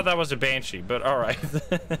really thought that was a banshee, but alright.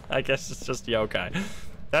 I guess it's just yokai.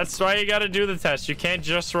 That's why you gotta do the test. You can't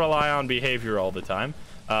just rely on behavior all the time.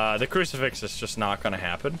 The crucifix is just not gonna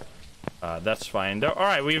happen. That's fine though.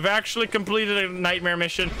 Alright, we've actually completed a nightmare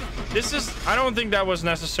mission. This is... I don't think that was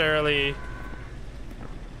necessarily...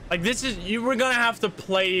 Like, this is... You were gonna have to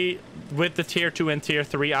play with the tier 2 and tier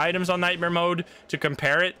 3 items on nightmare mode to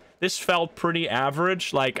compare it. This felt pretty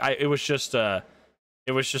average. Like, it was just a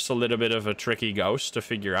little bit of a tricky ghost to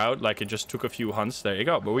figure out. Like, it just took a few hunts. There you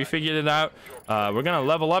go. But we figured it out. We're gonna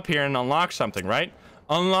level up here and unlock something, right?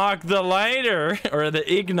 Unlock the lighter, or the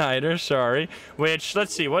igniter, sorry. Which,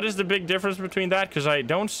 let's see, what is the big difference between that? Because I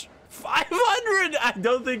don't... 500! I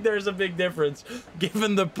don't think there's a big difference,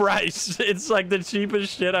 given the price. It's like the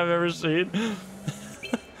cheapest shit I've ever seen.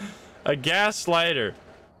 A gas lighter.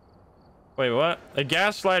 Wait, what? A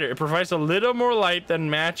gas lighter. It provides a little more light than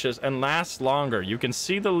matches and lasts longer. You can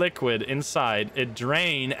see the liquid inside it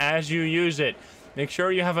drain as you use it. Make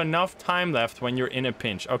sure you have enough time left when you're in a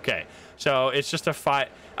pinch. Okay, so it's just a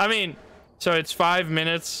so it's 5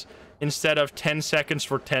 minutes instead of 10 seconds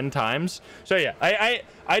for 10 times. So yeah,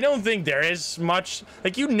 I don't think there is much,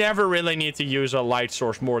 like, you never really need to use a light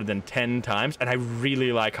source more than 10 times, and I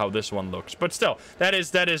really like how this one looks. But still, that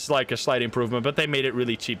is like a slight improvement, but they made it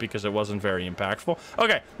really cheap because it wasn't very impactful.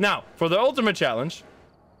 Okay, now for the ultimate challenge,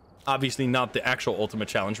 obviously not the actual ultimate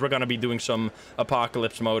challenge, we're gonna be doing some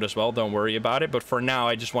apocalypse mode as well, don't worry about it. But for now,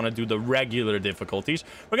 I just want to do the regular difficulties.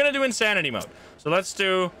 We're gonna do insanity mode. So let's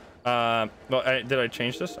do well, did I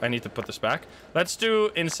change this? I need to put this back. Let's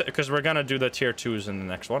do because we're gonna do the tier 2s in the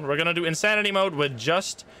next one. We're gonna do insanity mode with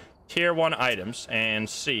just tier 1 items and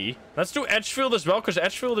see. Let's do Edgefield as well, because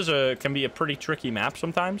Edgefield can be a pretty tricky map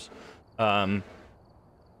sometimes. Let's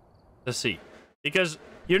see, because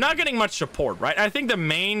you're not getting much support, right? I think the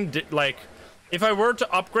main, like, if I were to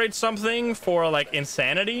upgrade something for, like,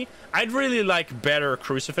 insanity, I'd really like better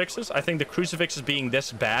crucifixes. I think the crucifixes being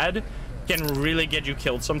this bad can really get you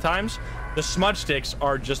killed sometimes. The smudge sticks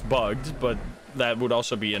are just bugged, but that would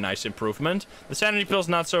also be a nice improvement. The sanity pills,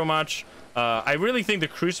 not so much. I really think the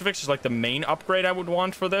crucifix is like the main upgrade I would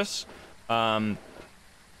want for this.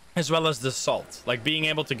 As well as the salt. Like being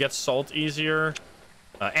able to get salt easier.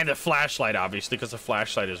 And the flashlight, obviously, because the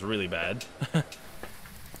flashlight is really bad.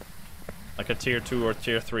 Like a tier 2 or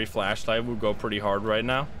tier 3 flashlight would go pretty hard right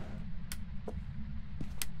now.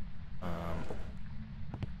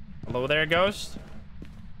 Hello there, ghost.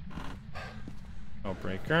 No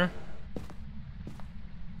breaker.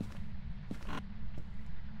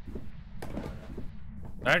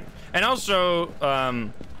 Alright. And also,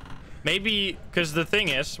 maybe, because the thing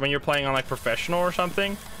is, when you're playing on like professional or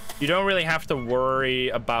something, you don't really have to worry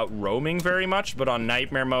about roaming very much, but on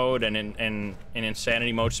nightmare mode and in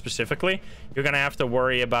insanity mode specifically, you're gonna have to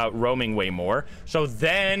worry about roaming way more. So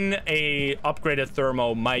then a upgraded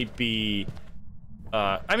thermo might be,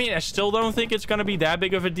 I mean, I still don't think it's gonna be that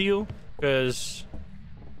big of a deal, because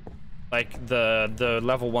like the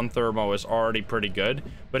level 1 thermo is already pretty good,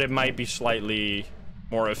 but it might be slightly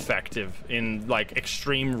more effective in like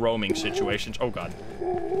extreme roaming situations. Oh god.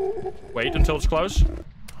 Wait until it's close.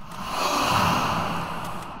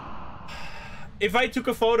 If I took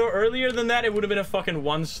a photo earlier than that, it would have been a fucking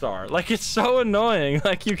 1-star. Like, it's so annoying.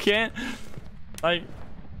 Like, you can't, like,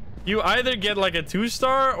 you either get like a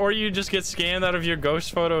 2-star or you just get scanned out of your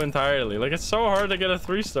ghost photo entirely. Like, it's so hard to get a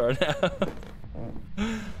 3-star now.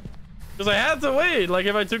 Because I had to wait. Like,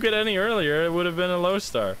 if I took it any earlier, it would have been a low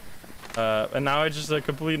star. And now it's just a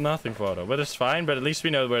complete nothing photo. But it's fine, but at least we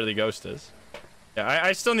know where the ghost is. Yeah,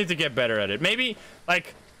 I still need to get better at it. Maybe,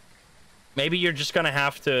 like, maybe you're just gonna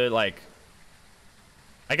have to, like,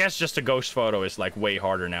 I guess just a ghost photo is, like, way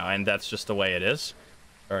harder now, and that's just the way it is.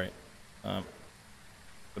 Alright. But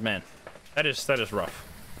man, that is rough.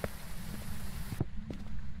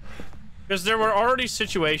 Because there were already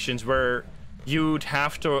situations where you'd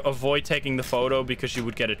have to avoid taking the photo because you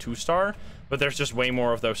would get a 2-star, but there's just way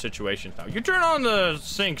more of those situations now. You turned on the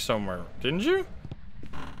sink somewhere, didn't you?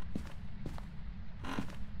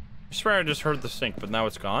 I swear I just heard the sink, but now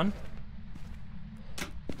it's gone.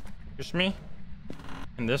 Excuse me?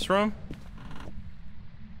 In this room?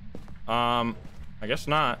 I guess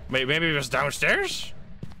not. Maybe it was downstairs?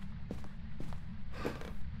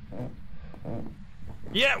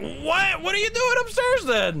 Yeah, what? What are you doing upstairs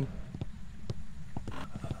then?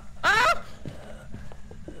 Ah!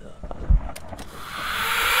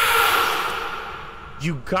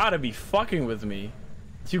 You gotta be fucking with me.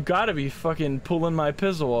 You gotta be fucking pulling my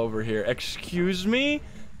pizzle over here. Excuse me?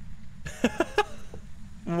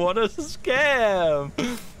 What a scam.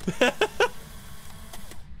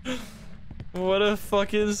 What a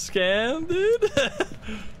fucking scam, dude.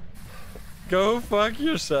 Go fuck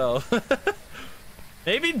yourself.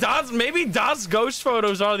 Maybe Dot's ghost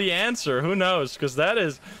photos are the answer. Who knows? Because that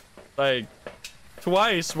is like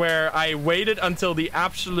twice where I waited until the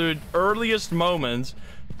absolute earliest moment.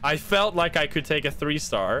 I felt like I could take a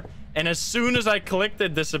 3-star, and as soon as I clicked,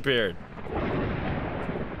 it disappeared.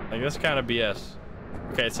 Like, that's kind of BS.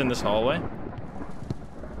 Okay, it's in this hallway.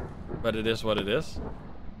 But it is what it is.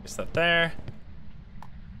 Is that there?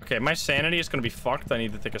 Okay, my sanity is gonna be fucked. I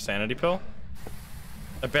need to take a sanity pill.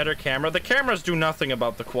 A better camera. The cameras do nothing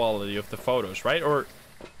about the quality of the photos, right? Or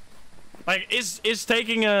like, is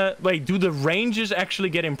taking a, like, do the ranges actually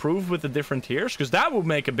get improved with the different tiers? Because that would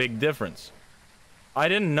make a big difference. I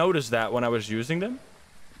didn't notice that when I was using them,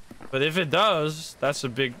 but if it does, that's a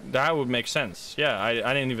big, that would make sense. Yeah,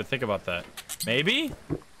 I didn't even think about that. Maybe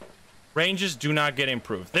ranges do not get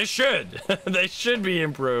improved. They should. They should be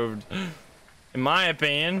improved, in my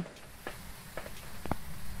opinion,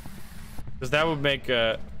 because that would make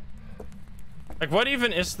like, what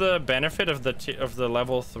even is the benefit of the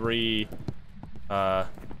level 3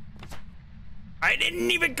 I didn't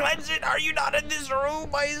even cleanse it. Are you not in this room?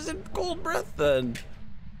 Why is it cold breath then?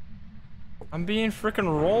 I'm being freaking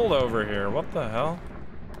rolled over here. What the hell?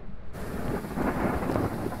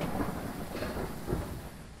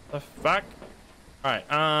 The fuck? Alright,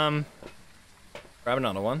 grab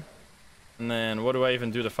another one. And then what do I even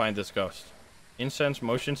do to find this ghost? Incense,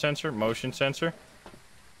 motion sensor,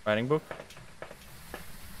 writing book.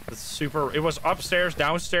 It's super, it was upstairs,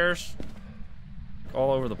 downstairs,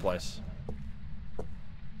 all over the place.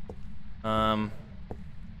 Alright,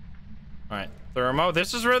 thermo.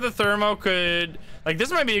 This is where the thermo could, like,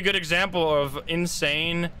 this might be a good example of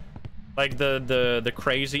insane, like the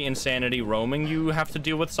crazy insanity roaming you have to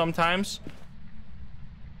deal with sometimes.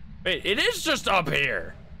 Wait, it is just up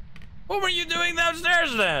here. What were you doing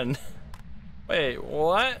downstairs then? Wait,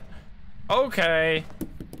 what? Okay.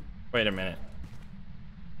 Wait a minute.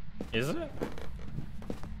 Is it?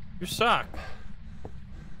 You suck.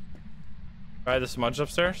 Try the smudge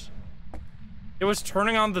upstairs. It was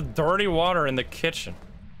turning on the dirty water in the kitchen.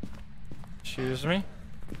 Excuse me?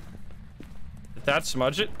 Did that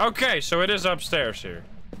smudge it? Okay, so it is upstairs here.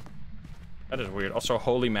 That is weird. Also,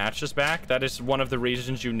 holy match is back. That is one of the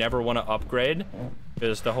reasons you never want to upgrade,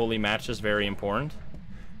 because the holy match is very important.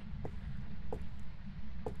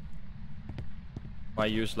 I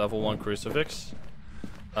used level 1 crucifix.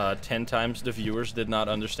 10 times the viewers did not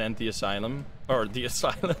understand the asylum. Or the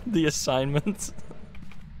asylum, the assignment.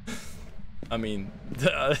 I mean,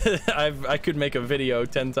 I could make a video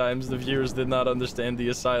 10 times the viewers did not understand the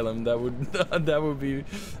asylum. That would be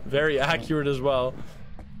very accurate as well.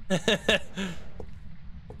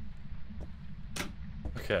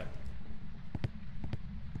 Okay.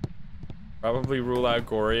 Probably rule out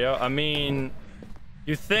Goryo. I mean,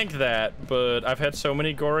 you think that, but I've had so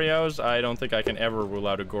many Goryos, I don't think I can ever rule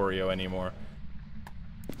out a Goryo anymore.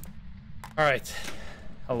 Alright.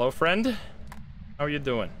 Hello, friend. How are you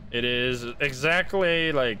doing? It is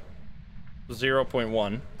exactly like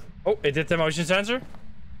 0.1. Oh, it did the motion sensor?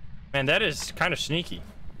 Man, that is kind of sneaky.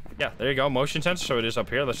 Yeah, there you go. Motion sensor, so it is up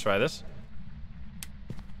here. Let's try this.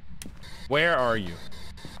 Where are you?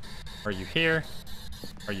 Are you here?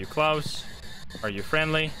 Are you close? Are you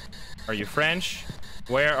friendly? Are you French?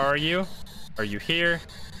 Where are you? Are you here?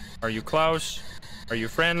 Are you close? Are you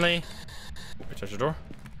friendly? Oh, touch the door.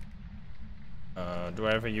 Do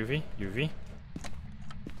I have a UV? UV?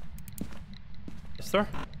 Yes, sir.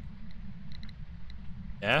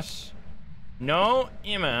 Yes. No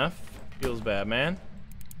EMF. Feels bad, man.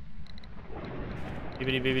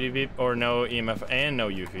 Beepity beepity beep. Or no EMF and no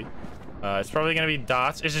UV. It's probably gonna be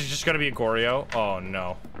dots. Is it just gonna be a Goryo? Oh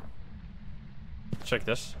no. Check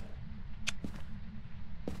this.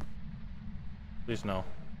 Please no.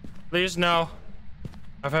 Please no.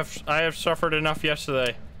 I have suffered enough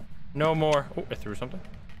yesterday. No more. Oh, I threw something.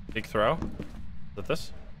 Big throw. Is that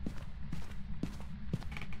this?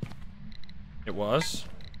 It was.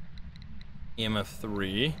 EMF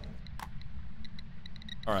 3.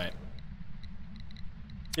 Alright.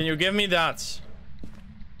 Can you give me dots?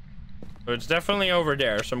 So it's definitely over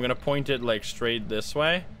there, so I'm gonna point it like straight this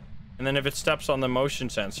way. And then if it steps on the motion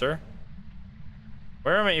sensor,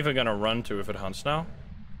 where am I even gonna run to if it hunts now?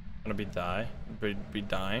 Gonna be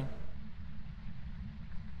dying.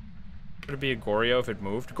 Could it be a Goryo if it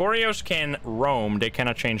moved? Goryos can roam, they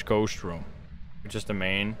cannot change ghost room, which is the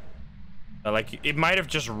main. Like, it might have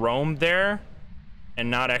just roamed there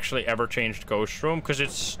and not actually ever changed ghost room, because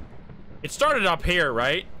it started up here,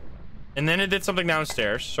 right? And then it did something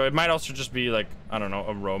downstairs, so it might also just be like, I don't know,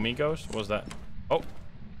 a roamy ghost. What was that? Oh,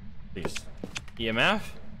 please. EMF?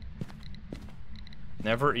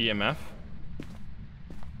 Never EMF.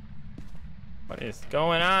 What is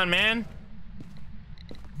going on, man?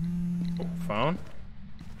 Oh, phone.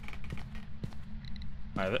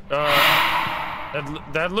 That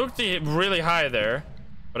looked really high there,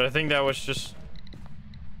 but I think that was just...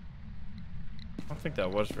 I don't think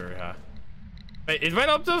that was very high. Wait, it went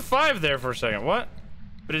up to 5 there for a second. What?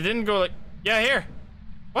 But it didn't go like... Yeah, here.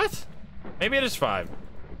 What? Maybe it is 5.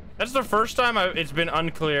 That's the first time it's been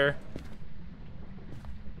unclear.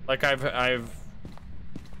 Like, I've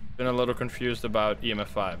been a little confused about EMF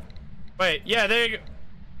 5. Wait, yeah, there you go.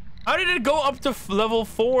 How did it go up to level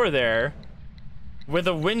 4 there with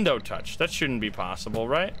a window touch? That shouldn't be possible,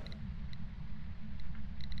 right?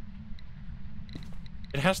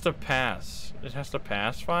 It has to pass. It has to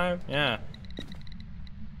pass 5? Yeah.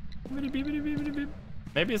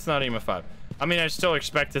 Maybe it's not EMF 5. I mean, I still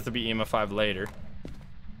expect it to be EMF 5 later.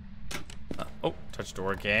 Oh, touch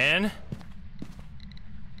door again.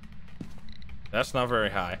 That's not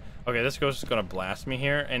very high. Okay, this ghost is gonna blast me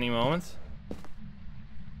here any moment.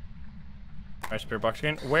 Alright, spirit box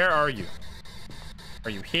again. Where are you?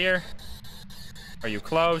 Are you here? Are you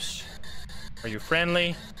close? Are you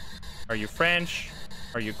friendly? Are you French?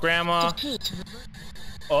 Are you grandma?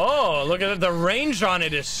 Oh, look at it. The range on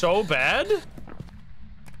it is so bad.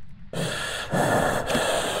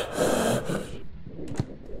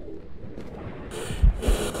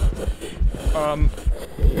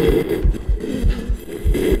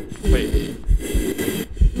 Wait.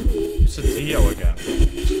 It's a Dio again.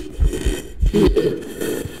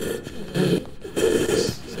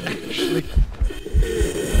 Actually.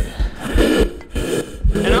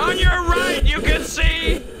 And on your right, you can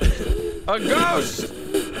see a ghost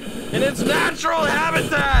in its natural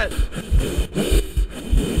habitat.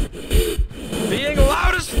 Being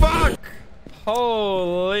loud as fuck.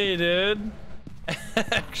 Holy dude.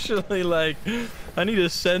 actually, like, I need to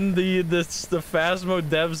send the Phasmo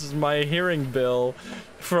devs my hearing bill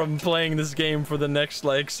from playing this game for the next,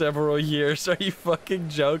 like, several years. Are you fucking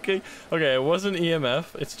joking? Okay, it wasn't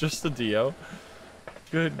EMF. It's just the Dio.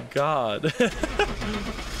 Good God.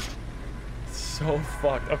 So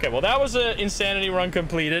fucked. Okay, well, that was an insanity run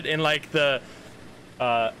completed in, like, the...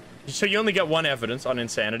 So you only get one evidence on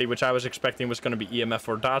insanity, which I was expecting was going to be EMF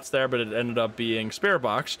or dots there, but it ended up being spirit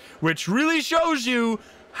box, which really shows you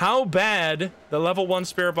how bad the level 1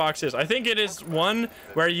 spirit box is. I think it is one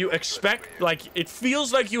where you expect, like, it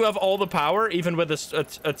feels like you have all the power, even with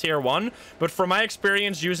a tier 1, but from my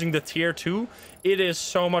experience using the tier 2, it is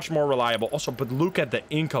so much more reliable. Also, but look at the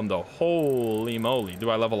income, though. Holy moly.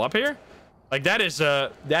 Do I level up here? Like, that is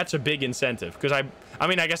that's a big incentive, because I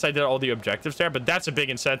mean, I guess I did all the objectives there, but that's a big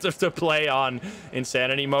incentive to play on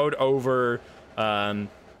insanity mode over the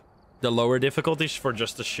lower difficulties for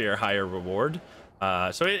just the sheer higher reward.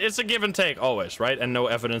 So it's a give and take always, right? And no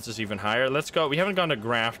evidence is even higher. Let's go. We haven't gone to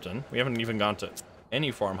Grafton. We haven't even gone to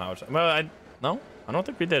any farmhouse. Well, no, I don't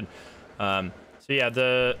think we did. So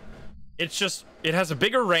yeah, it has a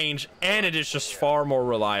bigger range, and it is just far more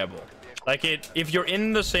reliable. Like, if you're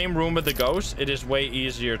in the same room with the ghost, it is way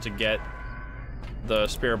easier to get the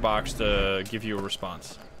spirit box to give you a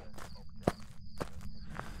response.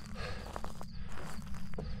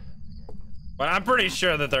 But I'm pretty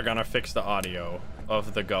sure that they're gonna fix the audio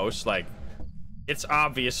of the ghost. Like, it's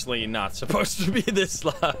obviously not supposed to be this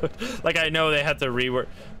loud. Like, I know they had to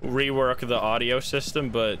rework the audio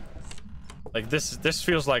system, but like, this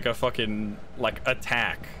feels like a fucking, like,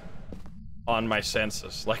 attack on my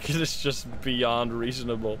senses. Like, it is just beyond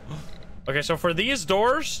reasonable. Okay, so for these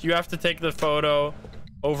doors, you have to take the photo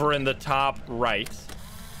over in the top right.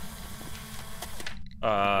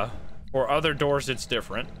 For other doors, it's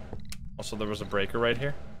different. Also, there was a breaker right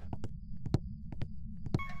here.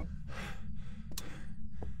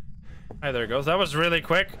 Hi, there it goes. That was really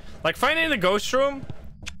quick. Like, finding the ghost room,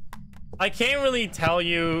 I can't really tell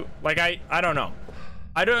you. Like, I don't know.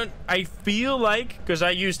 I feel like, because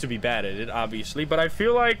I used to be bad at it, obviously, but I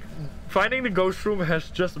feel like finding the ghost room has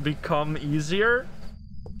just become easier.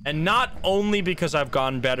 And not only because I've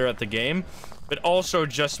gotten better at the game, but also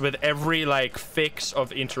just with every, like, fix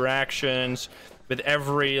of interactions, with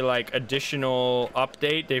every, like, additional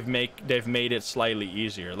update, they've made it slightly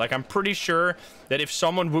easier. Like, I'm pretty sure that if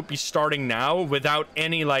someone would be starting now without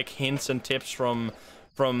any, like, hints and tips from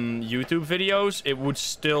YouTube videos, it would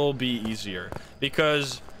still be easier,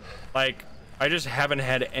 because, like, I just haven't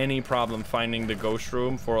had any problem finding the ghost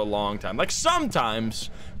room for a long time. Like,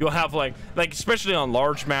 sometimes you'll have, like especially on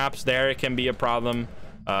large maps, there it can be a problem,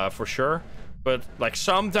 for sure. But, like,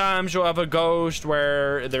 sometimes you'll have a ghost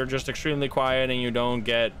where they're just extremely quiet and you don't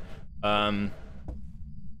get,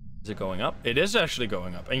 is it going up? It is actually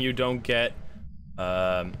going up, and you don't get,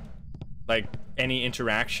 like, any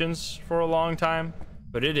interactions for a long time.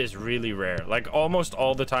 But it is really rare. Like, almost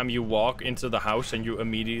all the time you walk into the house and you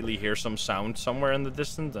immediately hear some sound somewhere in the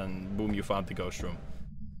distance, and boom, you found the ghost room.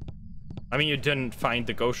 I mean, you didn't find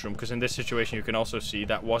the ghost room, because in this situation you can also see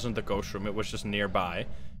that wasn't the ghost room, it was just nearby.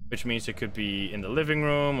 Which means it could be in the living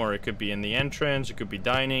room, or it could be in the entrance, it could be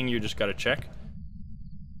dining, you just gotta check.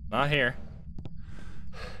 Not here.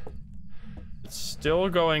 It's still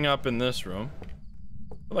going up in this room.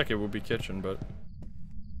 I feel like it would be kitchen, but...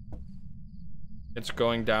 it's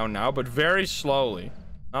going down now, but very slowly.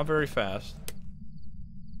 Not very fast.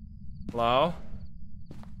 Hello?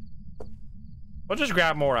 We'll just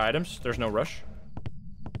grab more items. There's no rush.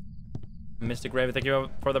 Mystic Raven, thank you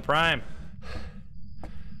for the prime.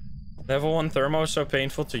 Level 1 thermo is so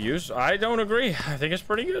painful to use. I don't agree. I think it's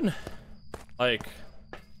pretty good. Like,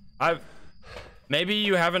 maybe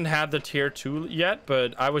you haven't had the tier 2 yet,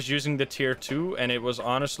 but I was using the tier 2 and it was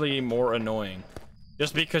honestly more annoying.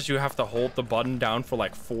 Just because you have to hold the button down for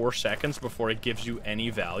like 4 seconds before it gives you any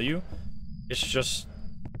value. It's just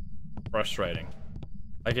frustrating.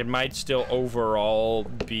 Like, it might still overall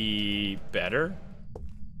be better,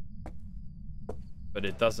 but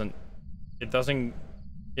it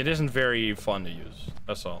isn't very fun to use.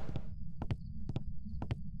 That's all.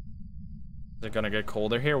 Is it gonna get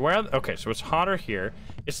colder here? Okay, so it's hotter here.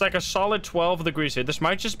 It's like a solid 12 degrees here. This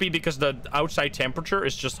might just be because the outside temperature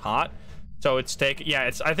is just hot. So it's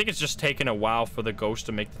I think it's just taken a while for the ghost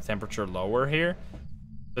to make the temperature lower here.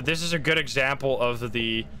 But this is a good example of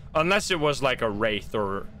unless it was like a wraith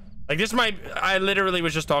or like this I literally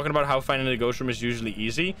was just talking about how finding the ghost room is usually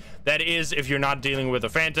easy. That is if you're not dealing with a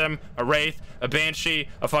phantom, a wraith, a banshee,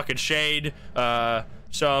 a fucking shade,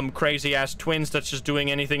 some crazy ass twins that's just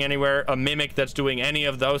doing anything anywhere, a mimic that's doing any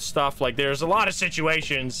of those stuff. Like, there's a lot of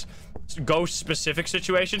situations, ghost specific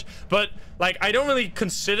situations, but like I don't really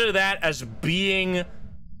consider that as being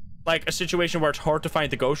like a situation where it's hard to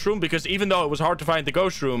find the ghost room, because even though it was hard to find the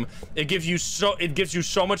ghost room, it gives you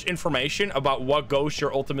so much information about what ghost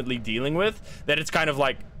you're ultimately dealing with that it's kind of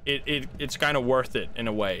like it's kind of worth it in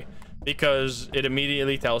a way, because it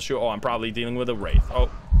immediately tells you, oh, I'm probably dealing with a wraith.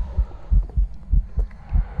 Oh,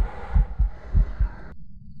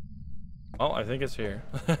 I think it's here.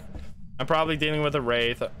 I'm probably dealing with a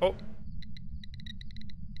wraith. Oh,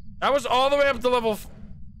 that was all the way up to level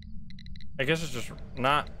I guess it's just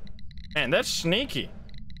not. Man, that's sneaky.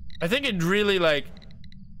 I think it really, like,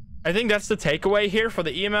 I think that's the takeaway here for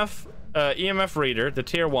the EMF reader, the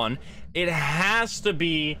tier 1. It has to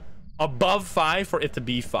be above 5 for it to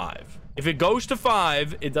be 5. If it goes to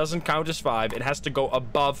 5, it doesn't count as 5. It has to go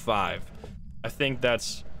above 5. I think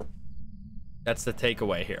that's the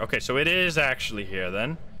takeaway here. Okay, so it is actually here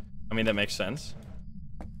then. I mean, that makes sense.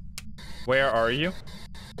 Where are you?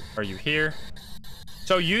 Are you here?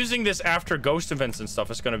 So using this after ghost events and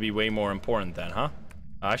stuff is going to be way more important then, huh?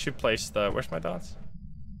 I should place the... Where's my dots?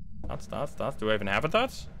 Dots. Do I even have a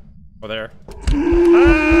dots? Oh, there.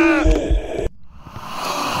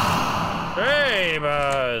 Ah! Hey,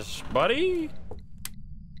 buddy.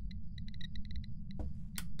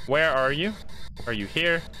 Where are you? Are you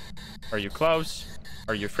here? Are you close?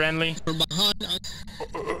 Are you friendly? From behind.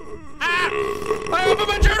 Ah! I opened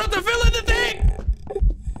my journal to fill in the thing!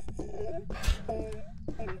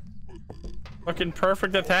 Fucking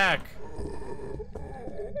perfect attack.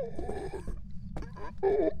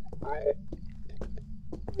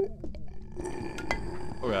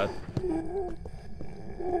 Oh god.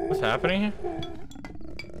 What's happening here?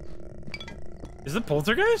 Is it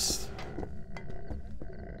poltergeist?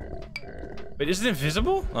 Wait, is it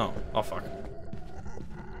invisible? Oh fuck.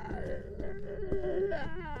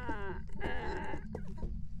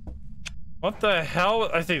 What the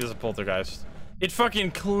hell? I think there's a poltergeist. It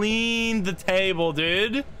fucking cleaned the table,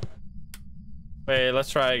 dude. Wait, let's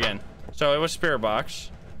try again. So it was spirit box.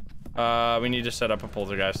 We need to set up a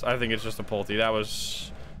poltergeist. I think it's just a polty. That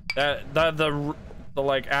was the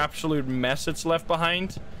like absolute mess it's left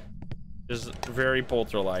behind is very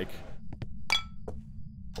polter-like.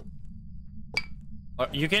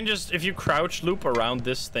 You can just, if you crouch loop around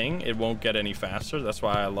this thing, it won't get any faster. That's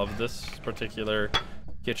why I love this particular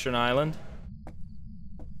kitchen island.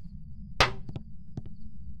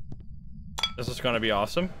 This is gonna be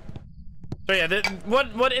awesome. So yeah,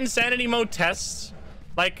 what insanity mode tests,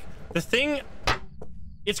 like the thing,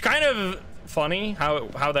 it's kind of funny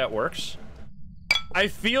how that works. I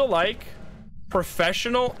feel like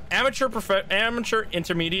professional, amateur,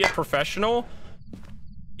 intermediate, professional,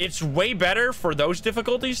 it's way better for those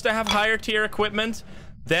difficulties to have higher tier equipment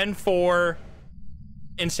than for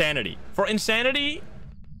insanity. For insanity,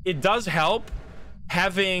 it does help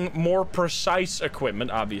having more precise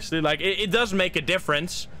equipment, obviously. Like, it does make a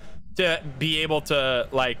difference to be able to,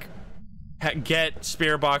 like, get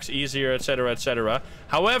spirit box easier, etc., etc.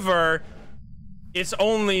 However, it's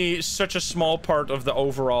only such a small part of the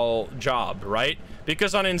overall job, right?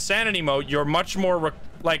 Because on insanity mode, you're much more,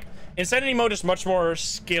 like, insanity mode is much more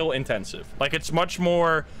skill intensive. Like, it's much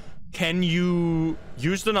more, can you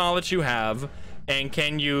use the knowledge you have, and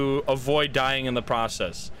can you avoid dying in the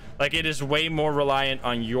process? Like, it is way more reliant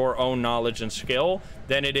on your own knowledge and skill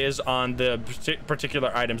than it is on the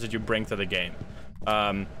particular items that you bring to the game.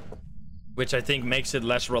 Which I think makes it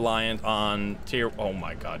less reliant on tier... Oh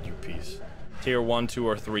my god, you piece. Tier 1, 2,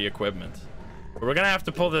 or 3 equipment. But we're gonna have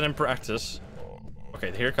to pull that in practice.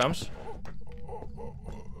 Okay, here it comes.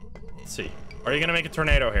 Let's see. Are you gonna make a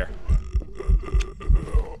tornado here?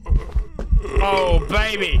 Oh,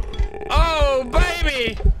 baby! Oh,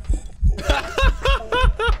 baby!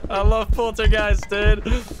 I love poltergeist, dude.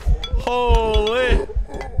 Holy.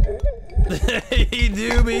 He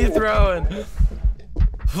do be throwing.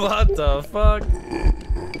 What the fuck?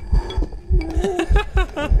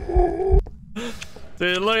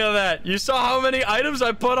 Dude, look at that. You saw how many items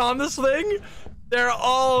I put on this thing? They're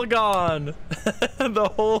all gone.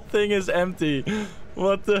 The whole thing is empty.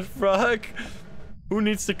 What the fuck? Who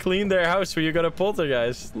needs to clean their house when you got a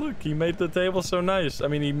poltergeist? Look, he made the table so nice. I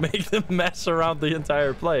mean, he made the mess around the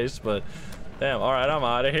entire place, but damn. All right, I'm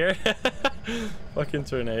out of here. Fucking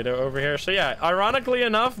tornado over here. So yeah, ironically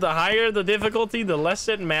enough, the higher the difficulty, the less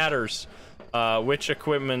it matters which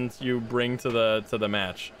equipment you bring to the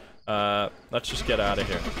match. Let's just get out of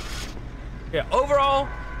here. Yeah, overall,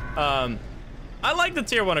 I like the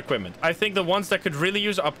tier 1 equipment. I think the ones that could really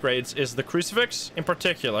use upgrades is the crucifix in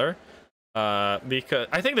particular. Because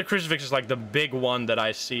I think the crucifix is like the big one that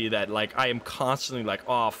I see that like I am constantly like,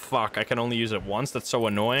 oh fuck, I can only use it once. That's so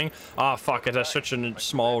annoying. Oh fuck, it has such a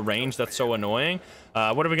small range. That's so annoying.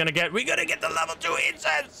 What are we gonna get? We're gonna get the level 2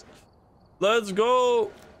 incense. Let's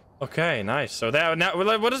go. Okay, nice. So that now,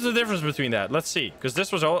 what is the difference between that? Let's see, because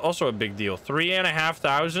this was also a big deal.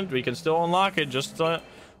 3,500. We can still unlock it. Just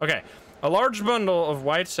okay. A large bundle of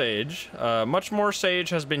white sage. Much more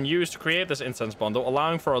sage has been used to create this incense bundle,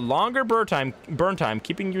 allowing for a longer burn time,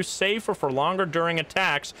 keeping you safer for longer during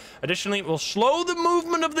attacks. Additionally, it will slow the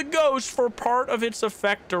movement of the ghost for part of its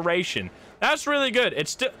effect duration. That's really good.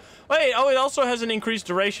 It's still... Wait, oh, it also has an increased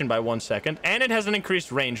duration by 1 second, and it has an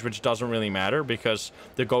increased range, which doesn't really matter because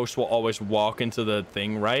the ghost will always walk into the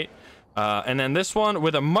thing, right? And then this one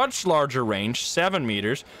with a much larger range, 7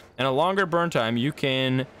 meters, and a longer burn time, you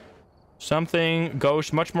can... Something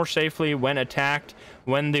ghost much more safely when attacked.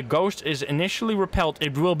 When the ghost is initially repelled,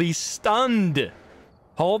 it will be stunned,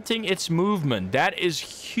 halting its movement. That is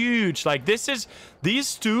huge. Like,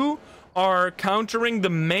 these two are countering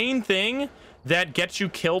the main thing that gets you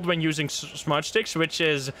killed when using smudge sticks, which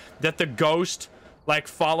is that the ghost like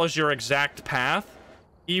follows your exact path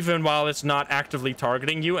even while it's not actively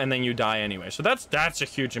targeting you, and then you die anyway. So that's a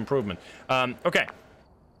huge improvement. Okay.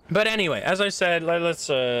 But anyway, as I said, let's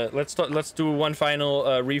do one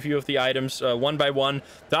final review of the items one by one.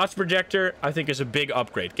 Dots projector, I think, is a big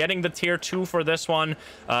upgrade. Getting the tier 2 for this one,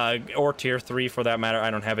 or tier 3 for that matter,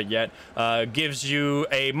 I don't have it yet, gives you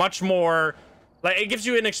a much more... Like, it gives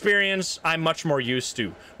you an experience I'm much more used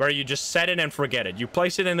to, where you just set it and forget it. You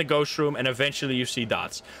place it in the ghost room, and eventually you see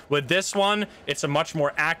dots. With this one, it's a much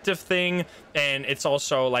more active thing, and it's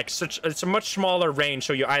also, like, it's a much smaller range,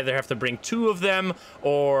 so you either have to bring 2 of them,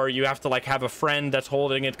 or you have to, like, have a friend that's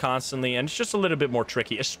holding it constantly, and it's just a little bit more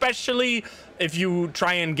tricky, especially if you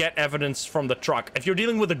try and get evidence from the truck. If you're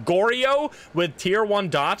dealing with a Goryo with tier 1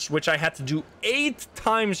 dots, which I had to do 8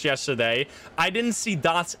 times yesterday, I didn't see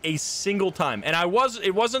dots a single time. And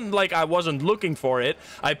it wasn't like I wasn't looking for it.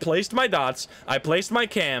 I placed my dots, I placed my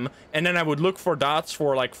cam, and then I would look for dots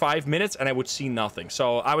for like 5 minutes, and I would see nothing.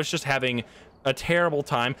 So I was just having a terrible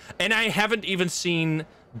time. And I haven't even seen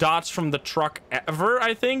dots from the truck ever,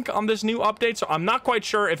 I think, on this new update. So I'm not quite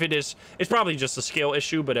sure if it's probably just a skill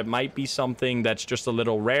issue, but it might be something that's just a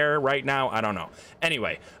little rare right now. I don't know.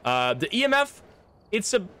 Anyway, the EMF,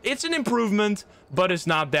 it's an improvement, but it's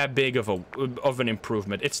not that big of an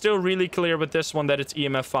improvement. It's still really clear with this one that it's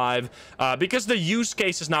EMF 5, because the use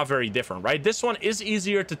case is not very different, right? This one is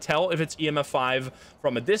easier to tell if it's EMF 5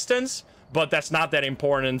 from a distance, but that's not that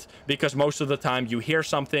important because most of the time you hear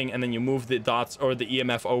something and then you move the dots or the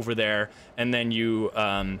EMF over there, and then you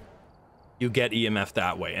get EMF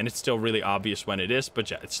that way, and it's still really obvious when it is, but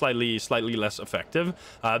yeah, it's slightly less effective.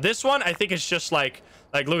 This one, I think, is just like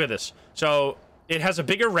look at this. So it has a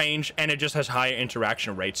bigger range, and it just has higher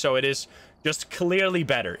interaction rate. So it is just clearly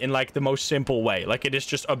better in like the most simple way. Like, it is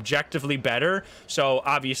just objectively better. So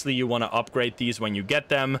obviously you want to upgrade these when you get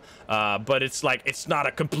them. But it's like, it's not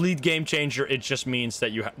a complete game changer. It just means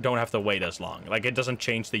that you don't have to wait as long. Like, it doesn't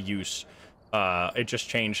change the use. It just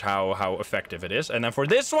changed how effective it is. And then for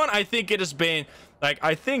this one, I think it has been like,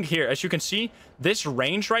 I think here, as you can see, this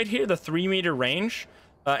range right here, the 3-meter range,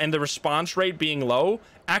 and the response rate being low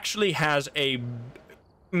actually has a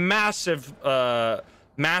massive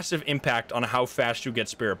impact on how fast you get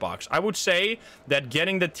Spirit Box. I would say that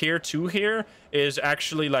getting the tier 2 here is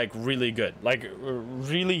actually like really good, like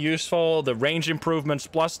really useful. The range improvements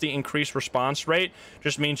plus the increased response rate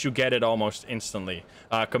just means you get it almost instantly,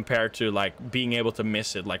 compared to like being able to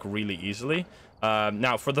miss it like really easily.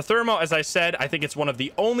 Now for the thermo, as I said, I think it's one of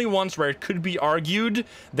the only ones where it could be argued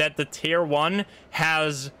that the tier 1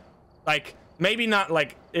 has like, maybe not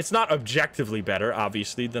like, it's not objectively better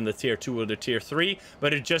obviously than the tier 2 or the tier 3,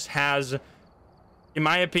 but it just has, in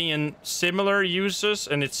my opinion, similar uses,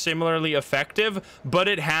 and it's similarly effective, but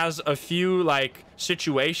it has a few like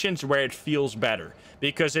situations where it feels better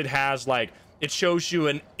because it has like, it shows you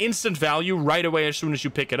an instant value right away as soon as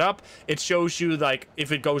you pick it up. It shows you like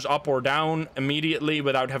if it goes up or down immediately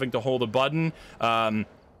without having to hold a button.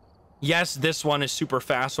 Yes, this one is super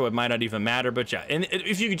fast, so it might not even matter, but yeah. And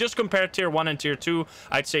if you just compare tier 1 and tier 2,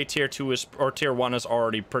 I'd say tier 2 is, or tier 1 is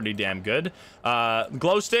already pretty damn good.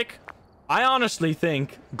 Glow stick, I honestly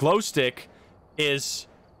think glow stick is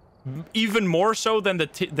even more so than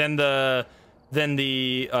the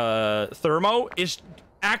thermo is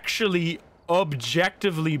actually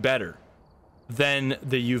objectively better than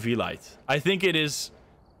the UV light. I think it is,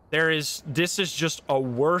 this is just a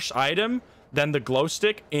worse item than the glow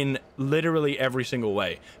stick in literally every single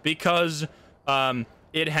way, because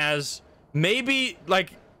it has maybe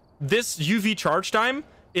like this UV charge time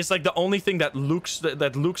is like the only thing that looks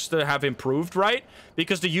to have improved, right?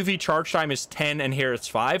 Because the UV charge time is 10 and here it's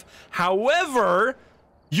 5. However,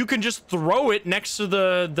 you can just throw it next to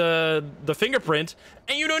the fingerprint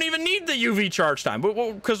and you don't even need the UV charge time.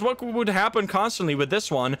 Because what would happen constantly with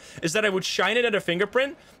this one is that I would shine it at a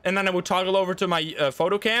fingerprint and then I would toggle over to my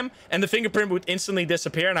photo cam and the fingerprint would instantly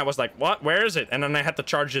disappear and I was like, what? Where is it? And then I had to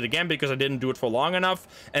charge it again because I didn't do it for long enough.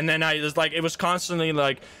 And then I was like, it was constantly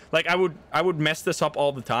like I would mess this up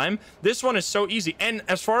all the time. This one is so easy. And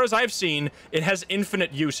as far as I've seen, it has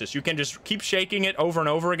infinite uses. You can just keep shaking it over and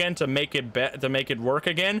over again to make it work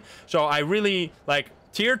again. So I really like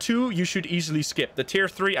tier 2 you should easily skip. The tier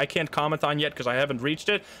 3 I can't comment on yet because I haven't reached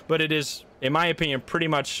it, but it is, in my opinion, pretty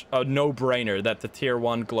much a no-brainer that the tier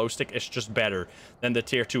 1 glow stick is just better than the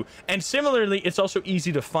tier 2. And similarly, it's also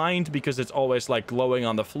easy to find because it's always like glowing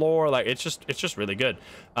on the floor. Like it's just really good.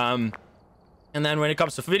 And then when it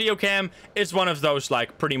comes to video cam, it's one of those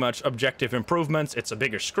like pretty much objective improvements. It's a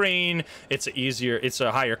bigger screen, it's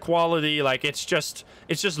a higher quality. Like it's just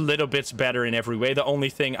little bits better in every way. The only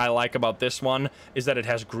thing I like about this one is that it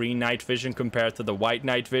has green night vision compared to the white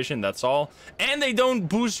night vision. That's all. And they don't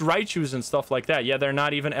boost Raichus and stuff like that. Yeah, they're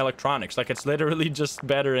not even electronics. Like it's literally just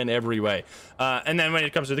better in every way. And then when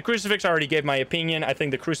it comes to the crucifix, I already gave my opinion. I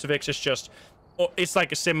think the crucifix is just, it's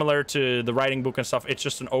like similar to the writing book and stuff. It's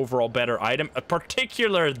just an overall better item. A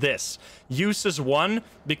particular this uses 1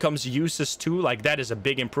 becomes uses 2. Like that is a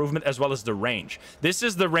big improvement, as well as the range. This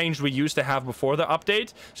is the range we used to have before the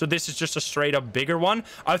update, so this is just a straight up bigger one.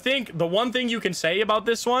 I think the one thing you can say about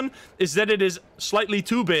this one is that it is slightly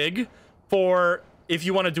too big for if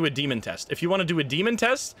you want to do a demon test. If you want to do a demon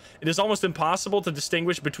test, it is almost impossible to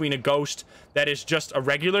distinguish between a ghost that is just a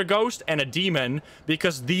regular ghost and a demon,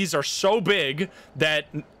 because these are so big that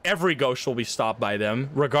every ghost will be stopped by them,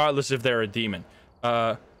 regardless if they're a demon.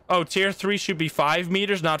 Oh, tier 3 should be 5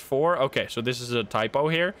 meters, not 4. Okay, so this is a typo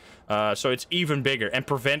here. So it's even bigger. And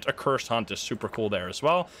prevent a cursed hunt is super cool there as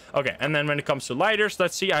well. Okay, and then when it comes to lighters,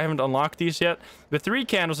 let's see. I haven't unlocked these yet. With 3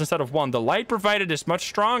 candles instead of 1, the light provided is much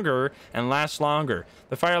stronger and lasts longer.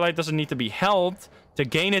 The firelight doesn't need to be held to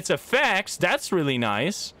gain its effects. That's really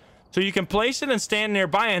nice. So you can place it and stand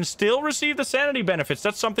nearby and still receive the sanity benefits.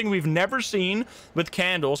 That's something we've never seen with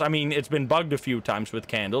candles. I mean, it's been bugged a few times with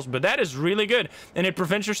candles, but that is really good. And it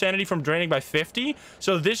prevents your sanity from draining by 50.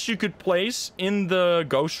 So this you could place in the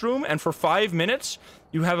ghost room, and for 5 minutes,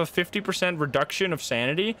 you have a 50% reduction of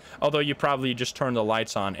sanity. Although you probably just turn the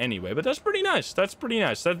lights on anyway. But that's pretty nice. That's pretty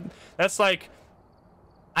nice. That's like,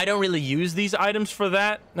 I don't really use these items for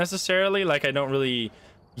that necessarily. Like, I don't really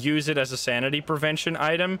use it as a sanity prevention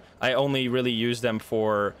item. I only really use them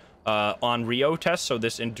for on Rio tests, so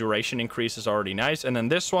this duration increase is already nice. And then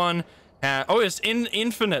this one, oh, it's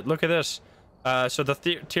infinite. Look at this. So the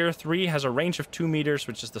tier 3 has a range of 2 meters,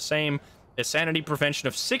 which is the same. A sanity prevention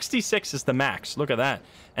of 66 is the max. Look at that.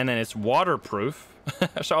 And then it's waterproof.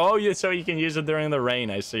 So you can use it during the rain,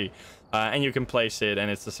 I see. And you can place it,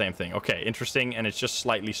 and it's the same thing. Okay, interesting, and it's just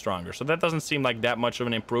slightly stronger. So that doesn't seem like that much of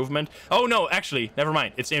an improvement. Oh, no, actually, never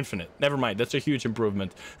mind. It's infinite. Never mind. That's a huge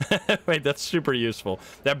improvement. Wait, that's super useful.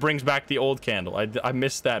 That brings back the old candle. I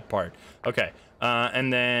missed that part. Okay,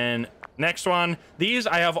 and then next one. These,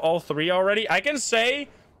 I have all 3 already. I can say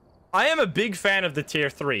I am a big fan of the tier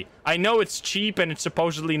 3. I know it's cheap, and it's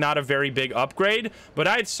supposedly not a very big upgrade, but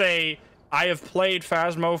I'd say I have played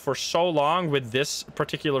Phasmo for so long with this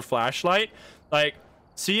particular flashlight. Like,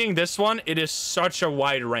 seeing this one, it is such a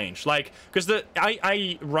wide range. Like, because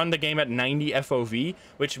I run the game at 90 FOV,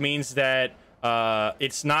 which means that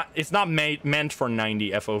it's not meant for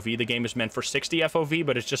 90 FOV. The game is meant for 60 FOV,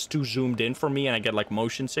 but it's just too zoomed in for me, and I get like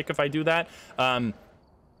motion sick if I do that.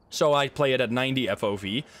 So I play it at 90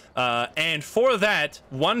 FOV. And for that,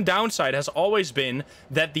 one downside has always been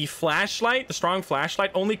that the flashlight, the strong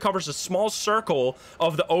flashlight, only covers a small circle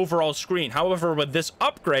of the overall screen. However, with this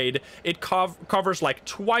upgrade, it covers like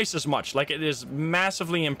twice as much. Like, it is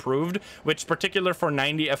massively improved, which particular for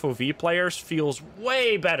 90 FOV players feels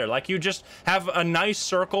way better. Like, you just have a nice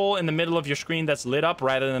circle in the middle of your screen that's lit up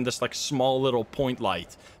rather than this like small little point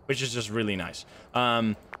light, which is just really nice.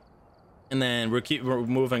 And then we're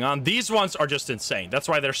moving on. These ones are just insane. That's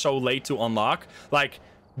why they're so late to unlock. Like,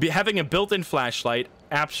 having a built-in flashlight,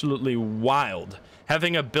 absolutely wild.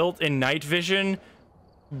 Having a built-in night vision,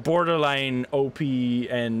 borderline OP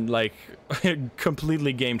and, like,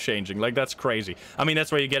 completely game-changing. Like, that's crazy. I mean,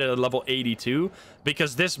 that's why you get it at level 82,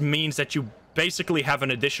 because this means that you basically have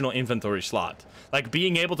an additional inventory slot. Like,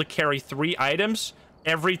 being able to carry 3 items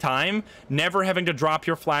every time, never having to drop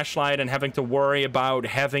your flashlight and having to worry about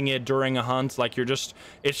having it during a hunt. Like,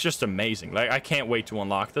 it's just amazing. Like, I can't wait to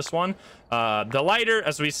unlock this one. The lighter,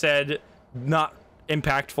 as we said, not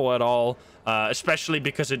impactful at all, especially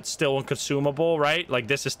because it's still consumable, right? Like,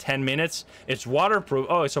 this is 10 minutes. It's waterproof.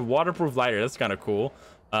 Oh, it's a waterproof lighter. That's kind of cool.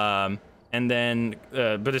 And then,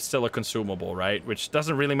 but it's still a consumable, right? Which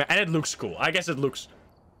doesn't really matter. And it looks cool. I guess it looks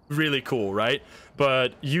really cool, right?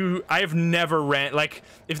 But I've never ran, like,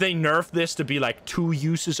 if they nerf this to be like 2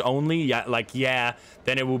 uses only, yeah, like, yeah,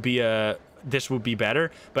 then it will be this would be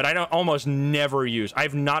better. But I don't almost never use.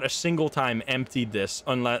 I've not a single time emptied this,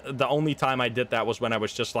 unless the only time I did that was when I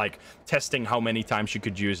was just like testing how many times you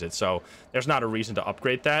could use it. So there's not a reason to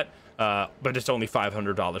upgrade that. But it's only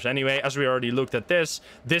 $500 anyway. As we already looked at this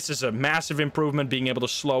is a massive improvement. Being able to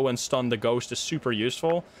slow and stun the ghost is super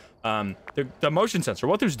useful. The motion sensor,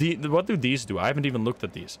 what do these do? I haven't even looked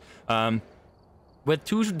at these. With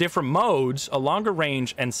 2 different modes, a longer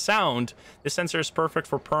range and sound, this sensor is perfect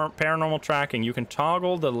for paranormal tracking. You can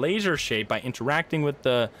toggle the laser shape by interacting with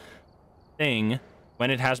the thing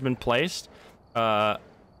when it has been placed.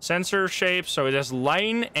 Sensor shape, so it has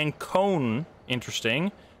line and cone.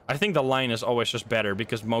 Interesting. I think the line is always just better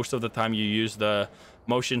because most of the time you use the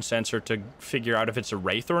motion sensor to figure out if it's a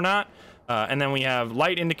wraith or not. And then we have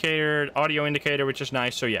light indicator, audio indicator, which is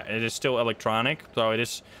nice. So yeah, it is still electronic. So it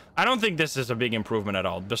is, I don't think this is a big improvement at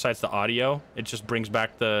all. Besides the audio, it just brings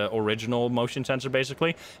back the original motion sensor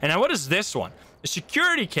basically. And now what is this one? A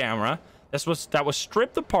security camera that was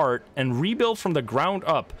stripped apart and rebuilt from the ground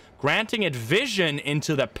up, granting it vision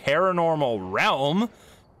into the paranormal realm.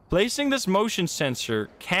 Placing this motion sensor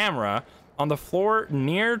camera on the floor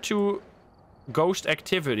near to ghost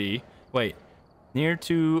activity. Near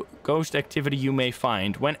to ghost activity you may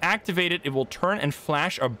find. When activated, it will turn and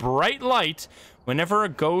flash a bright light whenever a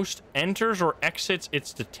ghost enters or exits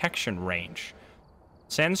its detection range.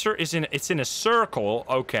 Sensor is it's in a circle.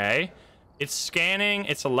 Okay. It's scanning.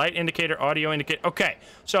 It's a light indicator, audio indicator. Okay.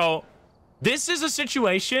 So this is a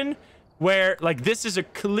situation where, like, this is a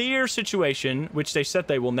clear situation, which they said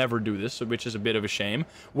they will never do this, which is a bit of a shame,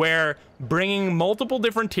 where bringing multiple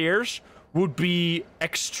different tiers would be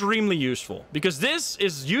extremely useful. Because this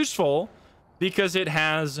is useful because it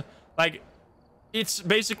has, like, it's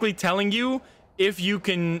basically telling you if you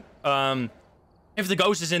can, if the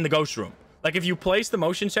ghost is in the ghost room. Like, if you place the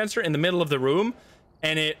motion sensor in the middle of the room,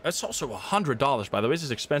 and it's also $100, by the way, this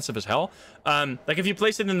is expensive as hell. Like, if you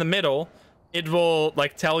place it in the middle, it will,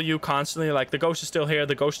 like, tell you constantly, like, the ghost is still here,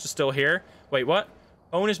 the ghost is still here. Wait, what?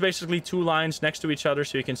 Cone is basically 2 lines next to each other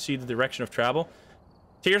so you can see the direction of travel.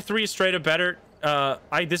 Tier 3 is straight up better.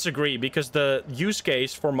 I disagree, because the use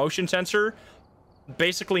case for motion sensor,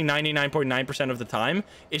 basically 99.9% of the time,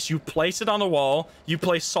 is you place it on the wall, you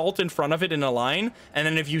place salt in front of it in a line, and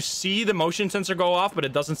then if you see the motion sensor go off but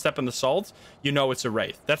it doesn't step in the salt, you know it's a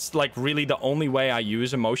wraith. That's, like, really the only way I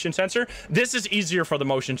use a motion sensor. This is easier for the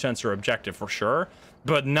motion sensor objective for sure,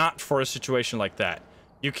 but not for a situation like that.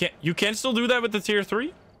 You can still do that with the tier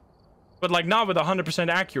 3, but, like, not with 100%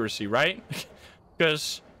 accuracy, right?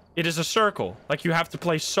 Because it is a circle. Like, you have to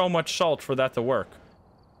place so much salt for that to work.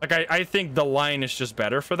 Like, I think the line is just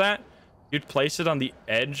better for that. You'd place it on the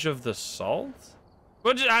edge of the salt?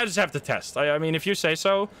 Well, I just have to test. I mean, if you say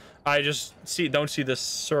so, I just don't see the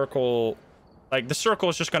circle. Like, the circle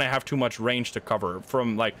is just going to have too much range to cover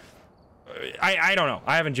from, like, I don't know.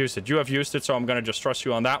 I haven't used it. You have used it, so I'm going to just trust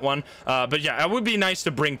you on that one. But yeah, it would be nice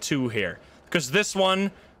to bring 2 here. Because this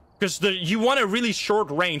one... Because you want a really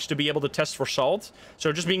short range to be able to test for salt.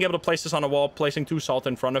 So just being able to place this on a wall, placing 2 salt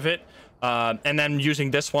in front of it, and then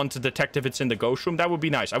using this one to detect if it's in the ghost room, that would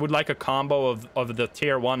be nice. I would like a combo of the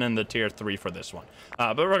tier 1 and the tier 3 for this one.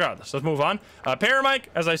 But regardless, let's move on. Paramic,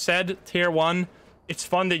 as I said, tier 1. It's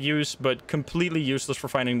fun to use, but completely useless for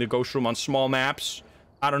finding the ghost room on small maps.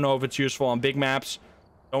 I don't know if it's useful on big maps.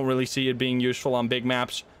 Don't really see it being useful on big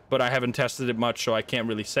maps, but I haven't tested it much, so I can't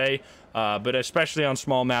really say. But especially on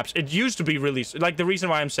small maps, it used to be really, like, the reason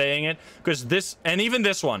why I'm saying it, because this, and even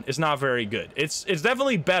this one, is not very good. It's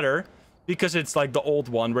definitely better because it's like the old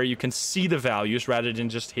one where you can see the values rather than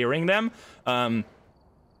just hearing them.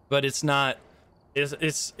 But it's not,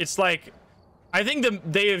 it's like, I think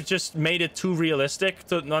they have just made it too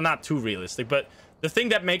realistic. No, not too realistic, but the thing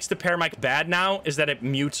that makes the Paramic bad now is that it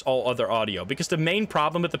mutes all other audio. Because the main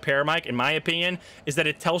problem with the Paramic, in my opinion, is that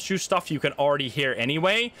it tells you stuff you can already hear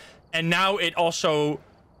anyway. And now it also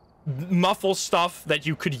muffles stuff that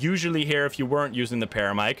you could usually hear if you weren't using the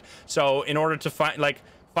Paramic. So in order to find, like,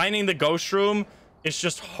 finding the ghost room is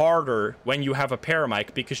just harder when you have a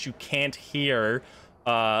Paramic because you can't hear,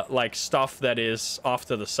 like, stuff that is off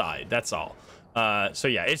to the side. That's all. So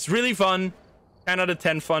yeah, it's really fun. 10 out of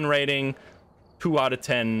 10 fun rating, 2 out of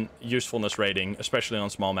 10 usefulness rating, especially on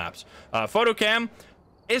small maps. Photo cam,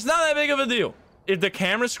 it's not that big of a deal. If the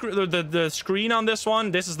camera the screen on this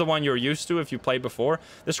one, this is the one you're used to if you played before.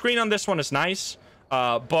 The screen on this one is nice,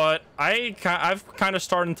 but I've kind of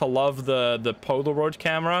started to love the Polaroid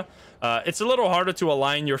camera. It's a little harder to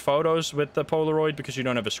align your photos with the Polaroid because you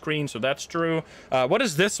don't have a screen, so that's true. What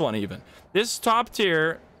is this one even? This top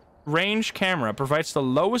tier range camera provides the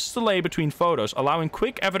lowest delay between photos, allowing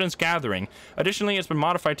quick evidence gathering. Additionally, it's been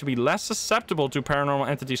modified to be less susceptible to paranormal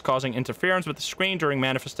entities causing interference with the screen during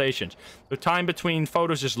manifestations. The time between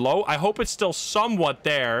photos is low. I hope it's still somewhat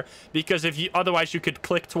there, because otherwise you could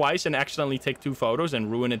click twice and accidentally take 2 photos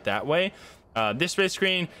and ruin it that way. Display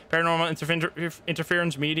screen, paranormal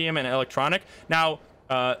interference, medium, and electronic. Now,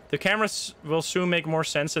 the cameras will soon make more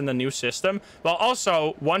sense in the new system. Well,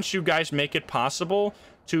 also, once you guys make it possible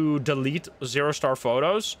to delete 0-star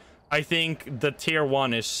photos, I think the tier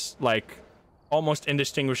 1 is like almost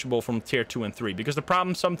indistinguishable from tier 2 and 3, because the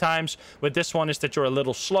problem sometimes with this one is that you're a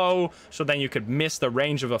little slow, so then you could miss the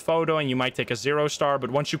range of a photo and you might take a 0-star, but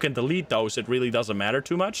once you can delete those, it really doesn't matter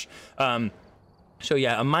too much. So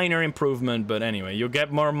yeah, a minor improvement, but anyway, you'll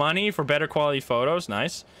get more money for better quality photos.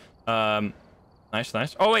 Nice.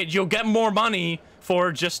 Nice. Oh wait, you'll get more money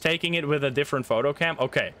for just taking it with a different photo cam.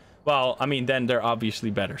 Okay. Well, I mean, then they're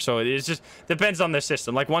obviously better. So it just depends on the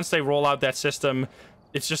system. Like, once they roll out that system,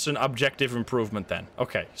 it's just an objective improvement then.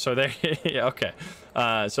 Okay, so they... okay.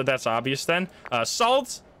 So that's obvious then.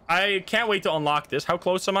 Salt, I can't wait to unlock this. How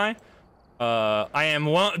close am I? I am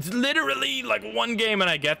literally like 1 game and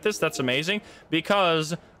I get this. That's amazing.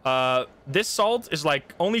 Because this salt is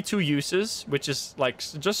like only 2 uses, which is like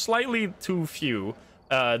just slightly too few.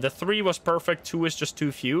 The 3 was perfect. 2 is just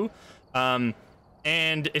too few.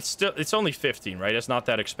 And it's only 15, right? It's not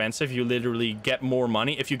that expensive. You literally get more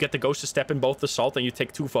money. If you get the ghost to step in both the salt and you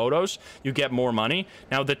take 2 photos, you get more money.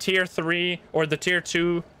 Now, the tier 3 or the tier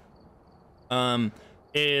 2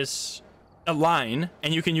 is a line,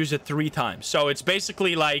 and you can use it 3 times. So it's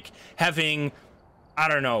basically like having, I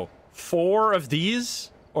don't know, 4 of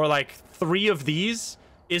these or like 3 of these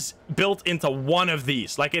is built into 1 of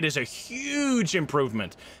these. Like, it is a huge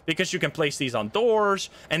improvement because you can place these on doors,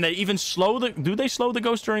 and they even slow the... Do they slow the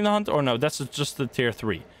ghost during the hunt? Or no, that's just the tier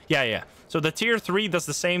 3. Yeah. So the tier 3 does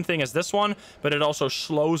the same thing as this one, but it also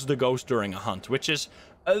slows the ghost during a hunt, which is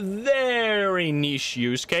a very niche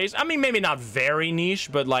use case. I mean, maybe not very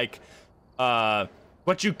niche, but like...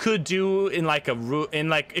 what you could do in like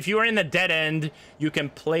if you are in the dead end, you can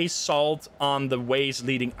place salt on the ways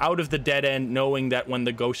leading out of the dead end, knowing that when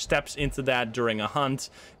the ghost steps into that during a hunt,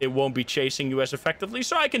 it won't be chasing you as effectively.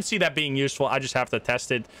 So I can see that being useful. I just have to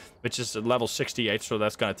test it, which is at level 68, so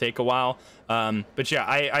that's gonna take a while. But yeah,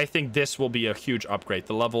 I think this will be a huge upgrade.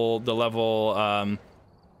 The level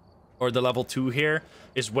 2 here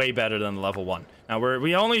is way better than the level 1. Now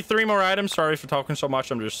we only 3 more items. Sorry for talking so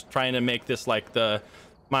much. I'm just trying to make this like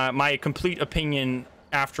my complete opinion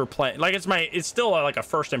after playing. Like, it's still like a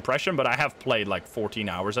first impression, but I have played like 14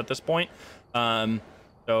 hours at this point.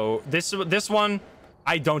 So this one,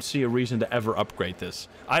 I don't see a reason to ever upgrade this.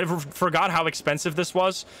 I forgot how expensive this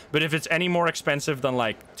was, but if it's any more expensive than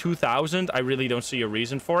like 2,000, I really don't see a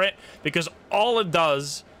reason for it, because all it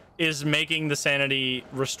does is making the sanity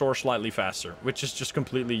restore slightly faster, which is just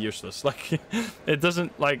completely useless. Like, it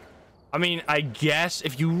doesn't, like, I mean, I guess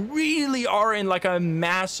if you really are in like a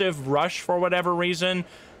massive rush for whatever reason,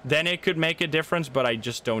 then it could make a difference, but I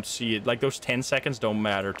just don't see it. Like, those 10 seconds don't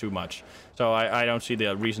matter too much. So I don't see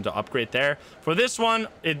the reason to upgrade there. For this one,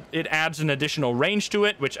 it adds an additional range to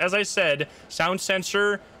it, which, as I said, sound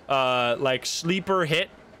sensor, like sleeper hit,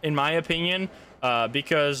 in my opinion.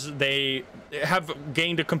 Because they have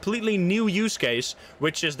gained a completely new use case,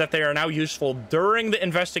 which is that they are now useful during the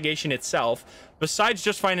investigation itself. Besides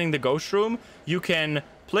just finding the ghost room, you can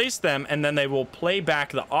place them, and then they will play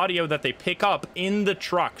back the audio that they pick up in the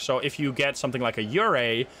truck. So if you get something like a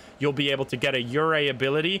Ure, you'll be able to get a Ure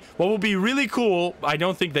ability. What will be really cool, I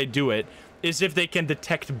don't think they do it, is if they can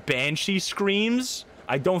detect Banshee screams.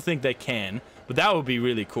 I don't think they can, but that would be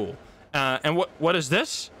really cool. And what is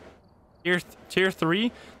this? Tier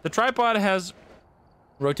 3. The tripod has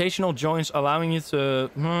rotational joints, allowing you to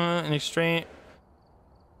an extreme.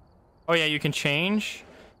 Oh yeah, you can change.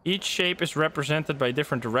 Each shape is represented by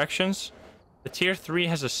different directions. The tier 3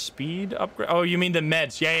 has a speed upgrade. Oh, you mean the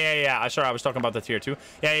meds? Yeah. Sorry, I was talking about the tier 2.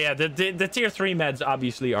 Yeah. The tier 3 meds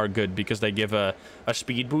obviously are good because they give a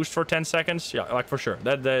speed boost for 10 seconds. Yeah, like, for sure.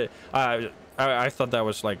 I thought that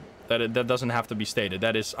was like That doesn't have to be stated.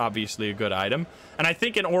 That is obviously a good item. And I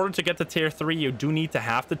think in order to get the tier 3, you do need to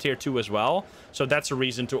have the tier 2 as well. So that's a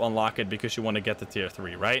reason to unlock it, because you want to get the tier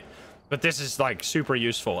 3, right? But this is like super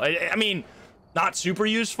useful. I mean, not super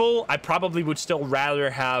useful. I probably would still rather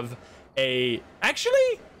have a...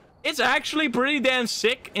 Actually, it's actually pretty damn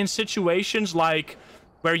sick in situations like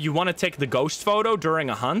where you want to take the ghost photo during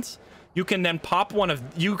a hunt. You can then pop one of...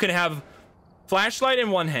 You can have flashlight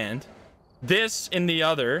in one hand, this in the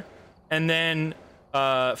other, and then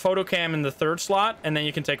photo cam in the third slot, and then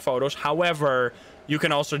you can take photos. However, you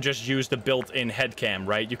can also just use the built-in head cam,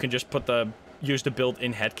 right? You can just use the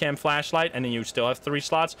built-in head cam flashlight, and then you still have 3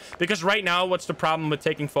 slots. Because right now, what's the problem with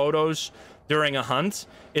taking photos during a hunt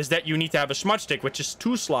is that you need to have a smudge stick, which is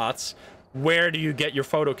 2 slots. Where do you get your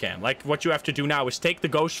photo cam? Like, what you have to do now is take the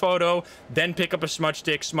ghost photo, then pick up a smudge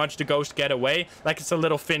stick, smudge the ghost, get away. Like, it's a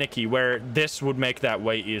little finicky, where this would make that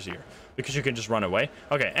way easier, because you can just run away.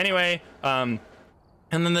 Okay, anyway, and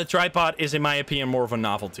then the tripod is, in my opinion, more of a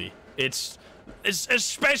novelty. It's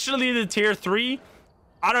especially the tier 3.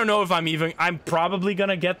 I don't know if I'm probably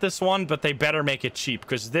gonna get this one, but they better make it cheap,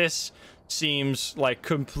 because this seems like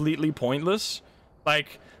completely pointless.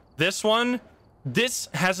 Like, this one... This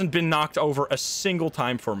hasn't been knocked over a single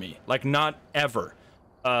time for me, like not ever.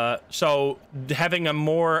 So having a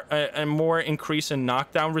more increase in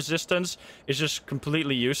knockdown resistance is just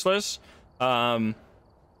completely useless, in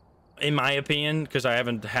my opinion, because I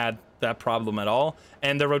haven't had that problem at all.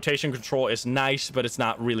 And the rotation control is nice, but it's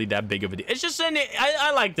not really that big of a deal. It's just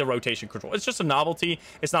I like the rotation control. It's just a novelty.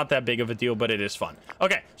 It's not that big of a deal, but it is fun.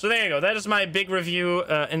 Okay, so there you go. That is my big review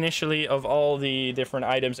initially of all the different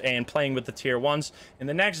items and playing with the tier 1s. In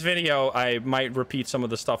the next video, I might repeat some of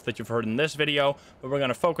the stuff that you've heard in this video, but we're going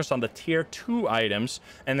to focus on the tier 2 items.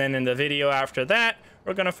 And then in the video after that,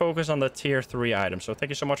 we're going to focus on the tier 3 items. So thank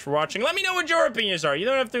you so much for watching. Let me know what your opinions are. You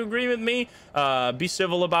don't have to agree with me. Be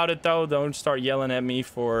civil about it, though. Don't start yelling at me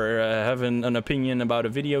for having an opinion about a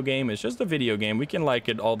video game. It's just a video game. We can like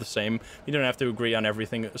it all the same. You don't have to agree on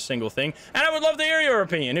single thing. And I would love to hear your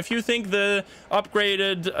opinion. If you think the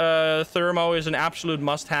upgraded thermo is an absolute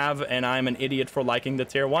must-have and I'm an idiot for liking the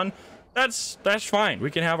tier 1, that's fine.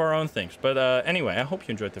 We can have our own things. But anyway, I hope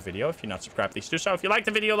you enjoyed the video. If you're not subscribed, please do so. If you like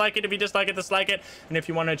the video, like it. If you dislike it, dislike it. And if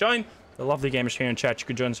you want to join the lovely gamers here in chat, you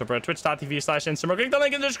can join us over at twitch.tv/Instagram. Click the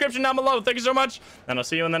link in the description down below. Thank you so much, and I'll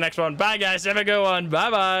see you in the next one. Bye, guys. Have a good one.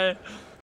 Bye-bye.